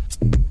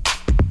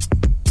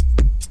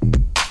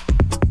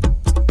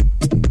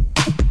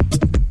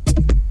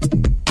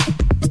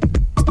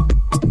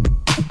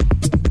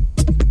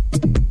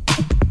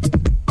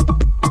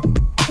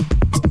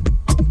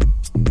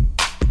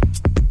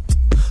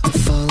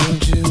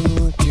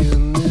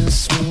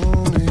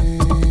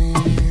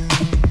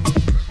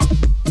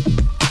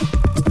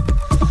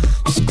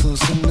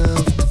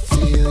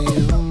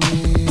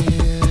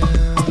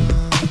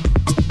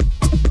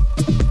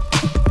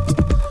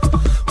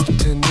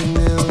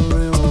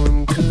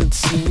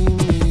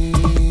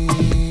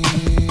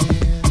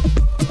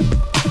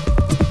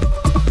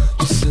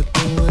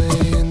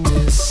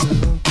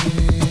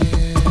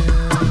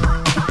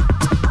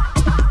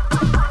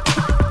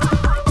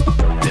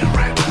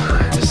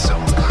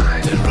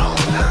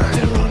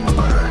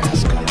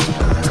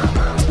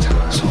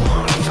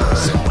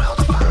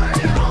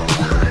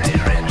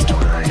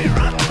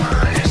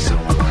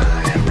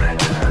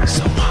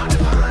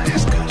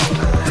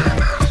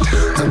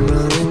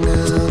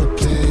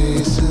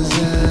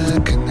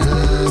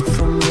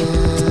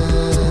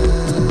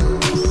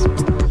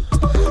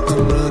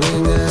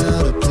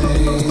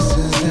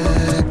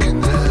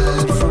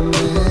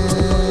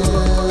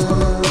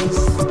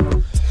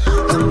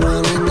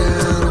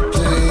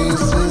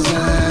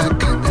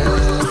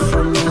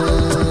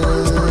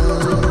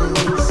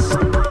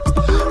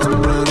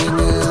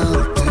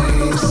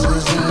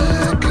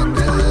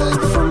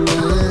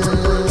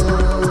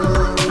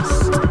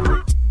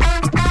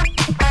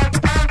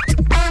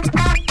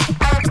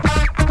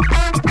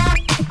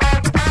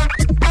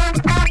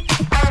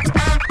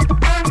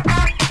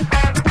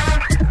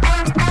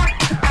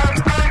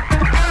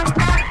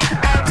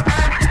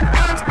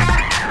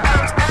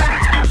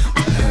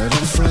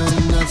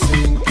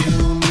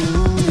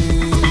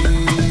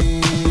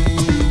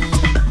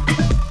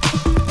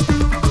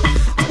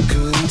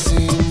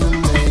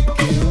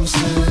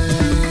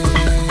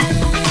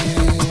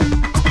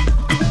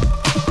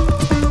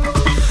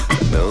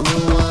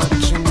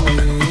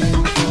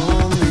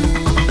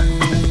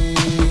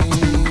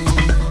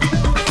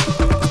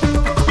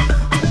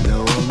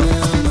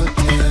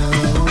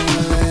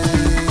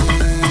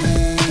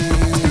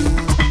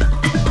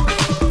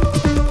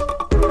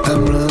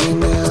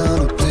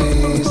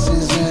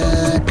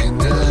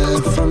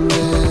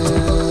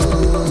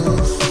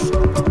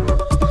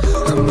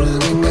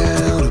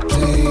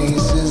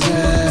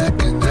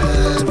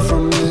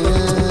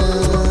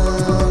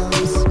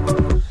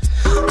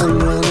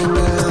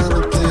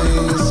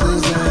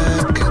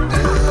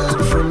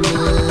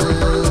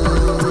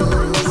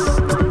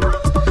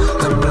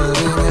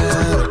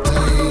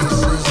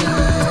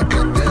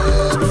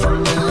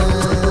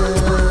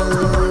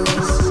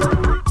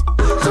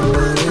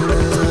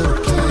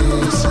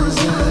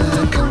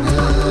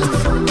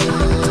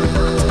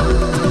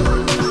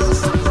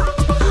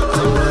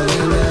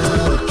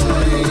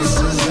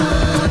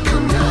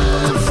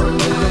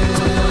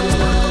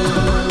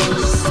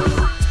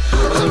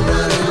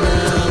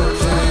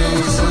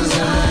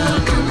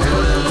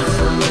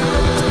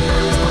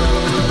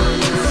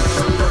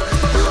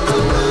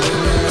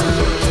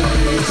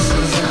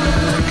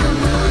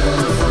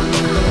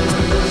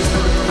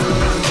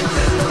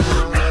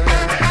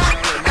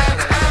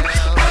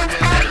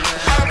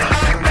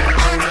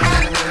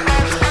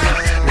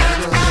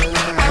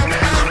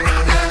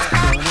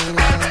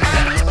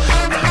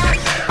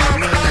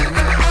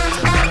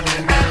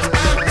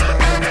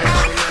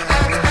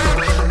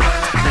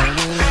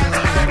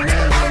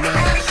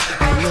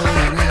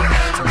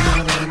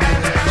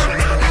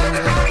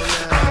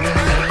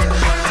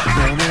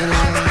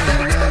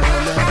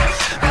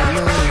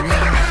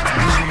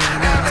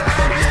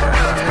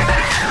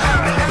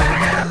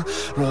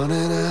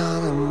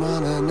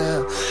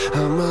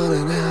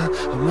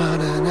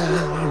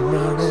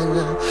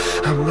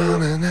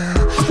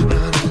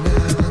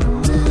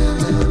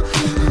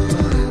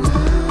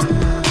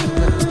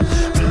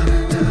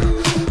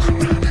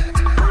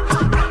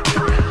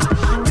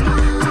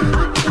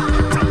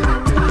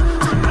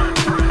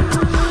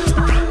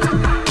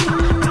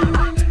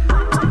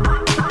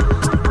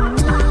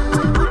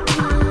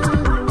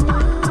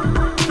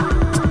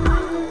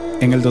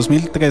 En el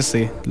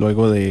 2013,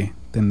 luego de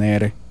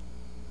tener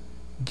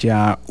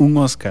ya un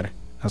Oscar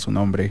a su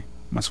nombre,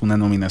 más una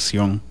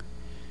nominación,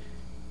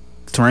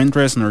 Trent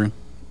Reznor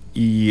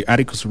y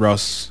Atticus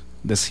Ross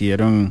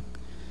decidieron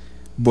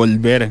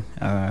volver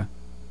a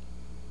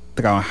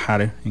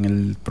trabajar en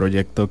el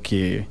proyecto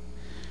que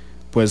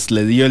pues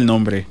le dio el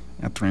nombre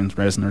a Trent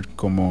Reznor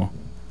como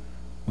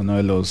uno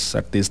de los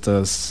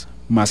artistas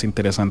más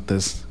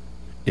interesantes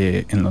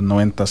en los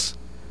 90s.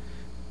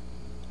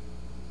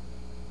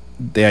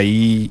 De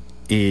ahí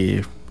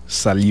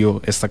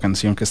salió esta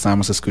canción que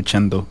estábamos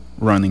escuchando,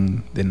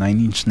 Running, de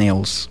Nine Inch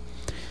Nails,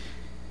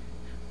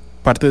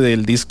 parte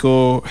del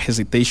disco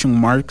Hesitation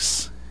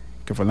Marks,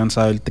 que fue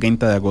lanzado el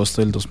 30 de agosto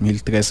del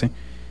 2013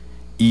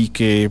 y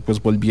que pues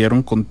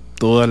volvieron con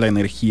toda la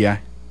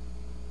energía,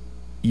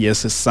 y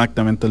es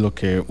exactamente lo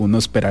que uno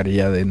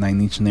esperaría de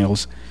Nine Inch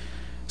Nails,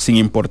 sin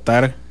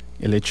importar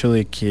el hecho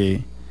de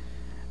que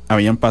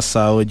habían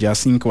pasado ya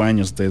 5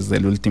 años desde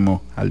el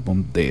último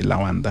álbum de la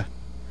banda.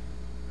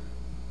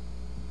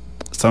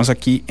 Estamos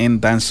aquí en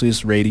Dance to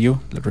This Radio.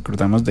 Les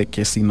recordamos de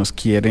que si nos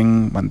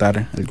quieren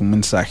mandar algún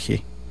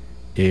mensaje,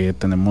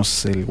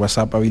 tenemos el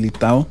WhatsApp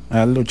habilitado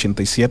al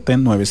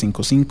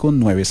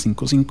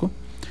 87-955-955.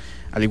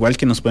 Al igual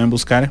que nos pueden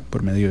buscar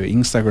por medio de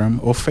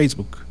Instagram o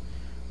Facebook.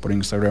 Por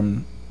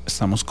Instagram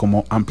estamos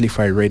como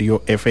Amplify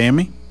Radio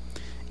FM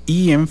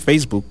y en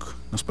Facebook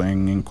nos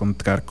pueden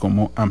encontrar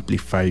como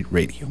Amplify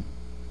Radio.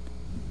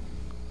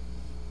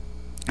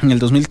 En el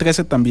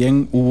 2013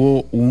 también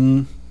hubo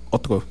un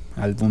otro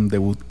álbum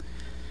debut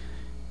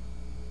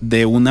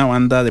de una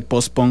banda de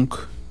post-punk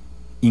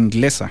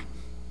inglesa,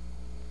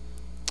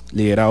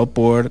 liderado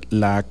por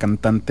la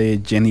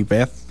cantante Jenny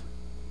Beth.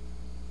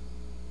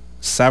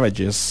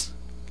 Savages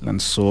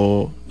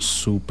lanzó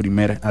su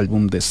primer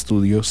álbum de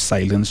estudio,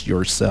 Silence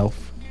Yourself,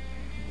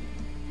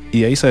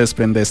 y de ahí se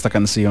desprende esta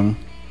canción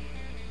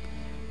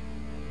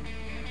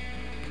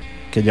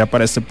que ya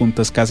para este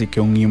punto es casi que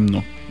un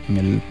himno en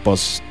el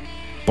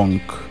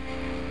post-punk.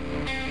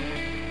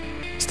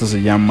 Esto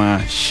se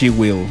llama She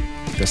Will,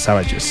 de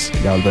Savages.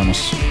 Ya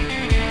volvemos.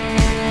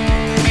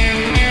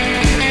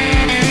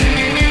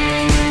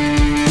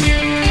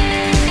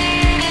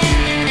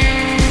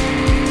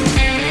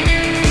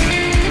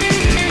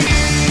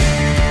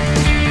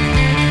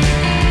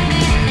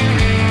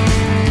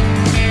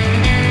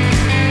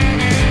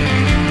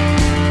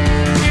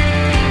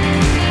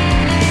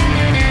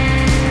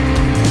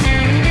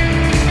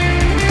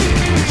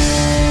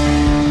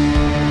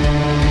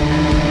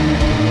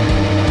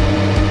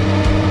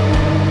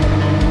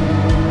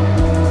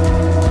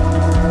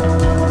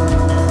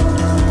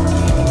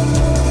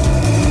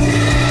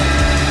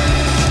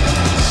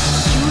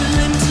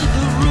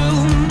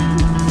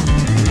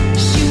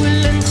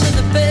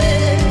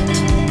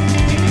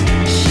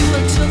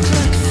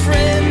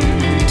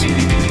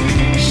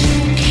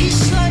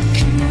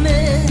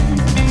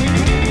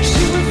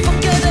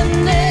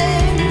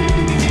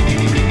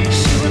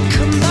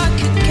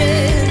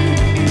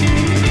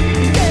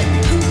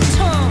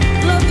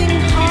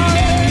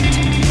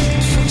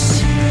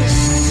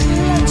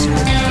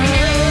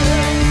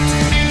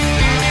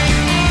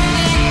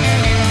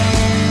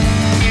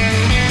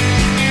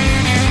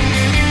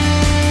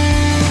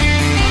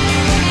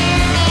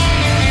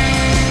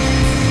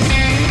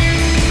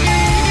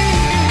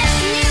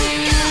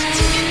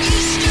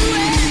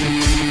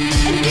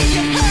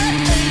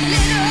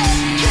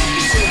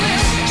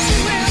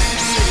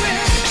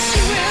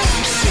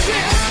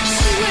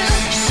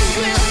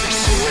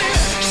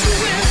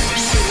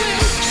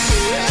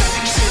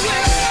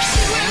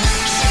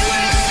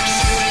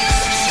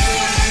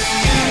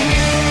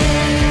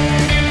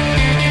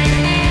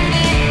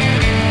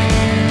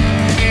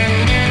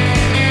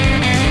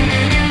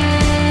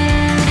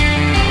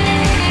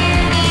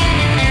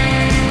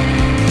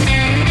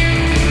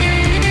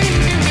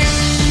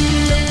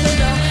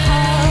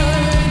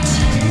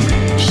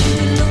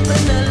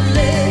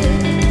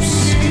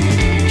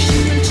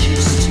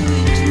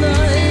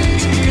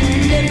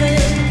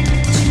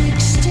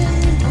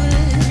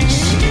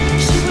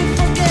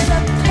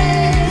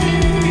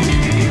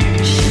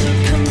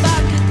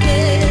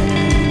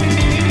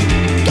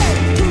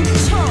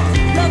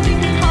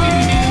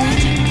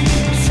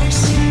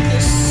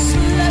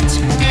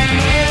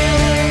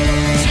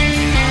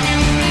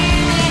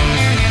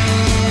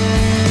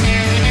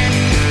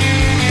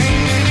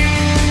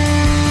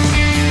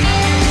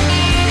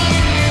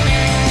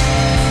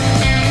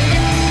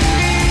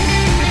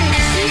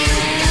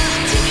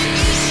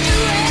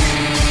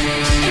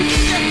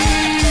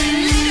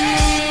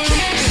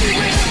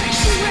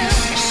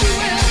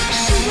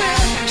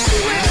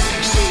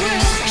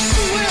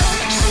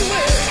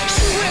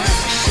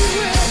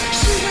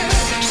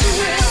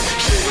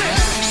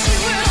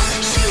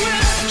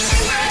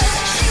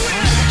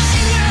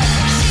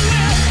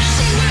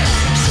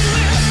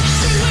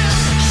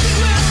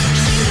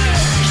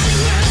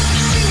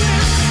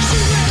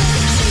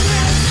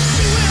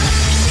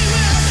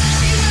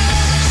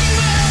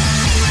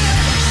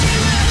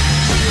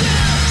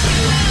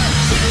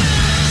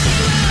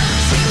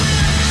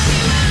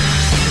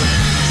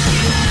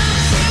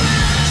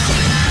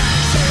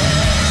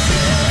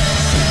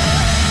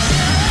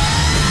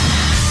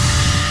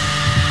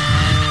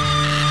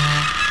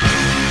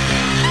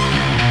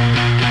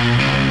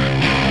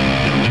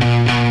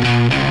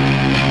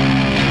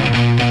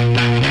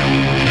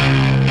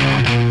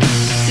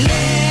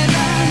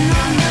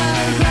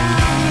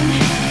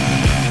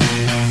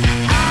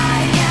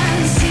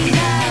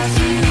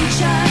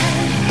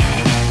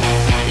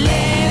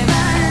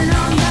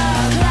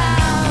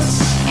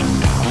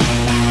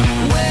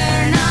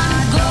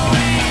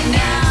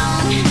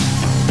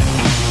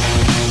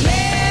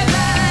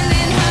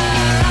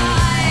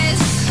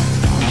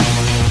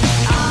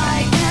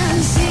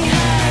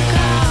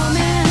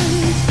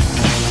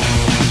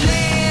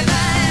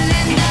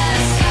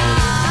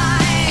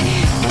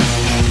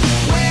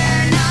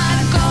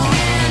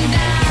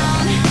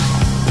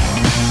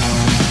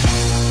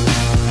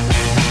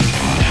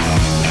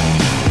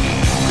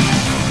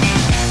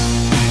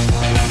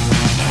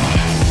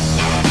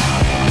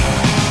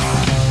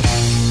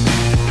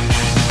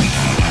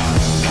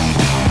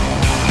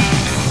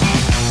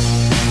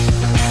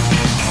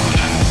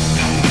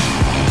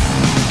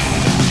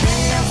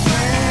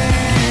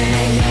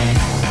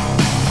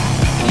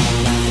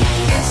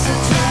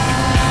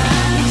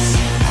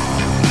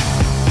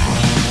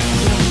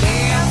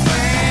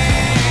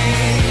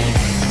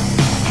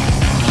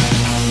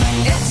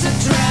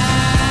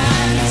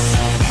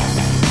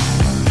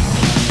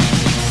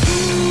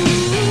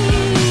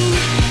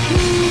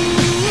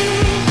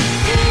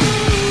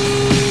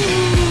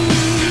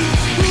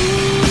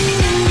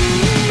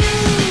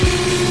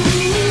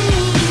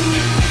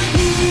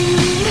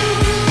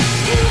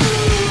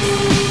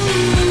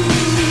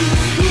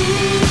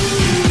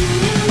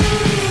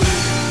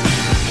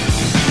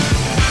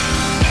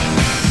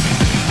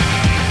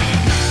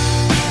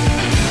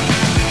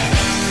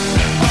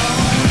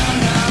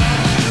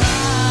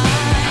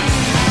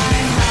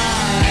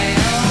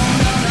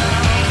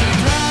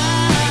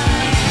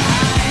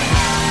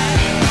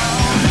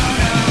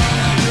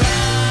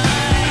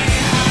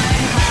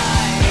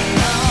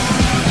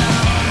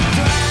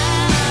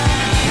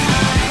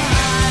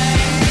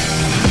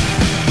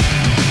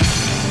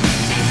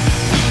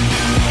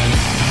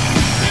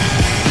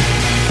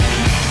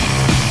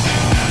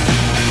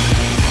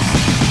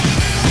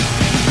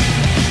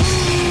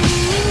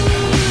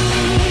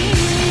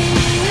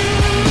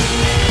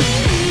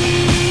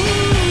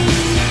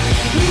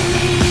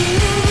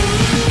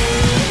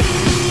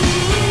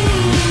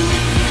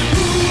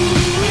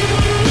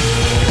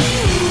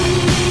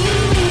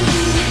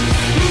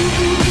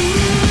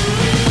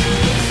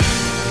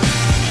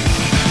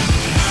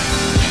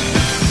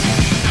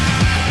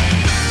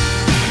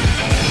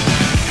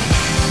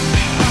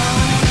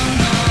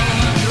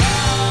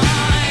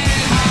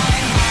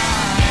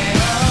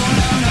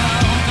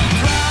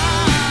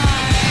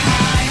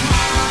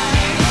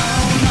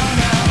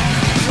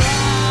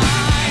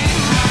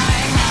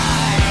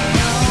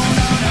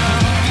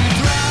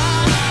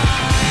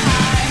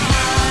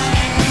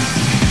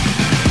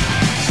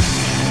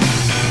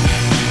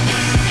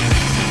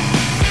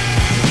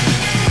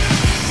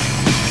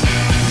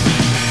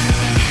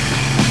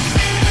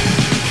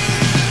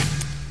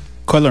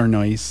 Color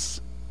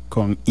Noise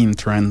con In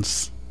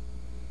Trance.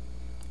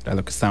 Era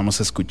lo que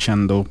estábamos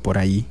escuchando por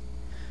ahí.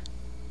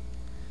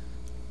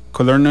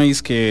 Color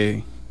Noise,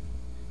 que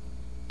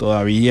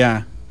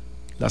todavía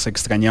las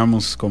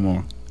extrañamos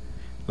como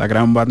la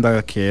gran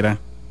banda que era,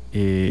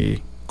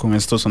 con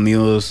estos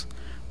sonidos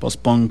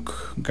post-punk,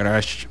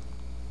 garage,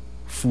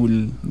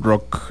 full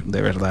rock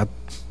de verdad.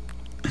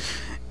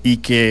 Y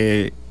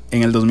que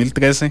en el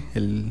 2013,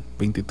 el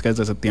 23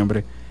 de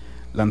septiembre,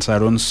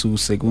 lanzaron su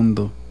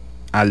segundo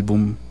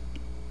álbum,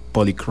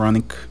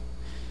 Polychronic.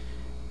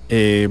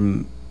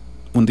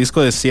 Un disco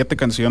de 7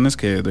 canciones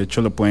que de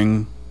hecho lo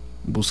pueden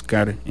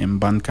buscar en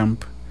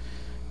Bandcamp.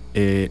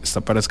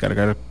 Está para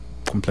descargar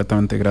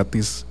completamente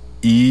gratis.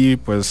 Y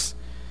pues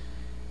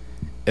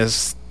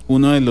es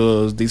uno de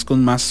los discos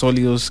más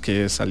sólidos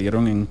que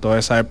salieron en toda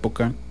esa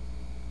época.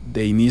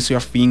 De inicio a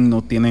fin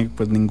no tiene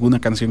pues ninguna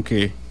canción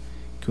que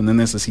uno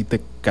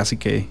necesite casi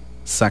que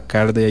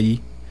sacar de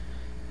ahí.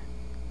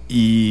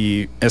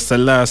 Y esta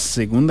es la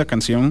segunda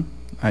canción.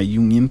 Hay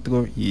un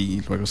intro y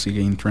luego sigue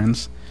In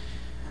Trance.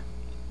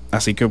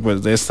 Así que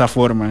pues de esta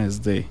forma es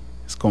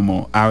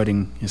como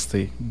abren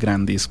este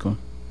gran disco,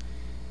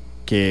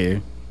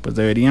 que pues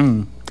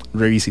deberían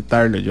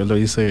revisitarlo. Yo lo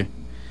hice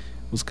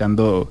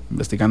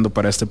investigando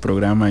para este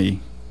programa y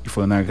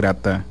fue una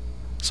grata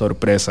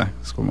sorpresa.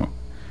 Es como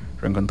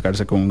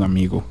reencontrarse con un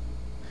amigo.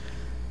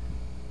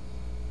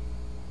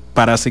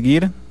 Para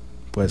seguir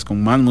pues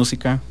con más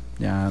música,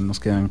 ya nos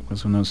quedan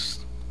pues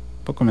unos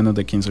poco menos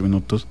de 15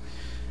 minutos.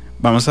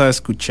 Vamos a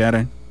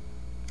escuchar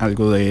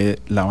algo de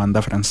la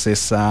banda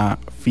francesa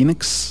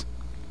Phoenix.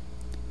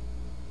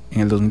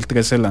 En el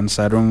 2013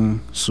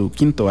 lanzaron su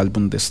quinto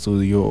álbum de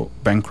estudio,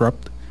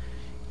 Bankrupt,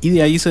 y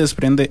de ahí se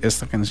desprende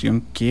esta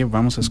canción que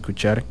vamos a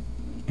escuchar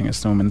en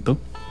este momento.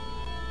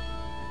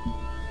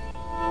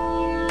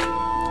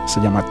 Se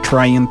llama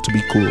Trying to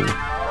Be Cool.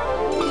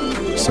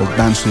 So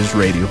Dance This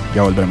Radio.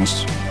 Ya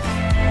volvemos.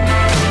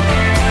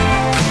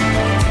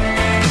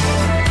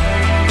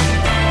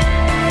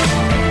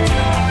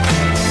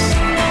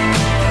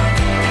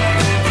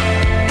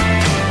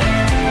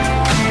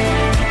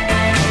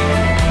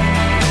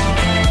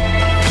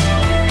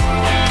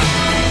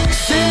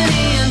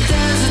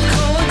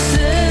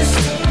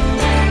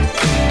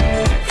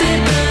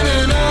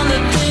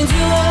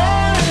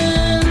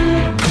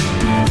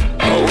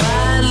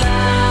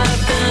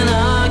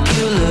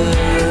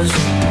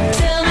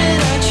 Tell me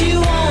that you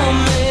want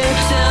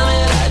me.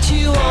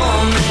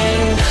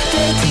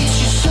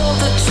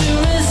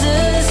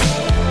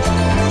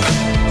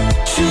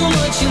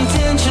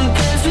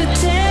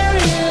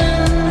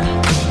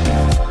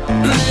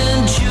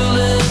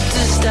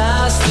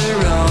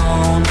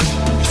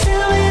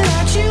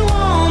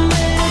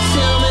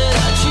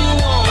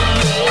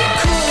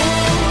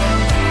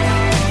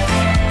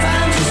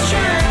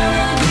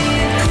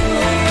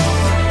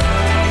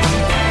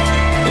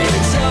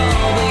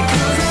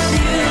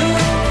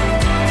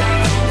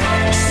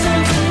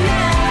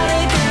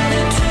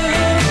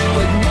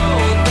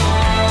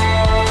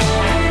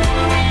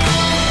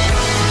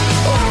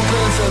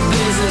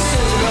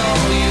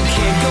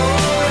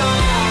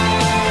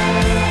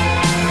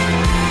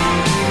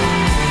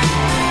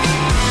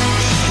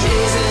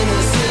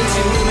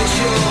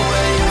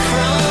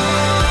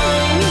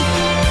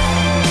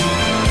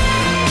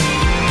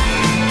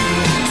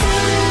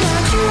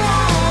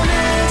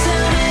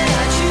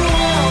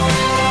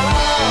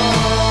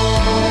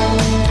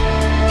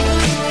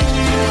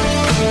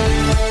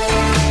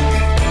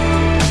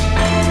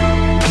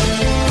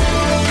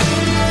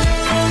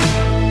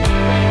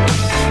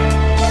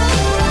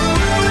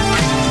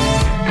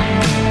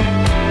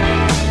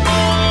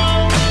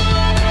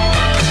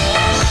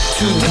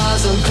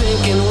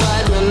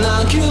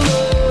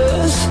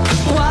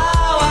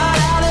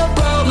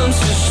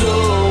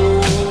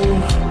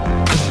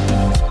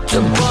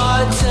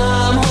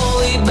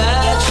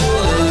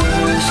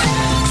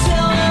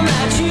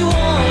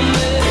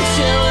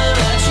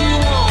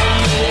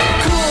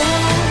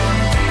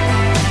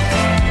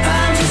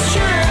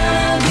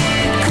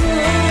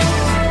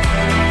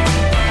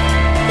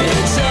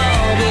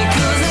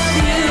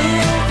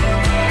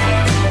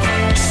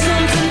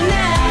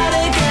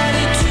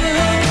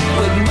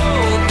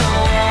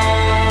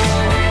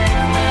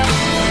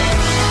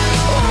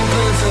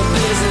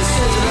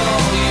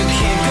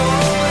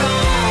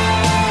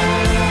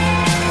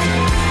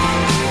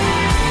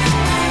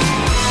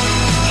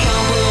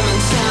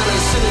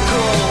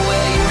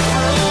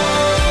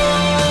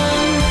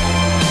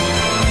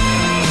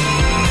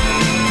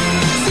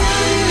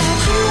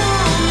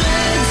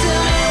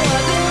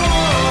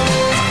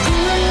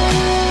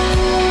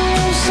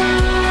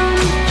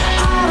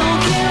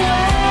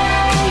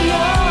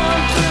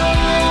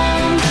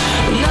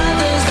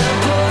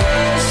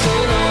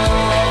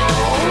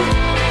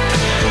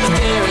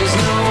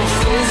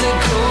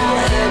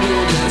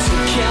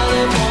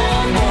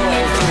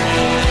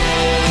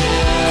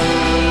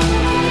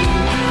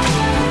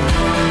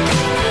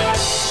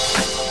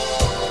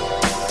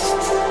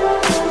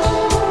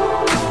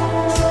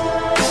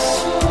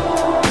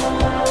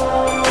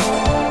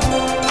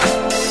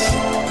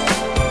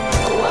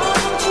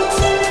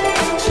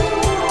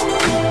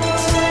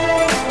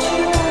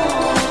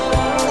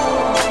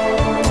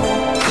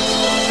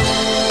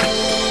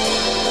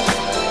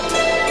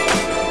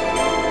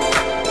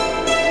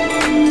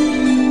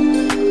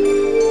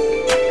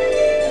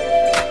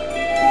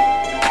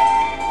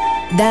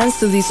 Dance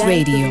to This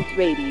Radio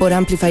por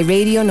Amplify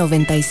Radio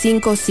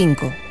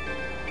 95.5.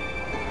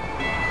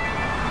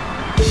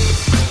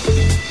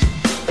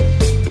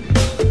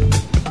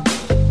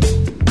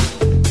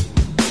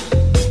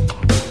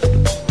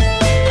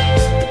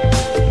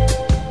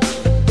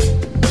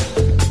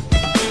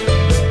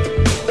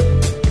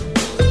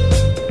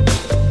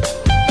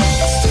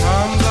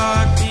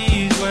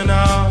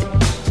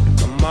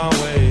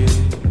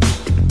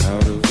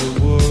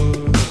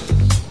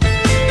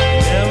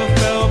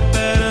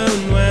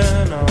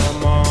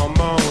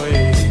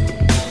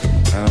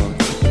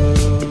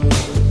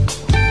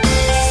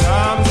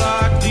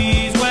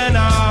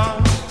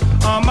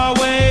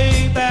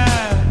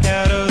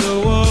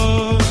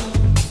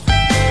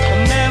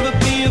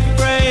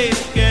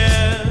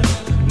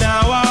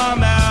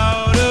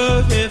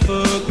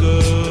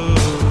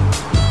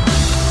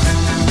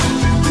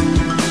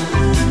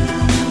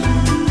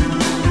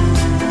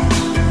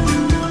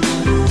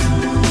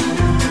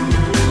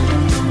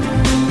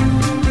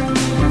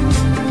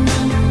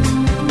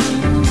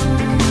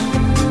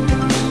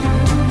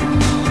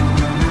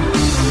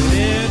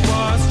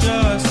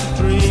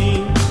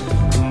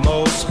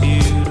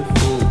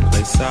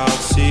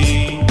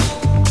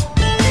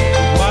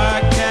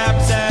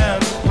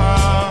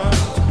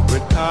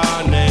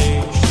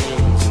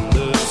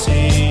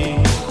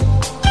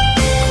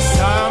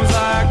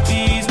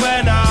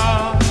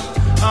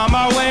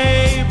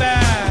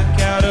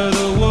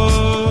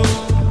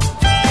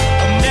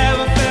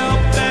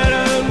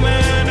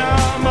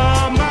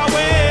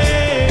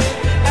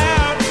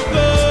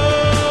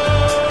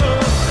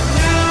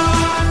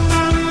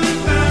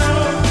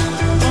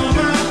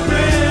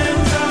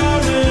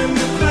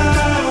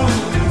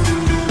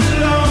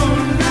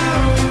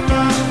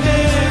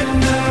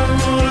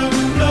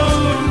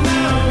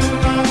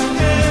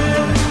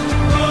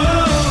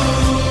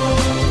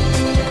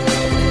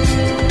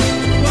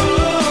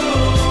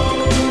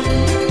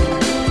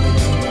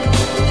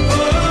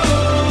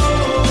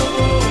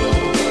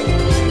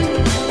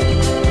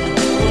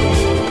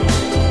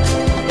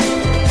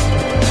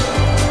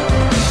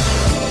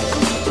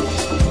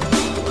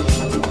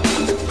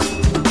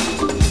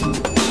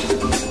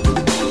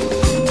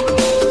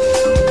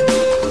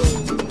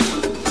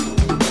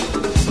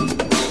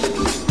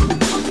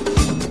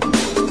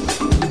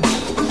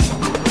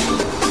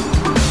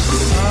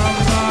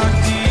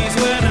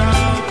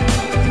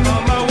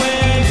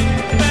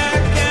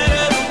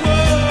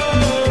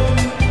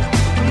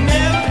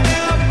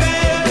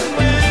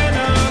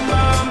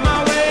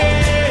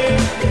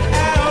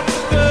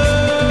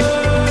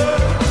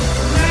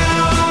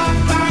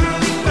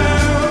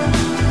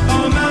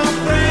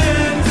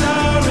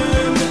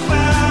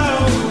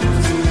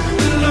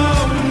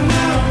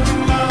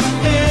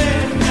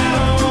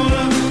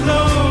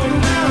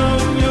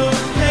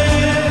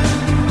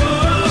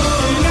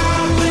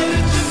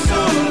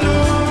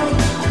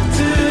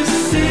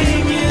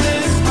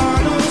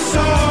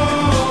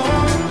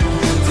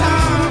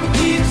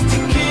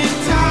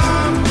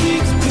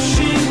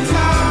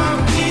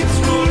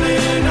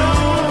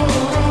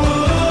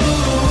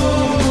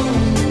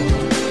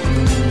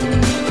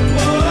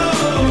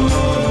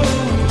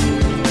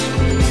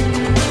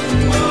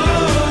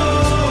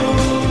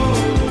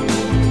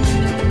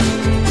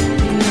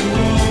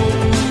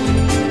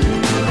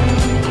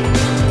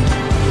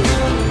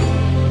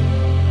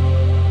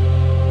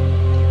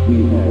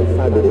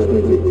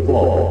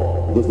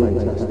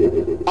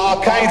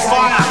 Arcade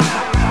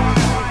Fire!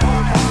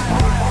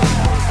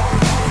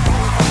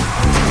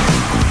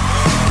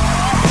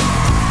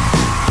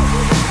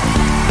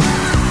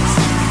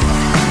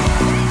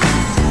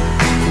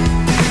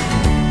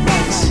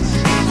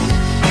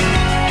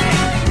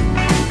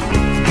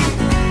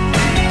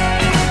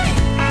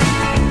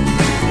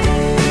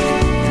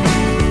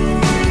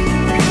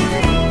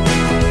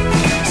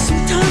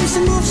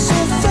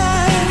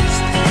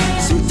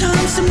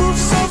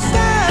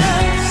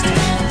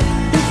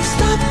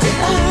 Stop to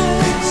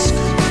ask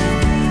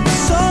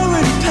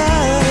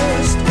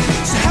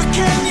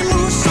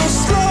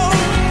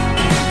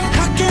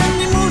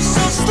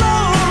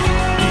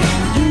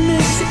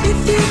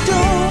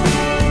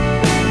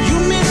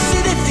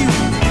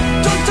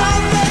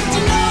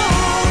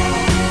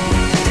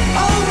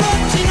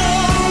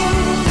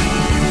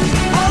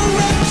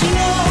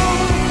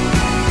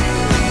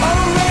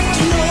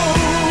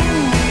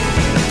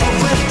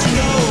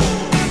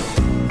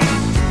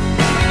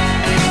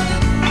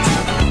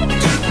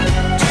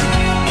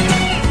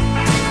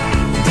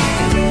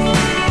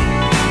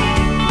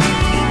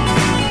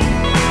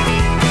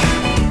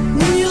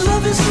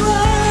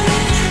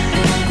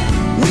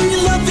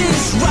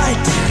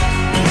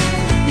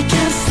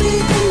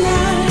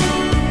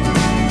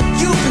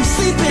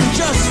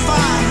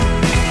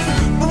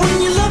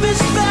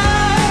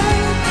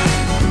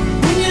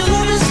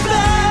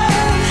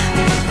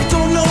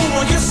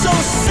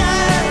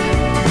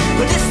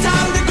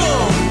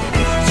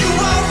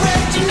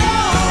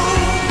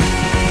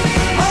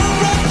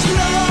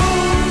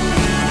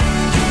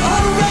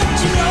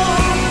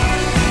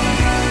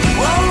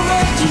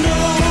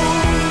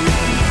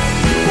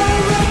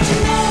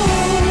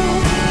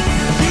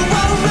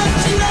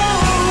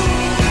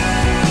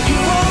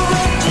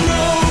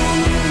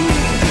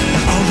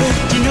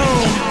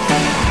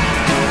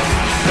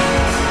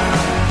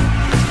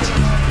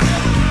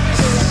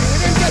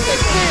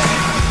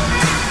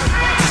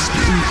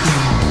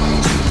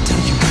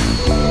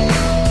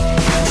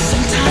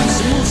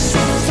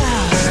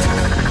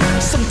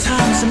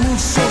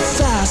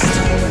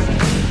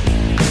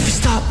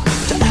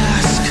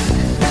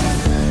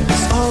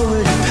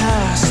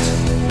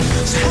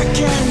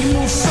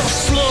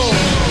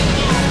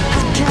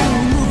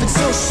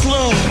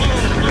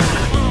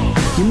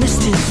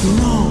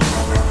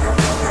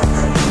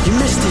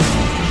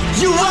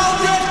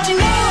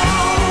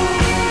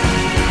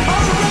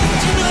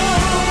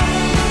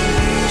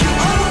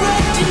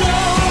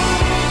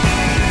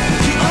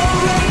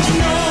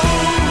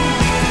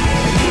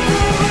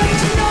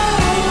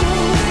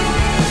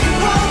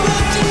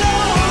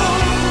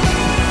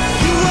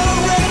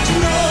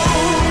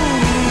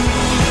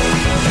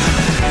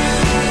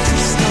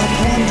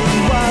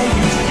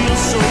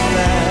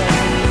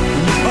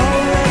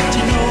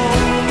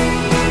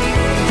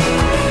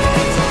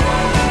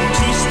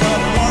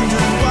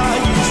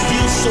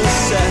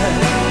sad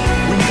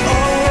when you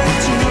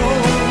already know.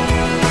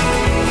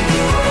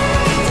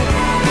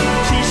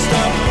 Please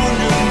stop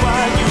wondering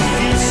why you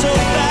feel so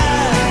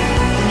bad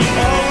when you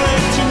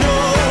already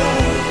know.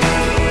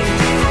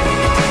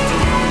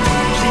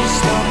 Please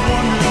stop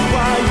wondering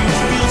why you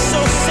feel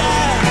so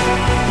sad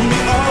when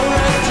you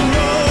already know.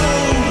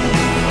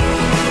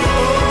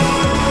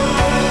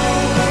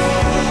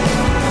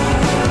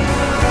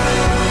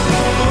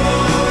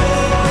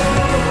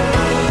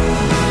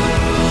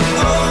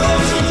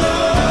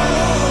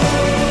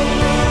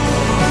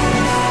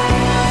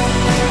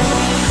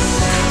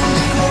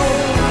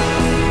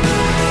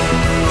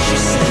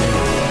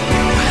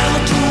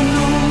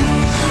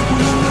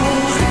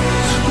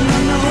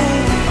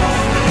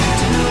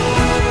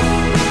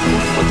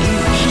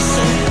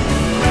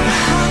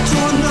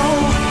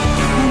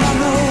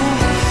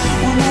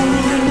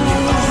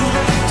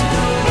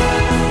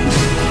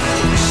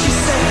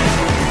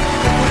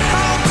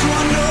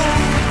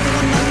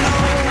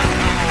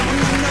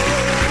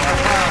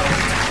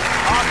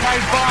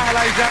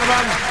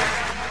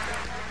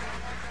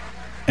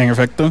 En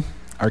efecto,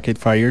 Arcade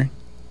Fire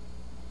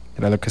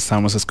era lo que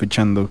estábamos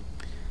escuchando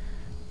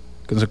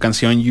con su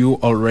canción You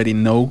Already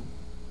Know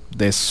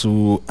de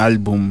su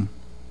álbum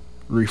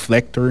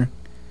Reflector.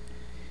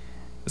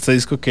 Este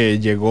disco que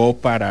llegó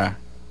para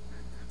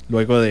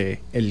luego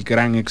de el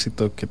gran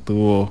éxito que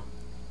tuvo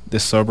The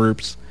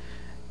Suburbs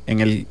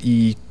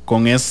y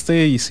con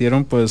este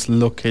hicieron pues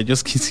lo que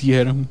ellos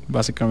quisieron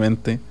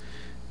básicamente.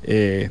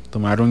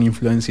 Tomaron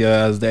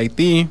influencias de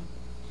Haití,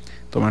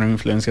 tomaron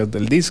influencias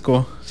del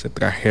disco, se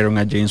trajeron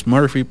a James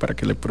Murphy para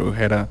que le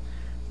produjera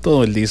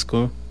todo el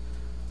disco,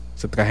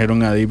 se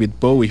trajeron a David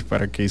Bowie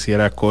para que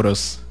hiciera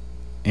coros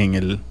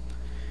en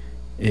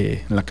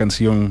la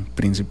canción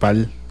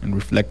principal, en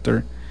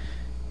Reflector,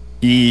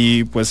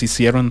 y pues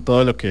hicieron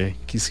todo lo que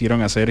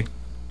quisieron hacer,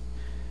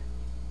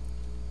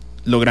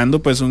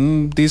 logrando pues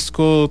un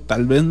disco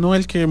tal vez no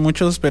el que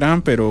muchos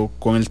esperaban, pero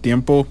con el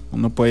tiempo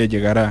uno puede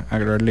llegar a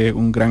agarrarle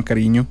un gran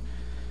cariño,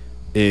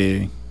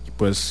 y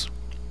pues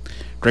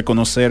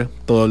reconocer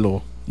todo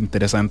lo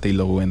interesante y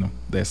lo bueno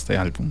de este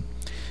álbum.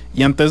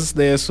 Y antes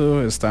de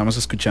eso estábamos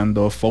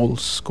escuchando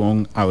Falls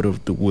con Out of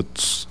the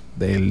Woods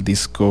del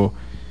disco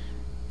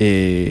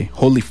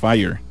Holy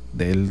Fire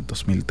del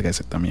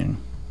 2013 también.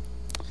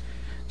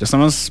 Ya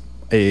estamos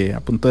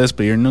a punto de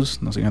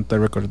despedirnos, no sin antes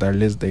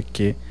recordarles de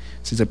que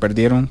si se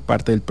perdieron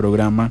parte del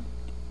programa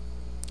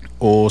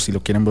o si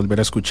lo quieren volver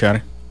a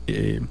escuchar,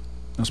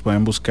 nos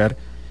pueden buscar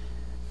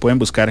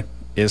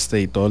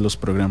este y todos los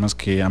programas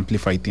que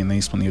Amplify tiene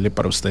disponible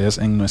para ustedes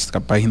en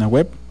nuestra página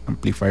web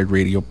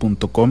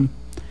amplifyradio.com,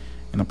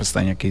 en la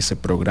pestaña que dice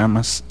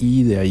programas,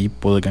 y de ahí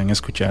podrán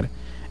escuchar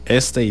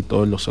este y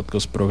todos los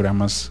otros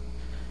programas.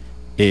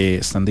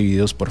 Están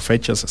divididos por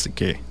fechas, así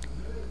que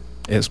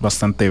es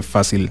bastante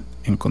fácil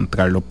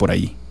encontrarlo por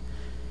ahí.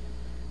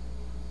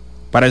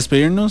 Para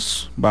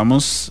despedirnos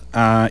vamos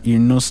a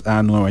irnos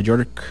a Nueva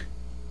York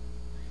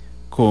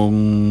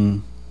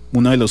con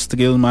uno de los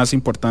tríos más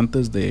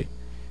importantes de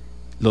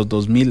los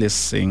 2000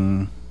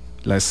 en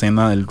la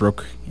escena del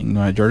rock en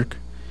Nueva York,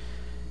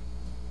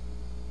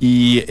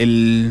 y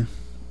la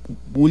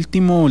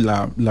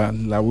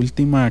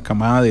última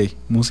camada de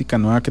música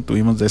nueva que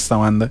tuvimos de esta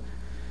banda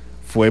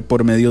fue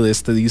por medio de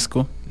este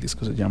disco. El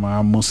disco se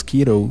llama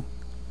Mosquito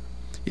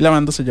y la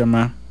banda se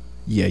llama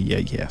Yeah Yeah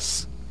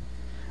Yes.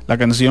 La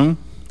canción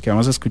que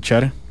vamos a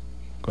escuchar,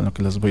 con lo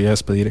que les voy a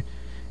despedir,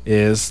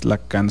 es la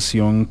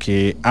canción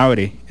que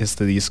abre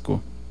este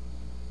disco.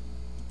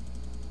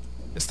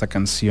 Esta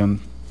canción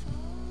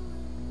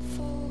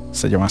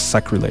se llama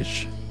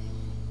Sacrilege.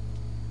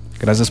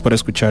 Gracias por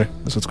escuchar.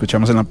 Nos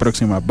escuchamos en la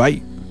próxima.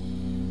 Bye.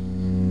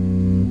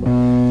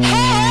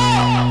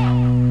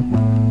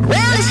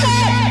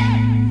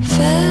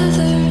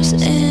 Feathers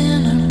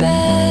in a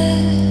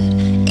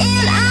bed,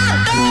 in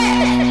our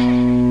bed,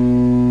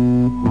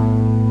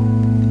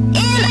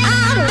 in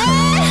our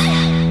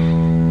bed,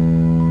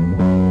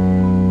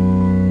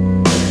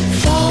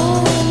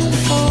 falling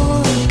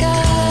for a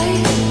guy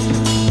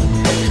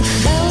who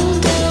fell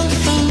down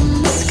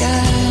from the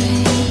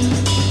sky.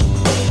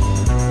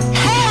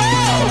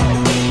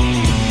 Hey,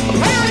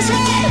 around his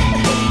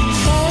head.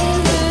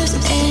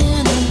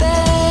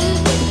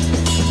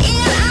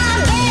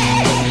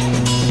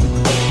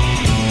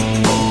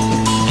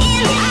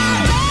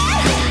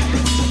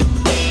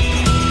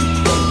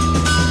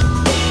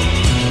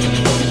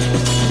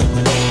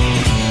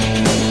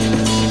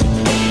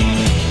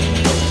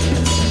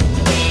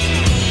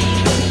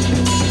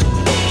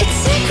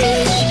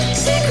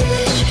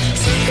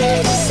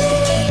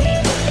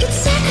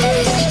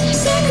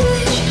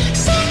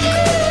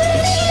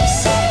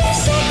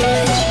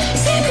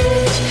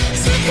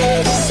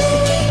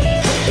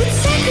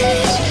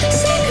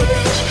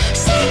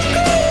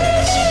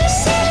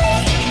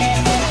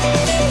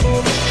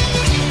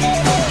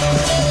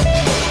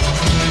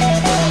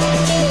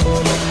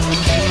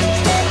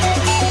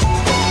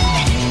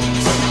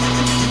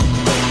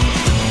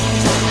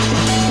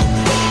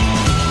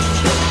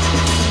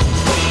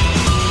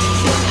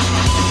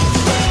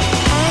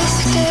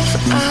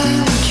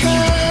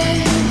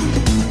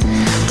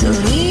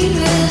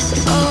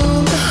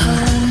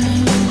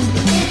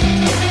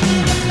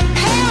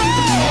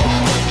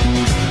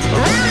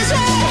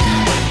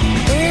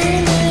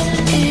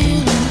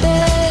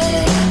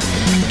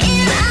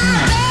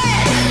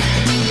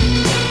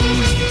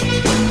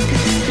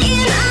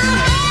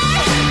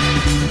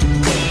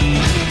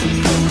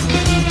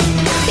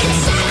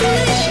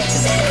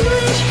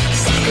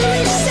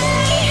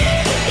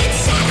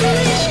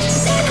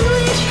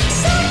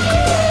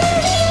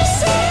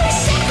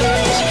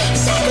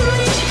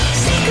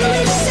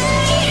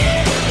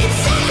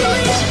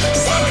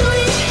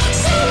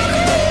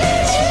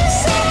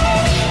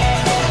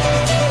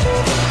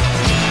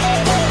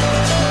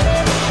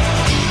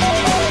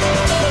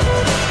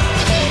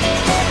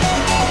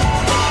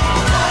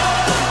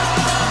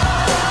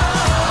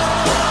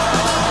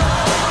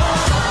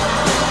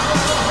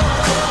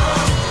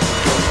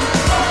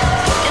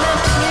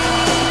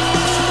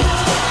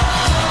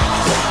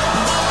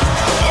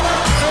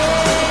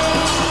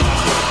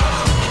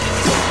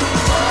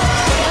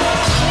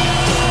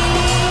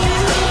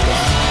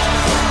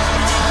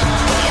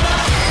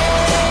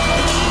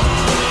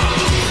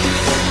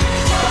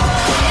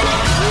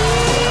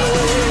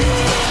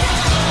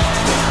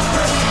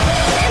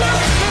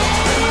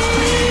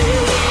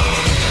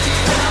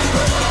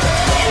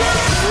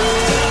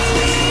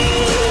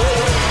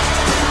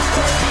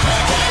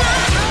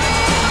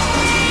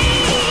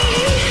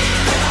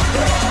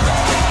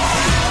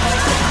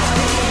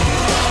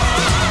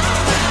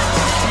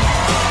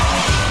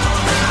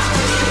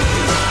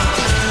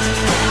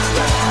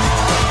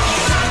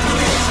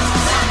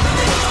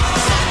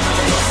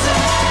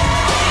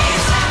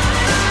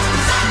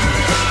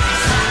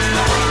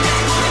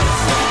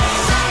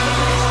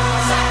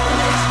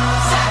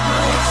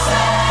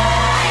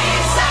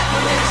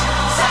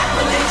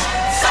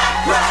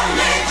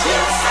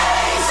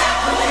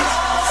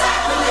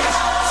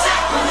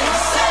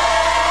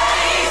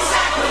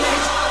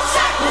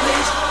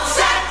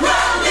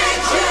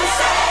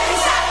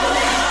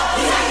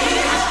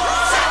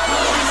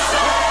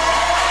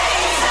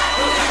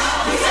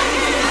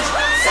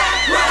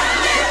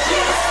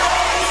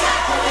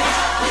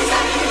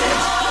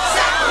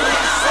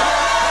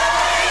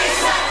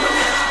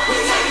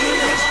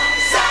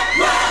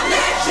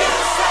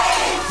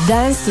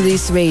 Dance to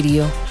This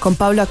Radio con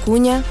Pablo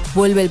Acuña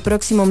vuelve el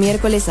próximo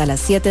miércoles a las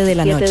 7 de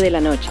la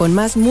noche. Con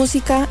más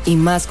música y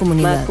más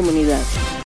comunidad.